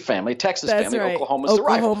UT family, Texas That's family, right. Oklahoma's the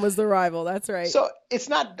rival. Oklahoma's the rival. That's right. So it's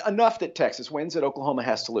not enough that Texas wins, that Oklahoma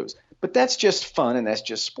has to lose. But that's just fun and that's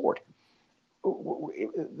just sport.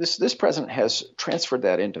 This president has transferred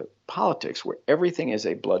that into politics, where everything is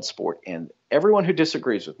a blood sport, and everyone who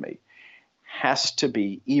disagrees with me has to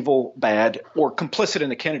be evil, bad, or complicit in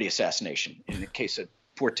the Kennedy assassination, in the case of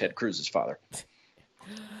poor Ted Cruz's father.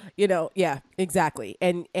 Yeah, exactly.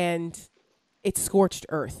 And it's scorched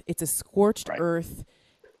earth. It's a scorched earth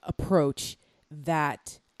approach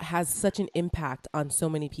that has such an impact on so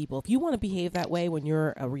many people. If you want to behave that way when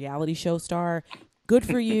you're a reality show star, good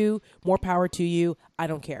for you. More power to you. I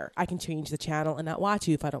don't care. I can change the channel and not watch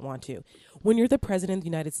you if I don't want to. When you're the president of the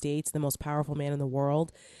United States, the most powerful man in the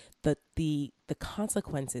world, the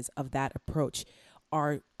consequences of that approach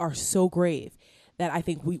are so grave that I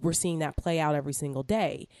think we're seeing that play out every single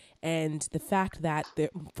day. And the fact that,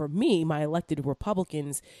 for me, my elected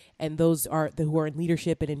Republicans and those who are in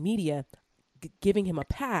leadership and in media, giving him a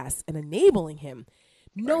pass and enabling him,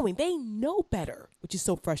 knowing they know better, which is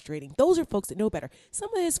so frustrating. Those are folks that know better.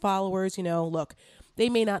 Some of his followers, look, they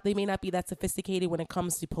may not be that sophisticated when it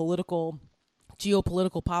comes to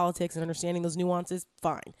geopolitical politics and understanding those nuances.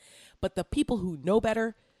 Fine. But the people who know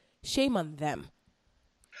better, shame on them.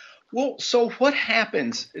 Well, so what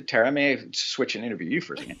happens, Tara? I may switch and interview you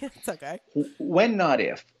for a second. It's okay.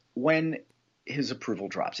 When his approval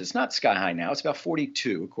drops, it's not sky high now. It's about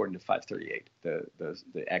 42, according to 538, the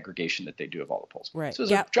aggregation that they do of all the polls. Right. So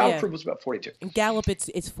his job approval is about 42. In Gallup,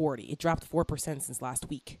 it's 40. It dropped 4% since last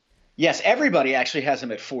week. Yes, everybody actually has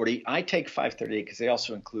him at 40. I take 538 because they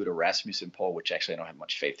also include a Rasmussen poll, which actually I don't have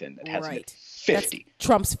much faith in, that has him at 50. That's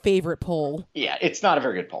Trump's favorite poll. Yeah, it's not a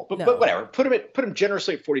very good poll, but whatever. Put him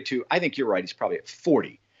generously at 42. I think you're right. He's probably at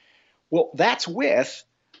 40. Well, that's with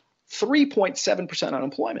 3.7%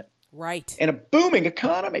 unemployment. Right. And a booming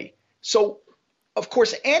economy. So, of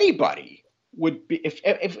course, anybody would be,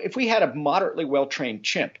 if we had a moderately well-trained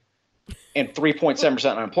chimp and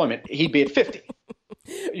 3.7% unemployment, he'd be at 50.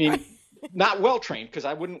 I mean, not well-trained, because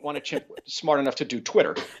I wouldn't want a chimp smart enough to do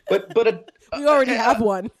Twitter. But we already have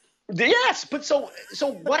one. Yes, but so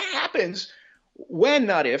what happens when,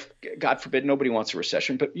 not if, God forbid, nobody wants a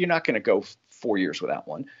recession, but you're not going to go 4 years without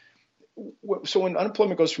one. So when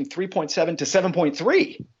unemployment goes from 3.7 to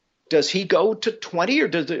 7.3, does he go to 20, or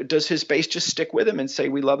does his base just stick with him and say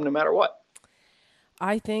we love him no matter what?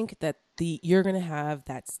 I think that you're going to have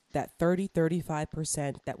that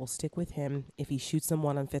 35% that will stick with him if he shoots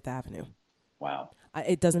someone on Fifth Avenue. Wow.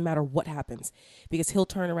 It doesn't matter what happens, because he'll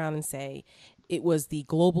turn around and say it was the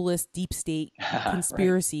globalist deep state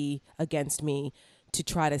conspiracy against me to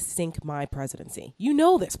try to sink my presidency. You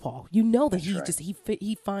know this, Paul. You know that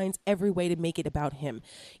he finds every way to make it about him.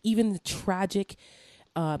 Even the tragic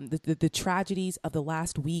the tragedies of the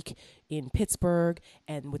last week in Pittsburgh,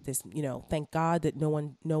 and with this, thank God that no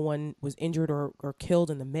one was injured or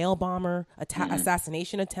killed in the mail bomber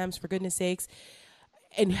assassination attempts, for goodness sakes.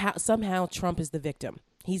 And somehow Trump is the victim.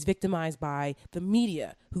 He's victimized by the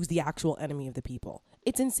media, who's the actual enemy of the people.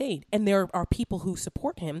 It's insane. And there are people who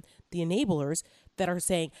support him, the enablers, that are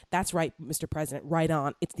saying, "That's right, Mr. President, right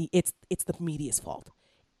on. It's the media's fault."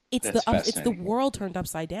 It's the world turned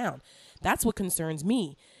upside down. That's what concerns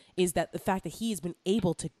me, is that the fact that he has been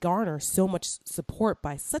able to garner so much support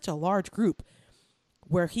by such a large group,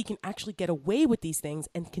 where he can actually get away with these things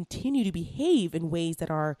and continue to behave in ways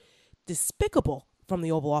that are despicable from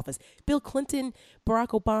the Oval Office. Bill Clinton, Barack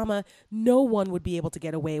Obama, no one would be able to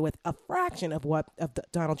get away with a fraction of what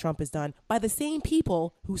Donald Trump has done by the same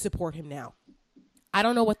people who support him now. I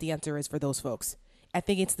don't know what the answer is for those folks. I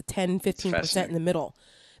think it's the 10, 15% in the middle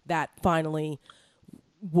that finally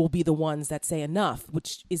will be the ones that say enough,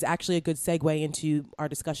 which is actually a good segue into our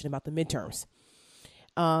discussion about the midterms.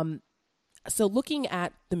 So looking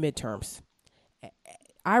at the midterms,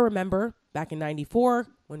 I remember back in 94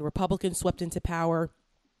 when Republicans swept into power,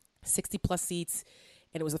 60 plus seats,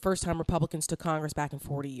 and it was the first time Republicans took Congress back in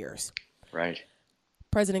 40 years. Right.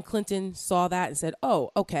 President Clinton saw that and said, "Oh,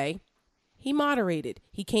 okay." He moderated.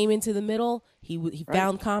 He came into the middle. He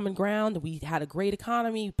found common ground. We had a great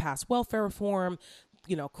economy. We passed welfare reform,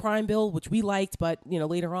 crime bill, which we liked, but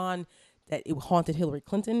later on that it haunted Hillary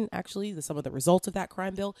Clinton, actually, some of the results of that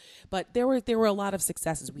crime bill. But there were a lot of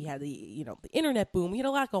successes. We had the internet boom. We had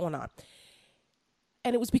a lot going on.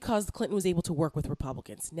 And it was because Clinton was able to work with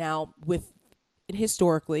Republicans. Now,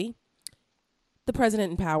 historically, the president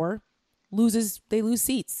in power they lose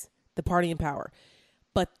seats, the party in power.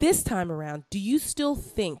 But this time around, do you still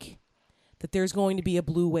think that there's going to be a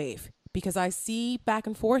blue wave? Because I see back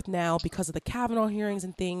and forth now because of the Kavanaugh hearings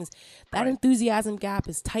and things, that enthusiasm gap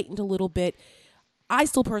is tightened a little bit. I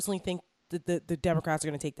still personally think that the Democrats are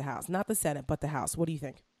going to take the House, not the Senate, but the House. What do you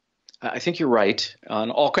think? I think you're right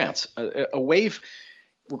on all counts. A wave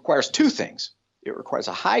requires two things. It requires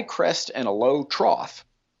a high crest and a low trough,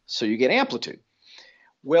 so you get amplitude.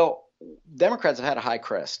 Well, Democrats have had a high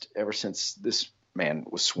crest ever since this man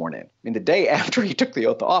was sworn in. I mean, the day after he took the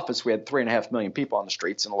oath of office, we had 3.5 million people on the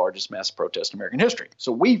streets in the largest mass protest in American history.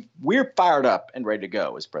 So we're fired up and ready to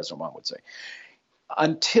go, as President Obama would say.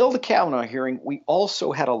 Until the Kavanaugh hearing, we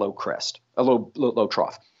also had a low crest, a low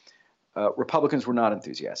trough. Republicans were not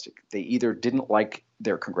enthusiastic. They either didn't like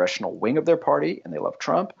their congressional wing of their party and they loved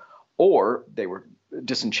Trump, or they were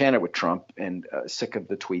disenchanted with Trump and sick of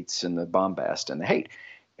the tweets and the bombast and the hate.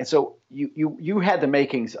 And so you had the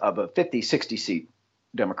makings of a 50, 60 seat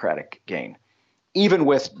Democratic gain, even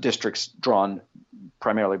with districts drawn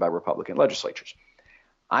primarily by Republican legislatures.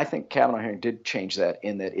 I think Kavanaugh hearing did change that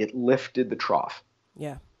in that it lifted the trough.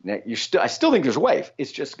 Yeah. Now I still think there's a wave.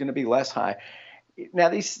 It's just going to be less high.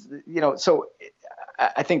 Now so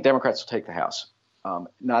I think Democrats will take the House,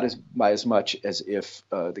 not by as much as if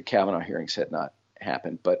the Kavanaugh hearings had not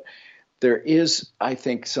happened, but there is, I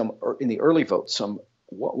think, in the early votes,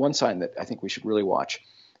 one sign that I think we should really watch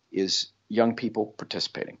is young people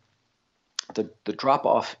participating. The drop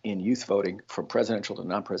off in youth voting from presidential to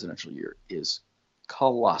non-presidential year is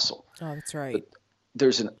colossal. Oh, that's right.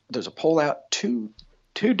 There's a poll out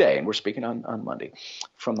today, and we're speaking on Monday,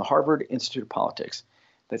 from the Harvard Institute of Politics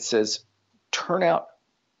that says turnout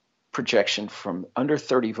projection from under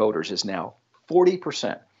 30 voters is now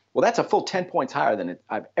 40%. Well, that's a full 10 points higher than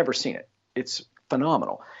I've ever seen it. It's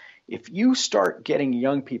phenomenal. If you start getting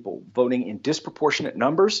young people voting in disproportionate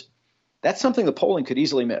numbers, that's something the polling could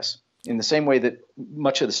easily miss. In the same way that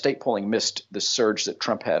much of the state polling missed the surge that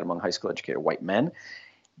Trump had among high school educated white men,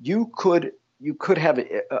 you could have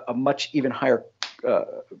a much even higher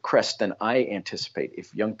crest than I anticipate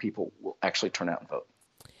if young people will actually turn out and vote.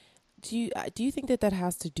 Do you think that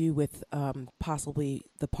has to do with possibly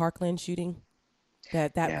the Parkland shooting?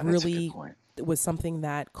 That really was something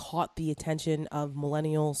that caught the attention of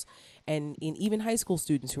millennials and even high school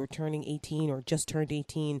students who are turning 18 or just turned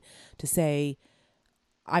 18 to say,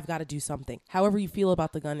 I've got to do something. However you feel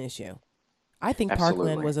about the gun issue, I think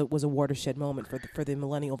Absolutely. Parkland was a watershed moment for the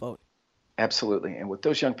millennial vote. Absolutely. And what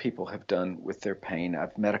those young people have done with their pain,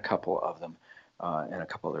 I've met a couple of them and a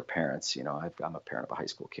couple of their parents. You know, I'm a parent of a high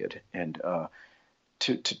school kid. And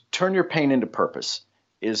to turn your pain into purpose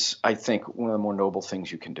is, I think, one of the more noble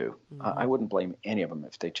things you can do. Mm-hmm. I wouldn't blame any of them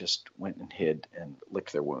if they just went and hid and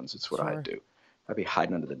licked their wounds. It's what Sure. I'd do. I'd be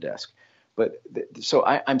hiding under the desk. But so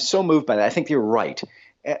I'm so moved by that. I think you're right.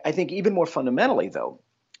 I think even more fundamentally, though,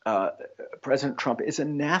 President Trump is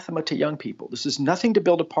anathema to young people. This is nothing to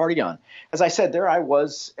build a party on. As I said, there I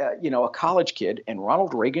was, a college kid, and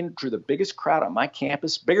Ronald Reagan drew the biggest crowd on my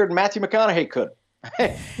campus, bigger than Matthew McConaughey could.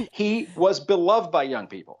 He was beloved by young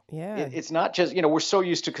people. Yeah. It's not just, we're so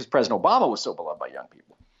used to, because President Obama was so beloved by young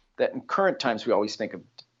people, that in current times we always think of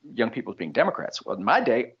young people as being Democrats. Well, in my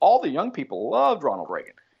day, all the young people loved Ronald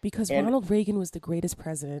Reagan. Because Ronald Reagan was the greatest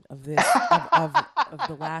president of this of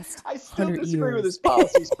the last 100 years. I still disagree with his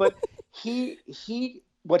policies, but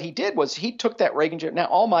what he did was he took that Reagan. Now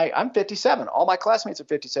I'm 57. All my classmates are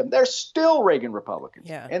 57. They're still Reagan Republicans,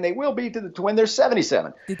 and they will be to when they're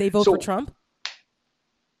 77. Did they vote for Trump?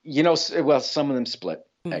 Well, some of them split.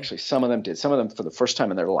 Actually, some of them did. Some of them, for the first time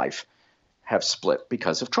in their life, have split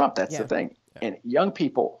because of Trump. That's the thing. Yeah. And young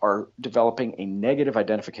people are developing a negative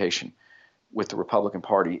identification with the Republican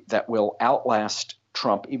Party that will outlast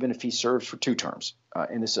Trump, even if he serves for 2 terms.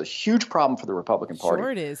 And this is a huge problem for the Republican Party.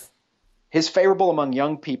 Sure it is. His favorable among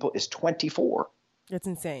young people is 24. That's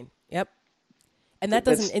insane. Yep. And that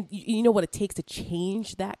doesn't, and you know what it takes to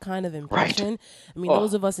change that kind of impression? Right. I mean,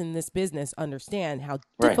 those of us in this business understand how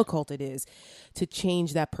difficult it is to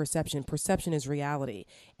change that perception. Perception is reality.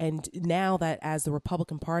 And now that as the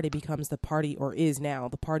Republican Party becomes the party, or is now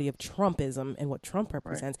the party of Trumpism and what Trump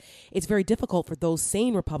represents, it's very difficult for those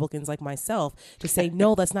sane Republicans like myself to say,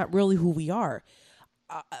 no, that's not really who we are.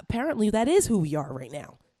 Apparently, that is who we are right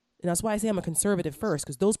now. And that's why I say I'm a conservative first,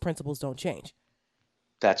 because those principles don't change.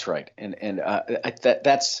 That's right, and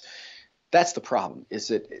that's the problem. Is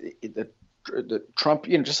that Trump,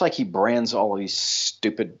 just like he brands all these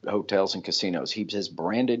stupid hotels and casinos, he has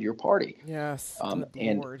branded your party. Yes,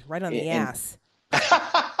 And Lord, right on the ass.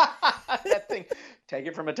 That thing, take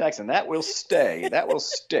it from a Texan. That will stay. That will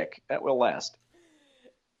stick. That will last.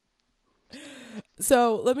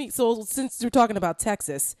 So since we're talking about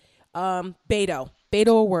Texas, Beto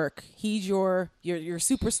will work. He's your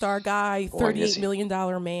superstar guy, $38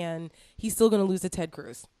 million man. He's still going to lose to Ted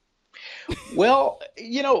Cruz. Well,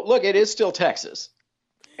 look, it is still Texas,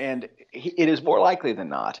 and it is more likely than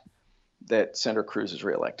not that Senator Cruz is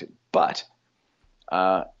reelected. But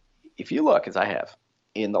if you look, as I have,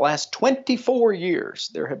 in the last 24 years,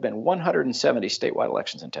 there have been 170 statewide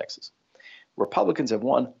elections in Texas. Republicans have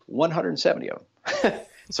won 170 of them.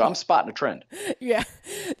 So I'm spotting a trend. Yeah.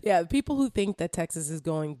 People who think that Texas is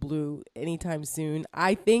going blue anytime soon,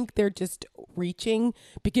 I think they're just reaching,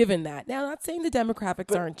 given that. Now, I'm not saying the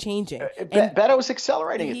demographics aren't changing. Beto's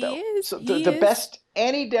accelerating it, though. He is. So the best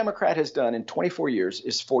any Democrat has done in 24 years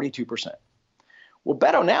is 42%. Well,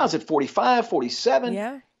 Beto now is at 45, 47.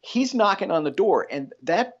 Yeah. He's knocking on the door. And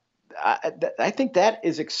I think that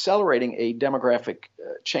is accelerating a demographic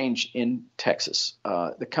change in Texas.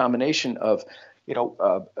 The combination of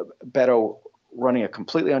Beto running a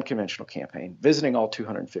completely unconventional campaign, visiting all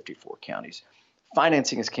 254 counties,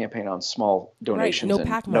 financing his campaign on small donations,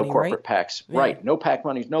 right. No corporate PACs. Yeah. Right. No PAC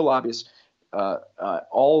money, no lobbyists,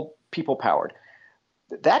 all people powered.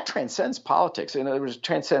 That transcends politics. In other words, it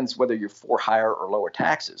transcends whether you're for higher or lower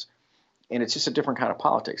taxes. And it's just a different kind of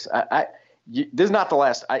politics. This is not the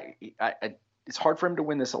last. It's hard for him to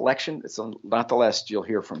win this election. It's not the last you'll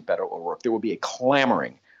hear from Beto O'Rourke. There will be a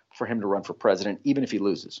clamoring for him to run for president, even if he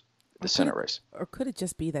loses the Senate race. Or could it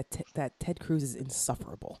just be that Ted Cruz is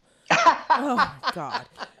insufferable? Oh my God!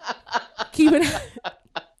 Keep it.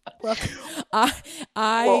 Look,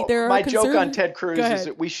 my joke on Ted Cruz is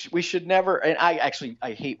that we should never. And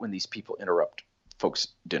I hate when these people interrupt folks'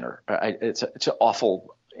 dinner. It's an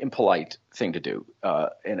awful, impolite thing to do.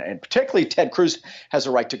 And particularly Ted Cruz has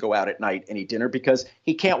a right to go out at night and eat dinner because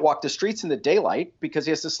he can't walk the streets in the daylight because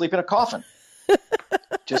he has to sleep in a coffin.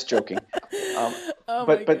 Just joking.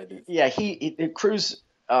 But yeah, Cruz.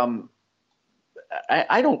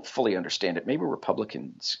 I don't fully understand it. Maybe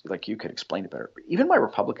Republicans like you could explain it better. Even my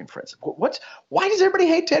Republican friends, why does everybody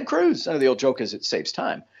hate Ted Cruz? I know the old joke is it saves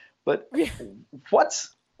time, but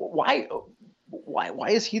why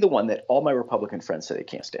is he the one that all my Republican friends say they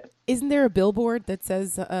can't stand? Isn't there a billboard that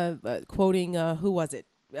says, quoting who was it?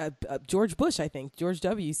 George Bush, I think, George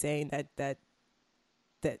W. saying that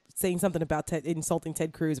saying something about insulting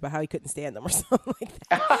Ted Cruz about how he couldn't stand them or something like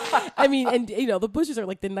that. I mean, and the Bushes are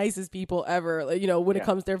like the nicest people ever. When it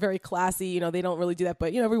comes, they're very classy. They don't really do that,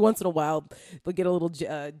 but every once in a while they'll get a little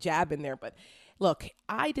jab in there. But look,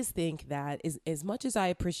 I just think that as much as I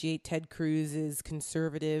appreciate Ted Cruz's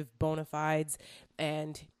conservative bona fides,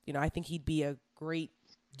 and I think he'd be a great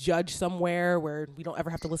judge somewhere where we don't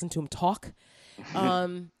ever have to listen to him talk.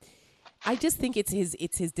 I just think it's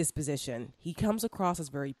his disposition. He comes across as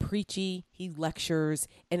very preachy. He lectures,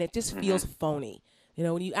 and it just feels phony.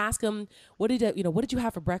 When you ask him, what did you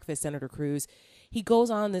have for breakfast, Senator Cruz? He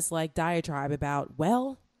goes on this diatribe about,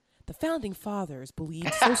 the founding fathers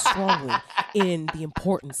believed so strongly in the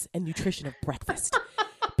importance and nutrition of breakfast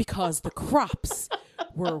because the crops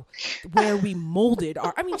were where we molded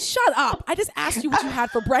our. I mean, shut up! I just asked you what you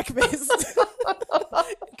had for breakfast.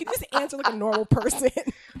 You can just answer like a normal person.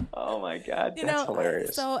 Oh my God, that's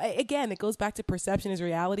hilarious. So again, it goes back to perception is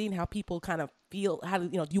reality and how people kind of feel. How do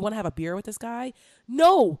you want to have a beer with this guy?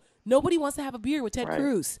 No, nobody wants to have a beer with Ted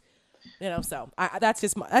Cruz. So that's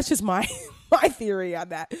just my theory on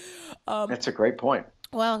that. That's a great point.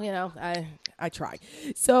 Well, I try.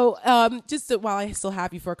 So just while I still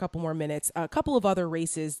have you for a couple more minutes, a couple of other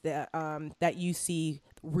races that you see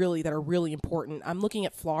that are really important. I'm looking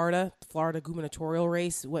at Florida gubernatorial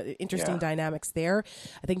race. What interesting dynamics there.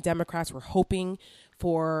 I think Democrats were hoping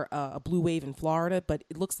for a blue wave in Florida, but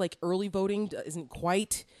it looks like early voting isn't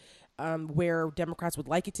quite where Democrats would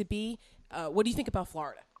like it to be. What do you think about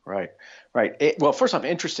Florida? Right. Well, first off,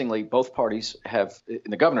 interestingly, both parties have, in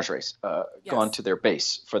the governor's race, gone to their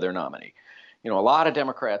base for their nominee. A lot of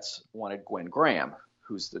Democrats wanted Gwen Graham,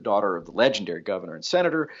 who's the daughter of the legendary governor and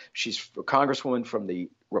senator. She's a congresswoman from the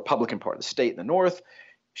Republican part of the state in the north.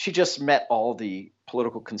 She just met all the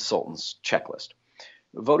political consultants' checklist.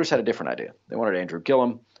 The voters had a different idea. They wanted Andrew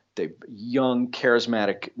Gillum, the young,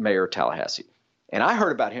 charismatic mayor of Tallahassee. And I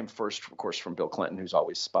heard about him first, of course, from Bill Clinton, who's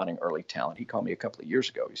always spotting early talent. He called me a couple of years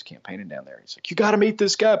ago. He was campaigning down there. He's like, "You got to meet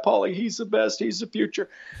this guy, Paulie. He's the best. He's the future."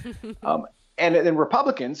 And then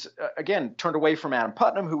Republicans, again, turned away from Adam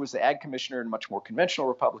Putnam, who was the ag commissioner and much more conventional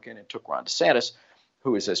Republican, and took Ron DeSantis,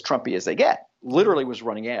 who is as Trumpy as they get, literally was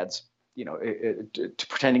running ads, to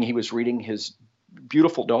pretending he was reading his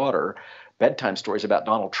beautiful daughter bedtime stories about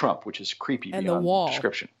Donald Trump, which is creepy and beyond the wall.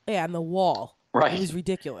 description. Yeah, and the wall. Right. It was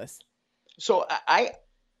ridiculous. So I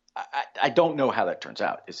don't know how that turns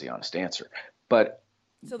out is the honest answer. But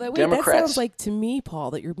so that Democrats, sounds like to me,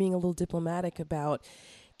 Paul, that you're being a little diplomatic about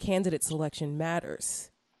candidate selection matters.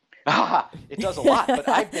 It does a lot, but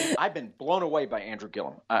I've been blown away by Andrew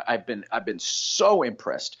Gillum. I've been so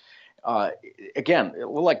impressed. Again, a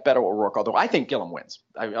little like Beto O'Rourke, although I think Gillum wins.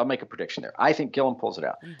 I'll make a prediction there. I think Gillum pulls it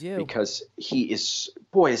out. You do. Because he is,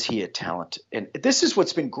 boy, is he a talent. And this is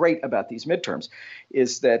what's been great about these midterms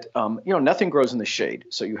is that, nothing grows in the shade.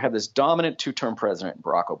 So you have this dominant two-term president,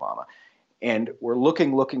 Barack Obama, and we're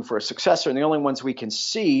looking for a successor. And the only ones we can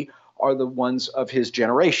see are the ones of his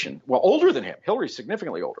generation. Well, older than him. Hillary's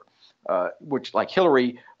significantly older. Which like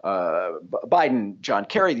Hillary, Biden, John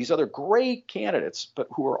Kerry, these other great candidates, but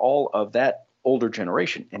who are all of that older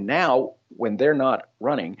generation. And now when they're not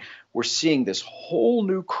running, we're seeing this whole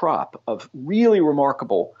new crop of really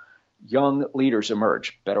remarkable young leaders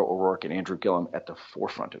emerge, Beto O'Rourke and Andrew Gillum at the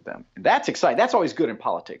forefront of them. And that's exciting. That's always good in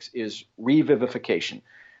politics, is revivification.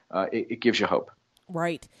 It gives you hope.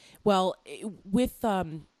 Right. Well,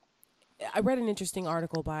 I read an interesting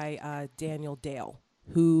article by Daniel Dale,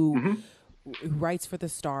 who writes for the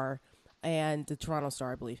Star and the Toronto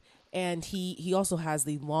Star, I believe. And he also has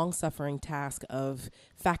the long-suffering task of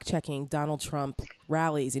fact-checking Donald Trump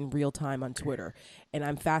rallies in real time on Twitter. And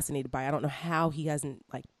I'm fascinated by it. I don't know how he hasn't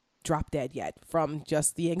dropped dead yet from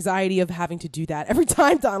just the anxiety of having to do that every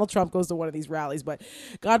time Donald Trump goes to one of these rallies. But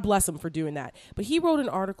God bless him for doing that. But he wrote an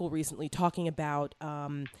article recently talking about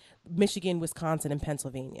Michigan, Wisconsin, and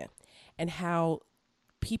Pennsylvania, and how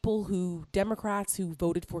Democrats who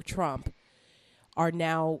voted for Trump are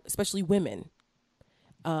now, especially women,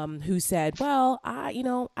 who said, well,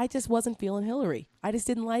 I just wasn't feeling Hillary. I just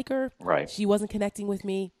didn't like her. Right. She wasn't connecting with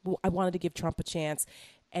me. I wanted to give Trump a chance,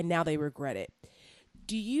 and now they regret it.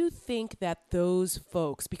 Do you think that those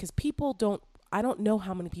folks, because I don't know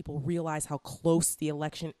how many people realize how close the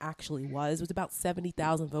election actually was. It was about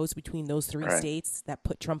 70,000 votes between those three states that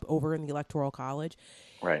put Trump over in the Electoral College.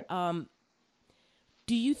 Right.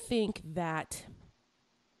 Do you think that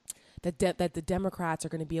the Democrats are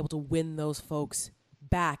going to be able to win those folks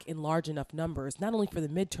back in large enough numbers, not only for the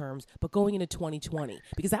midterms, but going into 2020?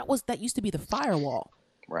 Because that used to be the firewall.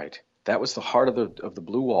 Right. That was the heart of the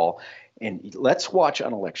blue wall. And let's watch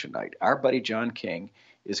on election night. Our buddy John King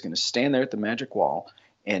is going to stand there at the magic wall,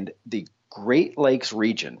 and the Great Lakes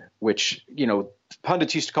region, which,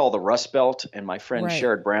 pundits used to call the Rust Belt, and my friend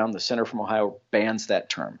Sherrod Brown, the senator from Ohio, bans that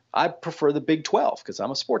term. I prefer the Big 12 because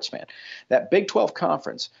I'm a sports fan. That Big 12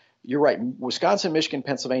 conference, you're right, Wisconsin, Michigan,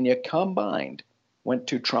 Pennsylvania combined went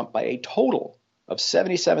to Trump by a total of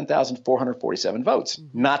 77,447 votes.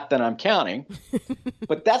 Mm-hmm. Not that I'm counting,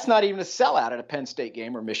 but that's not even a sellout at a Penn State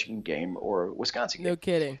game or Michigan game or Wisconsin game. No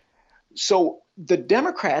kidding. So the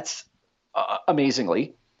Democrats,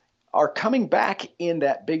 amazingly, are coming back in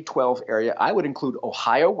that Big 12 area. I would include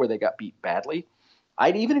Ohio, where they got beat badly.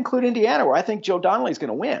 I'd even include Indiana, where I think Joe Donnelly's going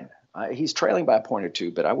to win. He's trailing by a point or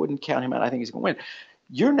two, but I wouldn't count him out. I think he's going to win.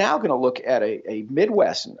 You're now going to look at a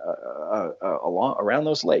Midwest around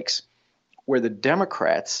those lakes where the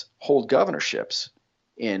Democrats hold governorships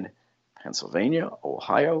in Pennsylvania,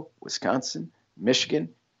 Ohio, Wisconsin, Michigan,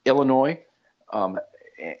 Illinois.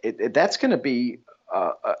 That's going to be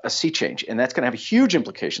a sea change, and that's going to have huge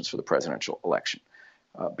implications for the presidential election.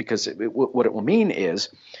 Because what it will mean is,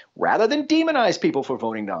 rather than demonize people for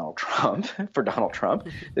voting Donald Trump,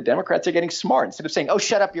 the Democrats are getting smart. Instead of saying, oh,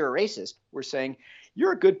 shut up, you're a racist, we're saying,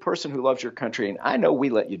 you're a good person who loves your country, and I know we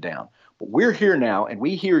let you down. But we're here now, and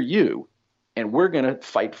we hear you, and we're going to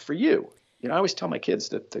fight for you. I always tell my kids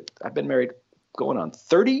that I've been married going on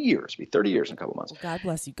 30 years. It'll be 30 years in a couple months. Well, God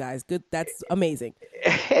bless you guys. Good. That's amazing.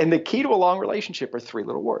 And the key to a long relationship are three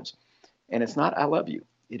little words. And it's not I love you.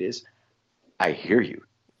 It is I hear you.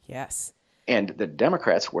 Yes. And the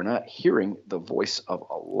Democrats were not hearing the voice of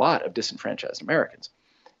a lot of disenfranchised Americans.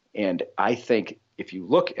 And I think if you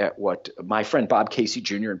look at what my friend Bob Casey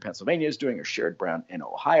Jr. in Pennsylvania is doing, or Sherrod Brown in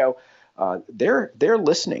Ohio, they're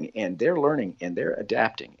listening and they're learning and they're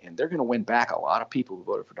adapting, and they're going to win back a lot of people who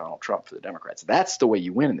voted for Donald Trump for the Democrats. That's the way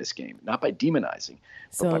you win in this game, not by demonizing,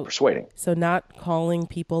 but by persuading. So not calling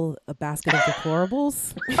people a basket of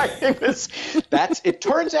deplorables? It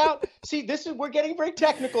turns out, see, we're getting very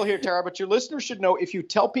technical here, Tara, but your listeners should know if you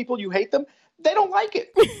tell people you hate them, they don't like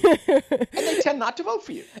it. And they tend not to vote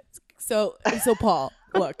for you. So Paul,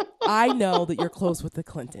 Look, I know that you're close with the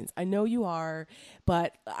Clintons. I know you are,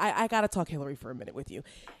 but I got to talk Hillary for a minute with you.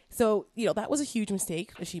 So, that was a huge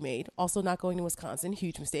mistake that she made. Also, not going to Wisconsin,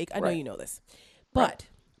 huge mistake. I know Right. you know this. But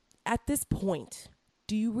at this point,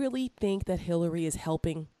 do you really think that Hillary is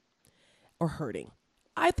helping or hurting?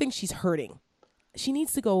 I think she's hurting. She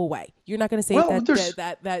needs to go away. You're not going to say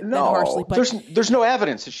that harshly, but there's no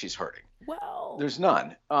evidence that she's hurting. well, There's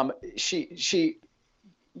none. She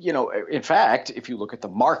in fact, if you look at the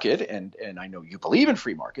market, and I know you believe in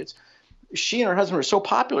free markets, she and her husband are so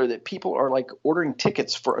popular that people are like ordering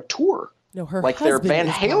tickets for a tour. no, her like they're husband Van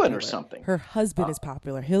is Halen popular. or something. Her husband is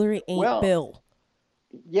popular. Hillary ain't Bill.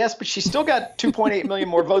 Yes, but she's still got 2.8 million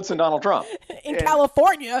more votes than Donald Trump. In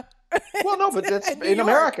California. Well, no, but that's New in York.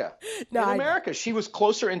 America. No, in I America, she was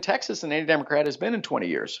closer in Texas than any Democrat has been in 20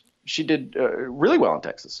 years. She did really well in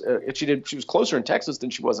Texas. She was closer in Texas than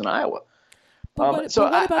she was in Iowa. But what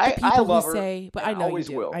about the people I love who her. say, but I know you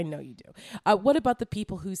do. Will. I know you do. What about the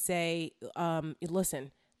people who say,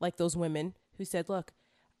 listen, like those women who said, look,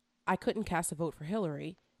 I couldn't cast a vote for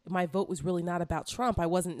Hillary. My vote was really not about Trump. I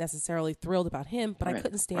wasn't necessarily thrilled about him, but I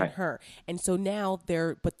couldn't stand her. And so now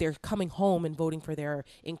they're coming home and voting for their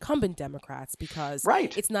incumbent Democrats because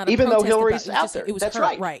it's not a even though protest Hillary's about, out there. It was That's her,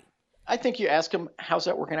 right. Right. I think you ask him, how's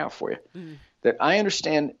that working out for you? That I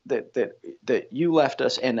understand that you left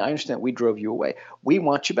us, and I understand we drove you away. We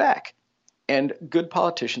want you back. And good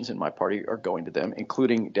politicians in my party are going to them,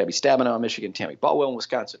 including Debbie Stabenow in Michigan, Tammy Baldwin in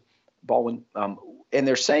Wisconsin, and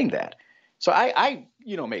they're saying that. So I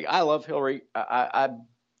you know me, I love Hillary.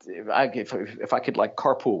 If I could like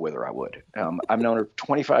carpool with her, I would. I've known her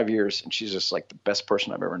 25 years, and she's just like the best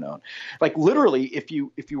person I've ever known. Like literally, if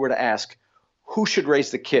you were to ask who should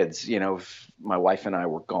raise the kids, if my wife and I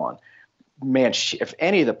were gone, man, if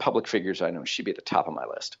any of the public figures I know, she'd be at the top of my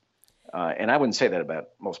list. And I wouldn't say that about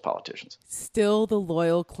most politicians. Still the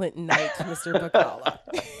loyal Clintonite, Mr. Bacala.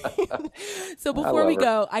 So before we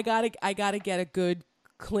go, I gotta get a good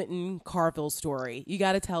Clinton Carville story. You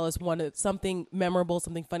got to tell us something memorable,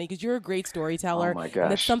 something funny, because you're a great storyteller. Oh my gosh.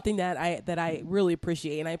 And that's something that I really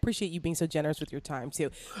appreciate, and I appreciate you being so generous with your time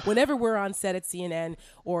too. Whenever we're on set at CNN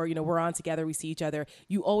or we're on together, we see each other,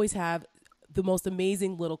 you always have the most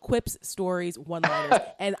amazing little quips, stories, one-liners,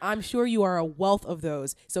 and I'm sure you are a wealth of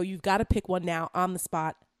those. So you've got to pick one now on the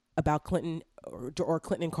spot about Clinton or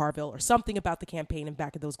Clinton and Carville, or something about the campaign and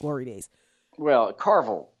back in those glory days. Well,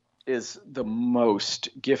 Carville is the most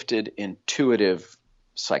gifted, intuitive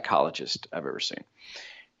psychologist I've ever seen.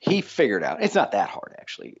 He figured out, it's not that hard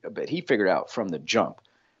actually, but he figured out from the jump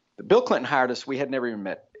that Bill Clinton hired us. We had never even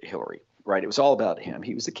met Hillary, right? It was all about him.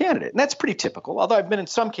 He was the candidate. And that's pretty typical. Although I've been in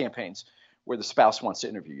some campaigns where the spouse wants to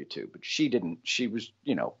interview you too, but she didn't. She was,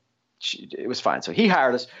 it was fine. So he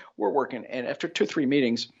hired us. We're working. And after 2 or 3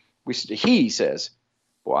 meetings, he says,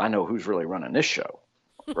 well, I know who's really running this show.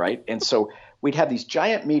 Right. And so we'd have these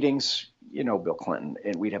giant meetings, Bill Clinton,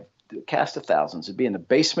 and we'd have the cast of thousands. It'd be in the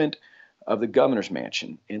basement of the governor's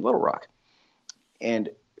mansion in Little Rock. And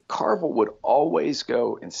Carville would always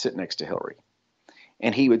go and sit next to Hillary.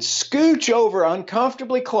 And he would scooch over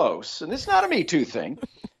uncomfortably close. And this is not a Me Too thing.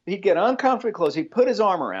 He'd get uncomfortably close. He'd put his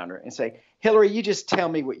arm around her and say, Hillary, you just tell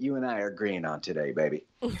me what you and I are agreeing on today, baby.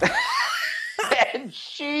 And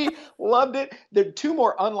she loved it. There are 2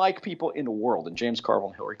 more unlike people in the world than James Carville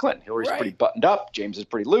and Hillary Clinton. Hillary's pretty buttoned up. James is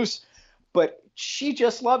pretty loose. But she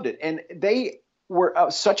just loved it. And they were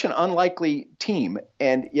such an unlikely team.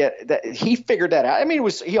 And yet he figured that out. I mean,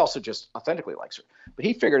 he also just authentically likes her. But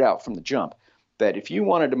he figured out from the jump that if you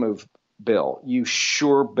wanted to move Bill, you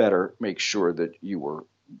sure better make sure that you were,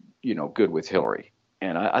 good with Hillary.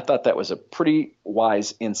 And I thought that was a pretty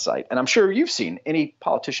wise insight. And I'm sure you've seen any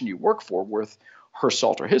politician you work for worth her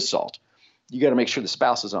salt or his salt. You got to make sure the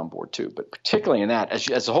spouse is on board too. But particularly in that,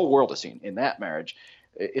 as the whole world has seen, in that marriage,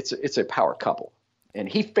 it's a power couple. And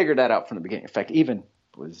he figured that out from the beginning. In fact, even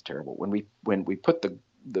it was terrible when we put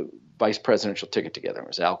the vice presidential ticket together. It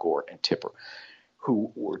was Al Gore and Tipper,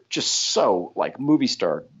 who were just so like movie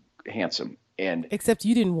star handsome. And except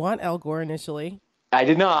you didn't want Al Gore initially. I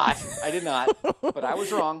did not, but I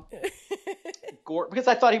was wrong. Gore, because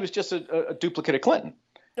I thought he was just a duplicate of Clinton.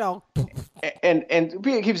 Oh. And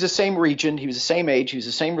he was the same region, he was the same age, he was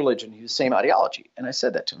the same religion, he was the same ideology. And I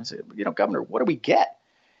said that to him. I said, Governor, what do we get?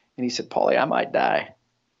 And he said, Paulie, I might die.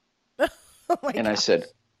 And I said,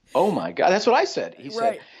 oh my God. That's what I said. He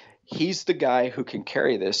said, he's the guy who can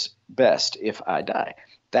carry this best if I die.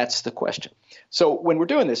 That's the question. So when we're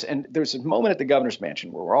doing this, and there's a moment at the governor's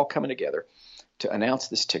mansion where we're all coming together to announce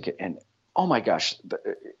this ticket. And oh my gosh,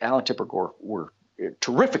 Al and Tipper Gore were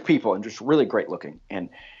terrific people and just really great looking. And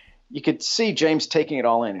you could see James taking it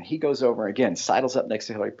all in, and he goes over again, sidles up next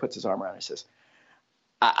to Hillary, puts his arm around her and says,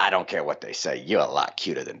 I don't care what they say. You're a lot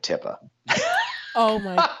cuter than Tipper. Oh,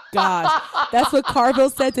 my gosh. That's what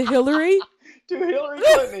Carville said to Hillary? To Hillary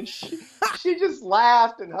Clinton. And she just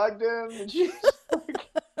laughed and hugged him. And she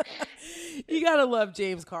You gotta love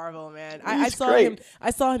James Carville, man. I saw great. him.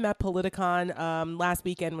 I saw him at Politicon last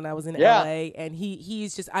weekend when I was in Yeah. LA, and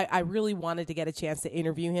he's just. I really wanted to get a chance to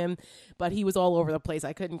interview him, but he was all over the place.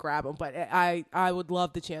 I couldn't grab him, but I would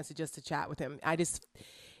love the chance to chat with him. I just,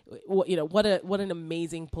 what an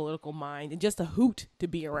amazing political mind, and just a hoot to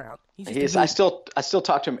be around. I still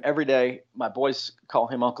talk to him every day. My boys call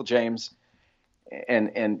him Uncle James.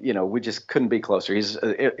 And we just couldn't be closer. He's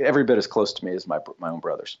every bit as close to me as my own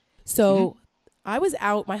brothers. So I was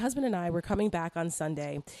out. My husband and I were coming back on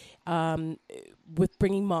Sunday with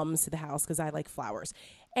bringing mums to the house because I like flowers.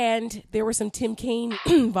 And there were some Tim Kaine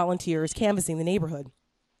volunteers canvassing the neighborhood.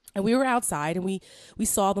 And we were outside, and we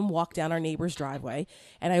saw them walk down our neighbor's driveway.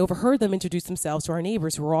 And I overheard them introduce themselves to our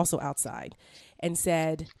neighbors who were also outside and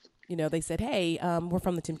said, they said, hey, we're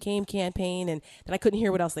from the Tim Kaine campaign. And then I couldn't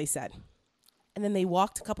hear what else they said. And then they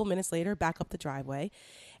walked a couple minutes later back up the driveway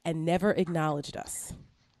and never acknowledged us.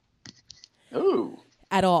 Ooh.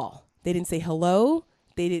 At all. They didn't say hello.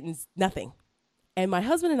 They didn't, nothing. And my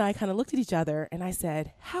husband and I kind of looked at each other, and I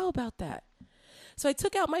said, how about that? So I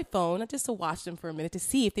took out my phone just to watch them for a minute to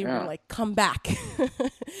see if they were going to come back.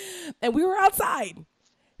 And we were outside.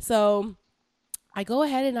 So I go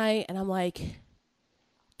ahead and I'm like,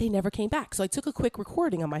 they never came back. So I took a quick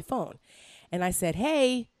recording on my phone, and I said,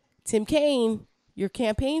 hey, Tim Kaine, your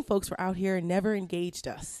campaign folks were out here and never engaged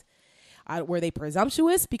us. Were they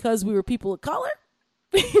presumptuous because we were people of color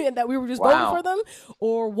and that we were just voting for them,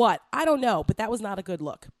 or what? I don't know, but that was not a good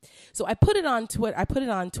look. So I put it on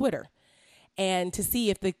Twitter, and to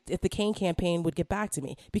see if the Kaine campaign would get back to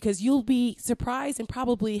me, because you'll be surprised and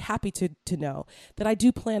probably happy to know that I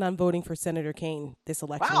do plan on voting for Senator Kaine this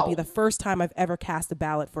election. It'll be the first time I've ever cast a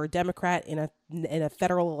ballot for a Democrat in a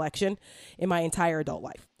federal election in my entire adult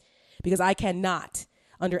life. Because I cannot,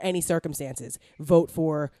 under any circumstances, vote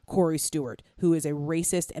for Corey Stewart, who is a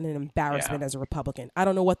racist and an embarrassment as a Republican. I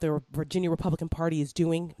don't know what the Virginia Republican Party is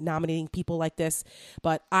doing, nominating people like this,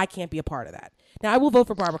 but I can't be a part of that. Now, I will vote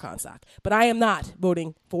for Barbara Comstock, but I am not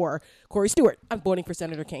voting for Corey Stewart. I'm voting for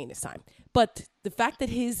Senator Kaine this time. But the fact that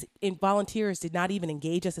his volunteers did not even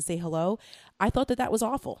engage us to say hello, I thought that was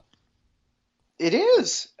awful. It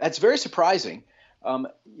is. That's very surprising.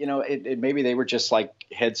 Maybe they were just like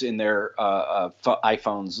heads in their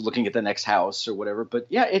iPhones looking at the next house or whatever. But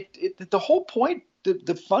yeah, the whole point,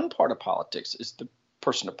 the fun part of politics is the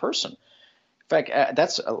person to person. In fact,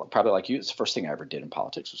 that's probably like you. It's the first thing I ever did in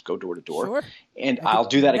politics was go door to door. Sure. And I'll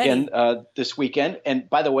do that again this weekend. And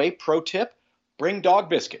by the way, pro tip, bring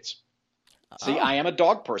dog biscuits. See, I am a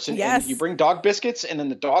dog person. Yes. And you bring dog biscuits, and then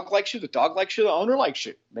the dog likes you, the owner likes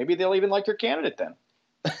you. Maybe they'll even like your candidate then.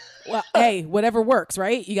 Well, hey, whatever works,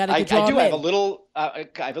 right? You got to draw I do. them I in.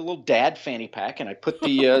 I have a little dad fanny pack, and I put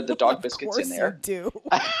the dog biscuits in there. Of course you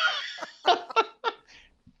do.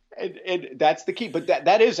 and that's the key. But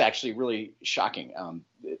that is actually really shocking.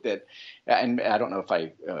 And I don't know if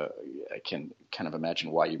I can kind of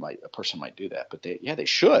imagine why a person might do that. But they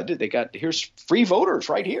should. Here's free voters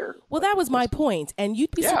right here. Well, that was my point. And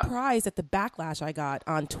you'd be surprised at the backlash I got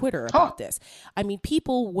on Twitter about this. I mean,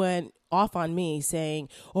 people went off on me saying,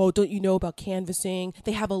 oh, don't you know about canvassing?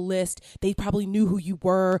 They have a list. They probably knew who you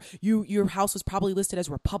were. Your house was probably listed as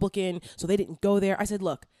Republican, so they didn't go there. I said,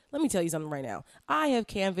 look, let me tell you something right now. I have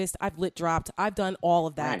canvassed. I've lit dropped. I've done all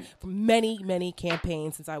of that for many, many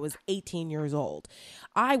campaigns since I was 18 years old.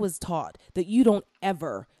 I was taught that you don't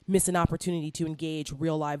ever miss an opportunity to engage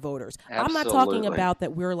real live voters. Absolutely. I'm not talking about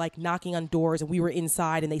that we're like knocking on doors and we were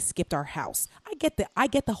inside and they skipped our house. I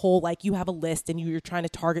get the whole, like, you have a list and you're trying to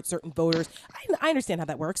target certain voters. I understand how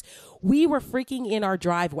that works. We were freaking in our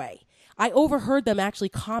driveway. I overheard them actually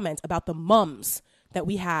comment about the mums that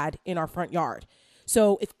we had in our front yard.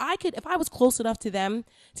 So if I was close enough to them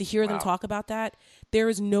to hear them talk about that, there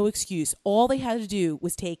is no excuse. All they had to do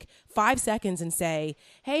was take 5 seconds and say,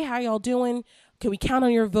 hey, how y'all doing? Can we count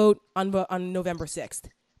on your vote on November 6th?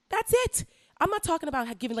 That's it. I'm not talking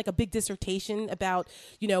about giving like a big dissertation about,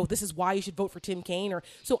 this is why you should vote for Tim Kaine.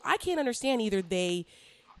 So I can't understand either they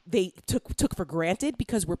took for granted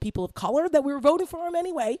because we're people of color that we were voting for him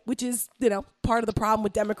anyway, which is, part of the problem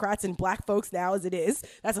with Democrats and black folks now as it is.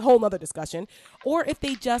 That's a whole nother discussion. Or if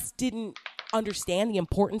they just didn't understand the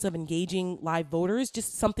importance of engaging live voters,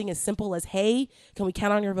 just something as simple as, hey, can we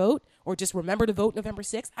count on your vote? Or just remember to vote November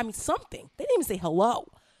 6th? I mean, something. They didn't even say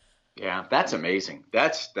hello. Yeah, that's amazing.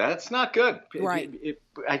 That's not good. Right.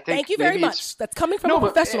 I think Thank you very much. That's coming from a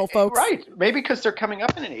professional, folks. Right. Maybe because they're coming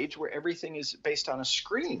up in an age where everything is based on a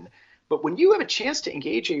screen. But when you have a chance to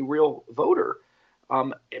engage a real voter,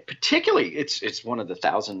 particularly, it's one of the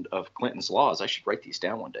 1,000 of Clinton's laws. I should write these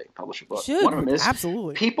down one day and publish a book. Should. One of them is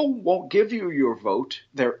Absolutely. people won't give you your vote.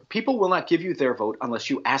 People will not give you their vote unless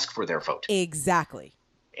you ask for their vote. Exactly.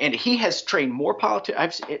 And he has trained more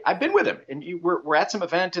politicians. I've been with him, and we're at some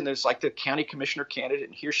event, and there's like the county commissioner candidate,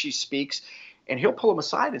 and here she speaks, and he'll pull him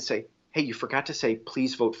aside and say, "Hey, you forgot to say,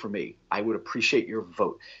 please vote for me. I would appreciate your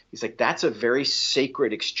vote." He's like, that's a very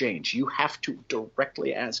sacred exchange. You have to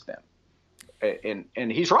directly ask them.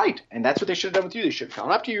 And he's right. And that's what they should have done with you. They should have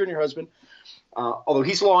gone up to you and your husband. Although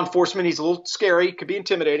he's law enforcement, he's a little scary, could be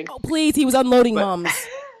intimidating. Oh, please, he was unloading mums.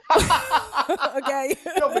 Okay.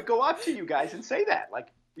 No, but go up to you guys and say that. Like,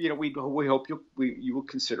 we hope you will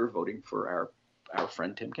consider voting for our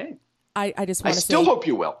friend Tim Kaine. I just want to say, still hope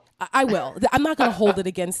you will. I will. I'm not going to hold it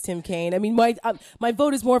against Tim Kaine. I mean, my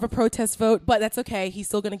vote is more of a protest vote, but that's okay. He's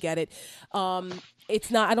still going to get it. It's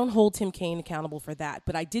not. I don't hold Tim Kaine accountable for that,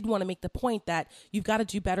 but I did want to make the point that you've got to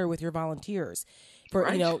do better with your volunteers. For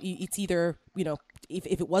Right. It's either if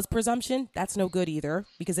it was presumption, that's no good either,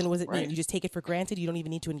 because then it was Right. you just take it for granted. You don't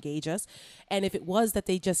even need to engage us. And if it was that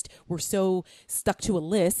they just were so stuck to a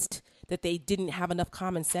list that they didn't have enough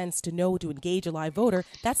common sense to know to engage a live voter,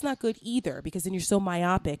 that's not good either, because then you're so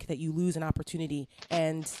myopic that you lose an opportunity.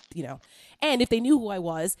 And and if they knew who I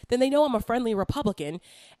was, then they know I'm a friendly Republican,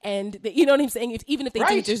 and you know what I'm saying. Even if they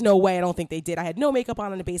Right. did, there's no way. I don't think they did. I had no makeup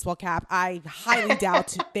on and a baseball cap. I highly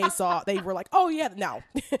doubt they were like, oh yeah, no.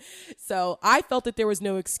 So I felt that there was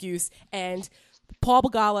no excuse, and Paul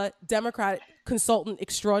Begala, Democrat consultant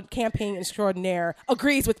campaign extraordinaire,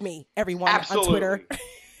 agrees with me. Everyone Absolutely. on Twitter.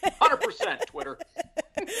 100% Twitter.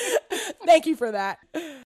 Thank you for that.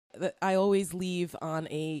 I always leave on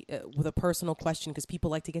with a personal question, because people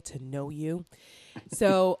like to get to know you.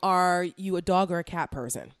 So, are you a dog or a cat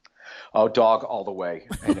person? Oh, dog all the way.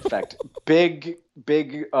 And in fact, big,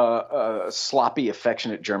 sloppy,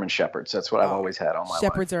 affectionate German shepherds. That's what I've always had all my life.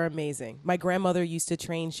 Shepherds are amazing. My grandmother used to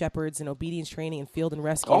train shepherds in obedience training and field and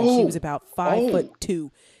rescue. Oh. She was about 5'2".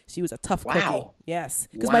 She was a tough cookie. Wow. Yes,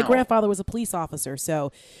 because my Wow. grandfather was a police officer,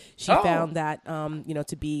 so she Oh. found that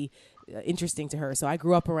to be interesting to her. So I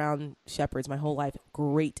grew up around shepherds my whole life.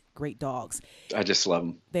 Great dogs. I just love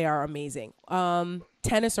them. They are amazing.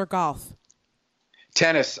 Tennis or golf?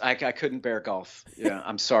 Tennis, I couldn't bear golf. Yeah,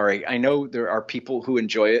 I'm sorry. I know there are people who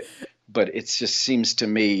enjoy it, but it just seems to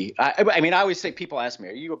me. I mean, I always say, people ask me,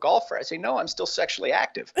 "Are you a golfer?" I say, "No, I'm still sexually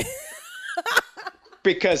active."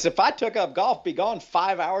 Because if I took up golf, be gone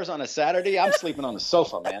 5 hours on a Saturday, I'm sleeping on the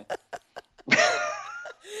sofa, man.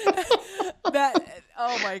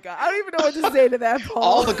 Oh my God. I don't even know what to say to that, Paul.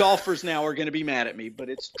 All the golfers now are going to be mad at me, but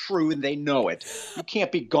it's true and they know it. You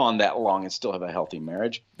can't be gone that long and still have a healthy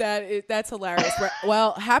marriage. That's hilarious.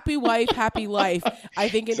 Well, happy wife, happy life. I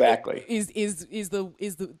think it Exactly. is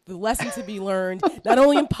the lesson to be learned, not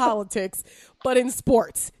only in politics, but in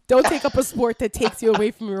sports. Don't take up a sport that takes you away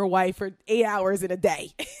from your wife for 8 hours in a day.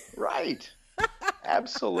 Right.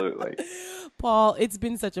 Absolutely. Paul, it's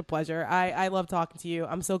been such a pleasure. I love talking to you.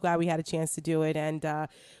 I'm so glad we had a chance to do it, and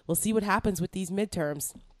we'll see what happens with these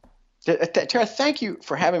midterms. Tara, thank you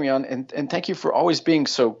for having me on, and thank you for always being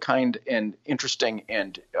so kind and interesting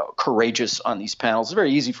and courageous on these panels. It's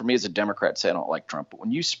very easy for me as a Democrat to say I don't like Trump, but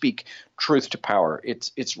when you speak truth to power,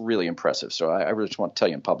 it's really impressive. So I really just want to tell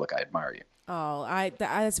you in public, I admire you. Oh,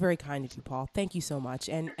 that's very kind of you, Paul. Thank you so much.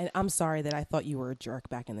 And I'm sorry that I thought you were a jerk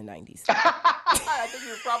back in the 90s. I think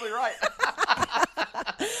you're probably right.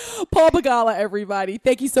 Paul Begala, everybody.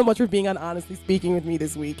 Thank you so much for being on Honestly Speaking with me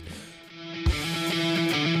this week.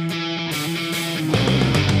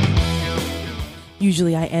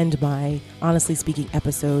 Usually I end my Honestly Speaking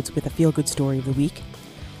episodes with a feel-good story of the week,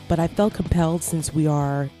 but I felt compelled, since we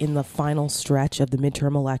are in the final stretch of the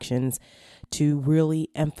midterm elections, to really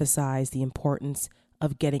emphasize the importance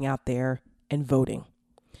of getting out there and voting.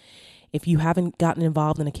 If you haven't gotten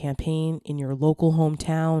involved in a campaign in your local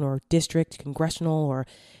hometown or district, congressional or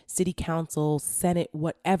city council, Senate,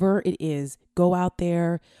 whatever it is, go out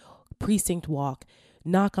there, precinct walk,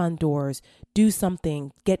 knock on doors, do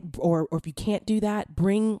something, or if you can't do that,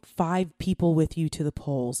 bring 5 people with you to the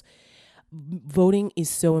polls. Voting is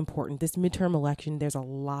so important. This midterm election, there's a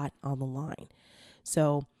lot on the line.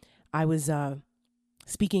 So I was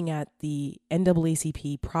speaking at the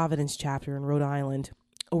NAACP Providence chapter in Rhode Island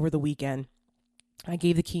over the weekend. I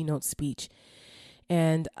gave the keynote speech,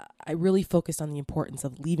 and I really focused on the importance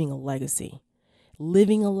of leaving a legacy,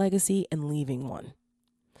 living a legacy and leaving one.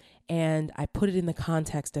 And I put it in the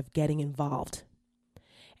context of getting involved.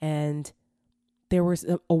 And there were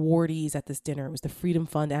awardees at this dinner. It was the Freedom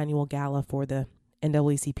Fund annual gala for the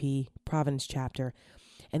NAACP Providence chapter.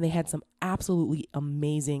 And they had some absolutely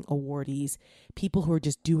amazing awardees, people who are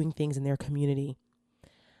just doing things in their community.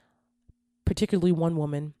 Particularly one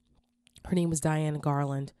woman, her name was Diana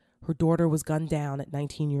Garland. Her daughter was gunned down at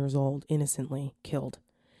 19 years old, innocently killed.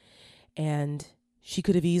 And she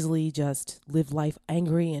could have easily just lived life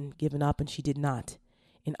angry and given up, and she did not.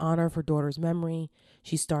 In honor of her daughter's memory,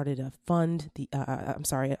 she started a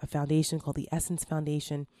a foundation called the Essence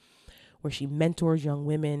Foundation, where she mentors young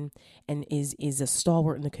women and is a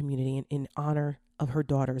stalwart in the community in honor of her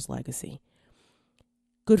daughter's legacy.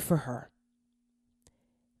 Good for her.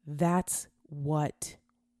 That's what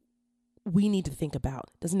we need to think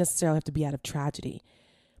about. It doesn't necessarily have to be out of tragedy,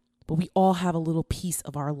 but we all have a little piece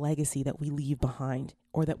of our legacy that we leave behind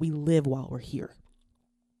or that we live while we're here.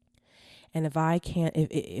 And if I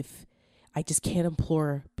just can't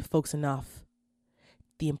implore folks enough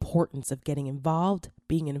the importance of getting involved,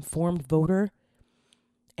 being an informed voter,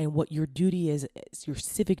 and what your duty is your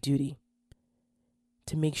civic duty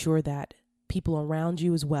to make sure that people around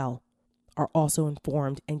you as well are also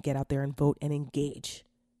informed and get out there and vote and engage.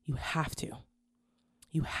 You have to.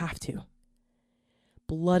 You have to.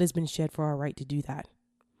 Blood has been shed for our right to do that.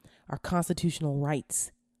 Our constitutional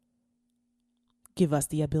rights give us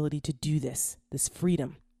the ability to do this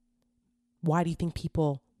freedom. Why do you think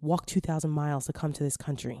people walk 2,000 miles to come to this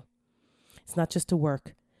country? It's not just to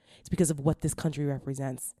work. It's because of what this country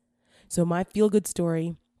represents. So my feel-good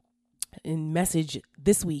story and message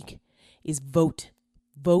this week is vote,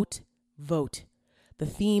 vote, vote. The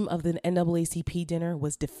theme of the NAACP dinner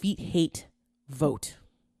was defeat hate, vote.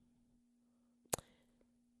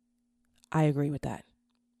 I agree with that.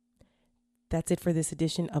 That's it for this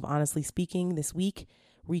edition of Honestly Speaking this week.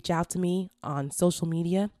 Reach out to me on social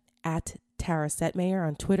media at Tara Setmayer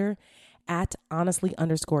on Twitter, at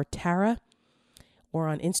honestly_Tara, or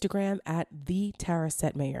on Instagram at the Tara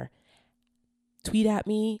Setmayer. Tweet at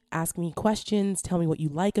me, ask me questions, tell me what you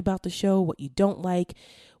like about the show, what you don't like,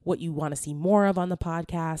 what you want to see more of on the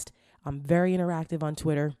podcast. I'm very interactive on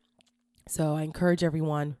Twitter. So I encourage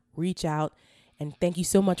everyone, reach out, and thank you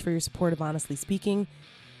so much for your support of Honestly Speaking.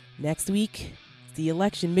 Next week, it's the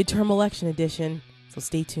midterm election edition, so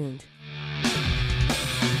stay tuned.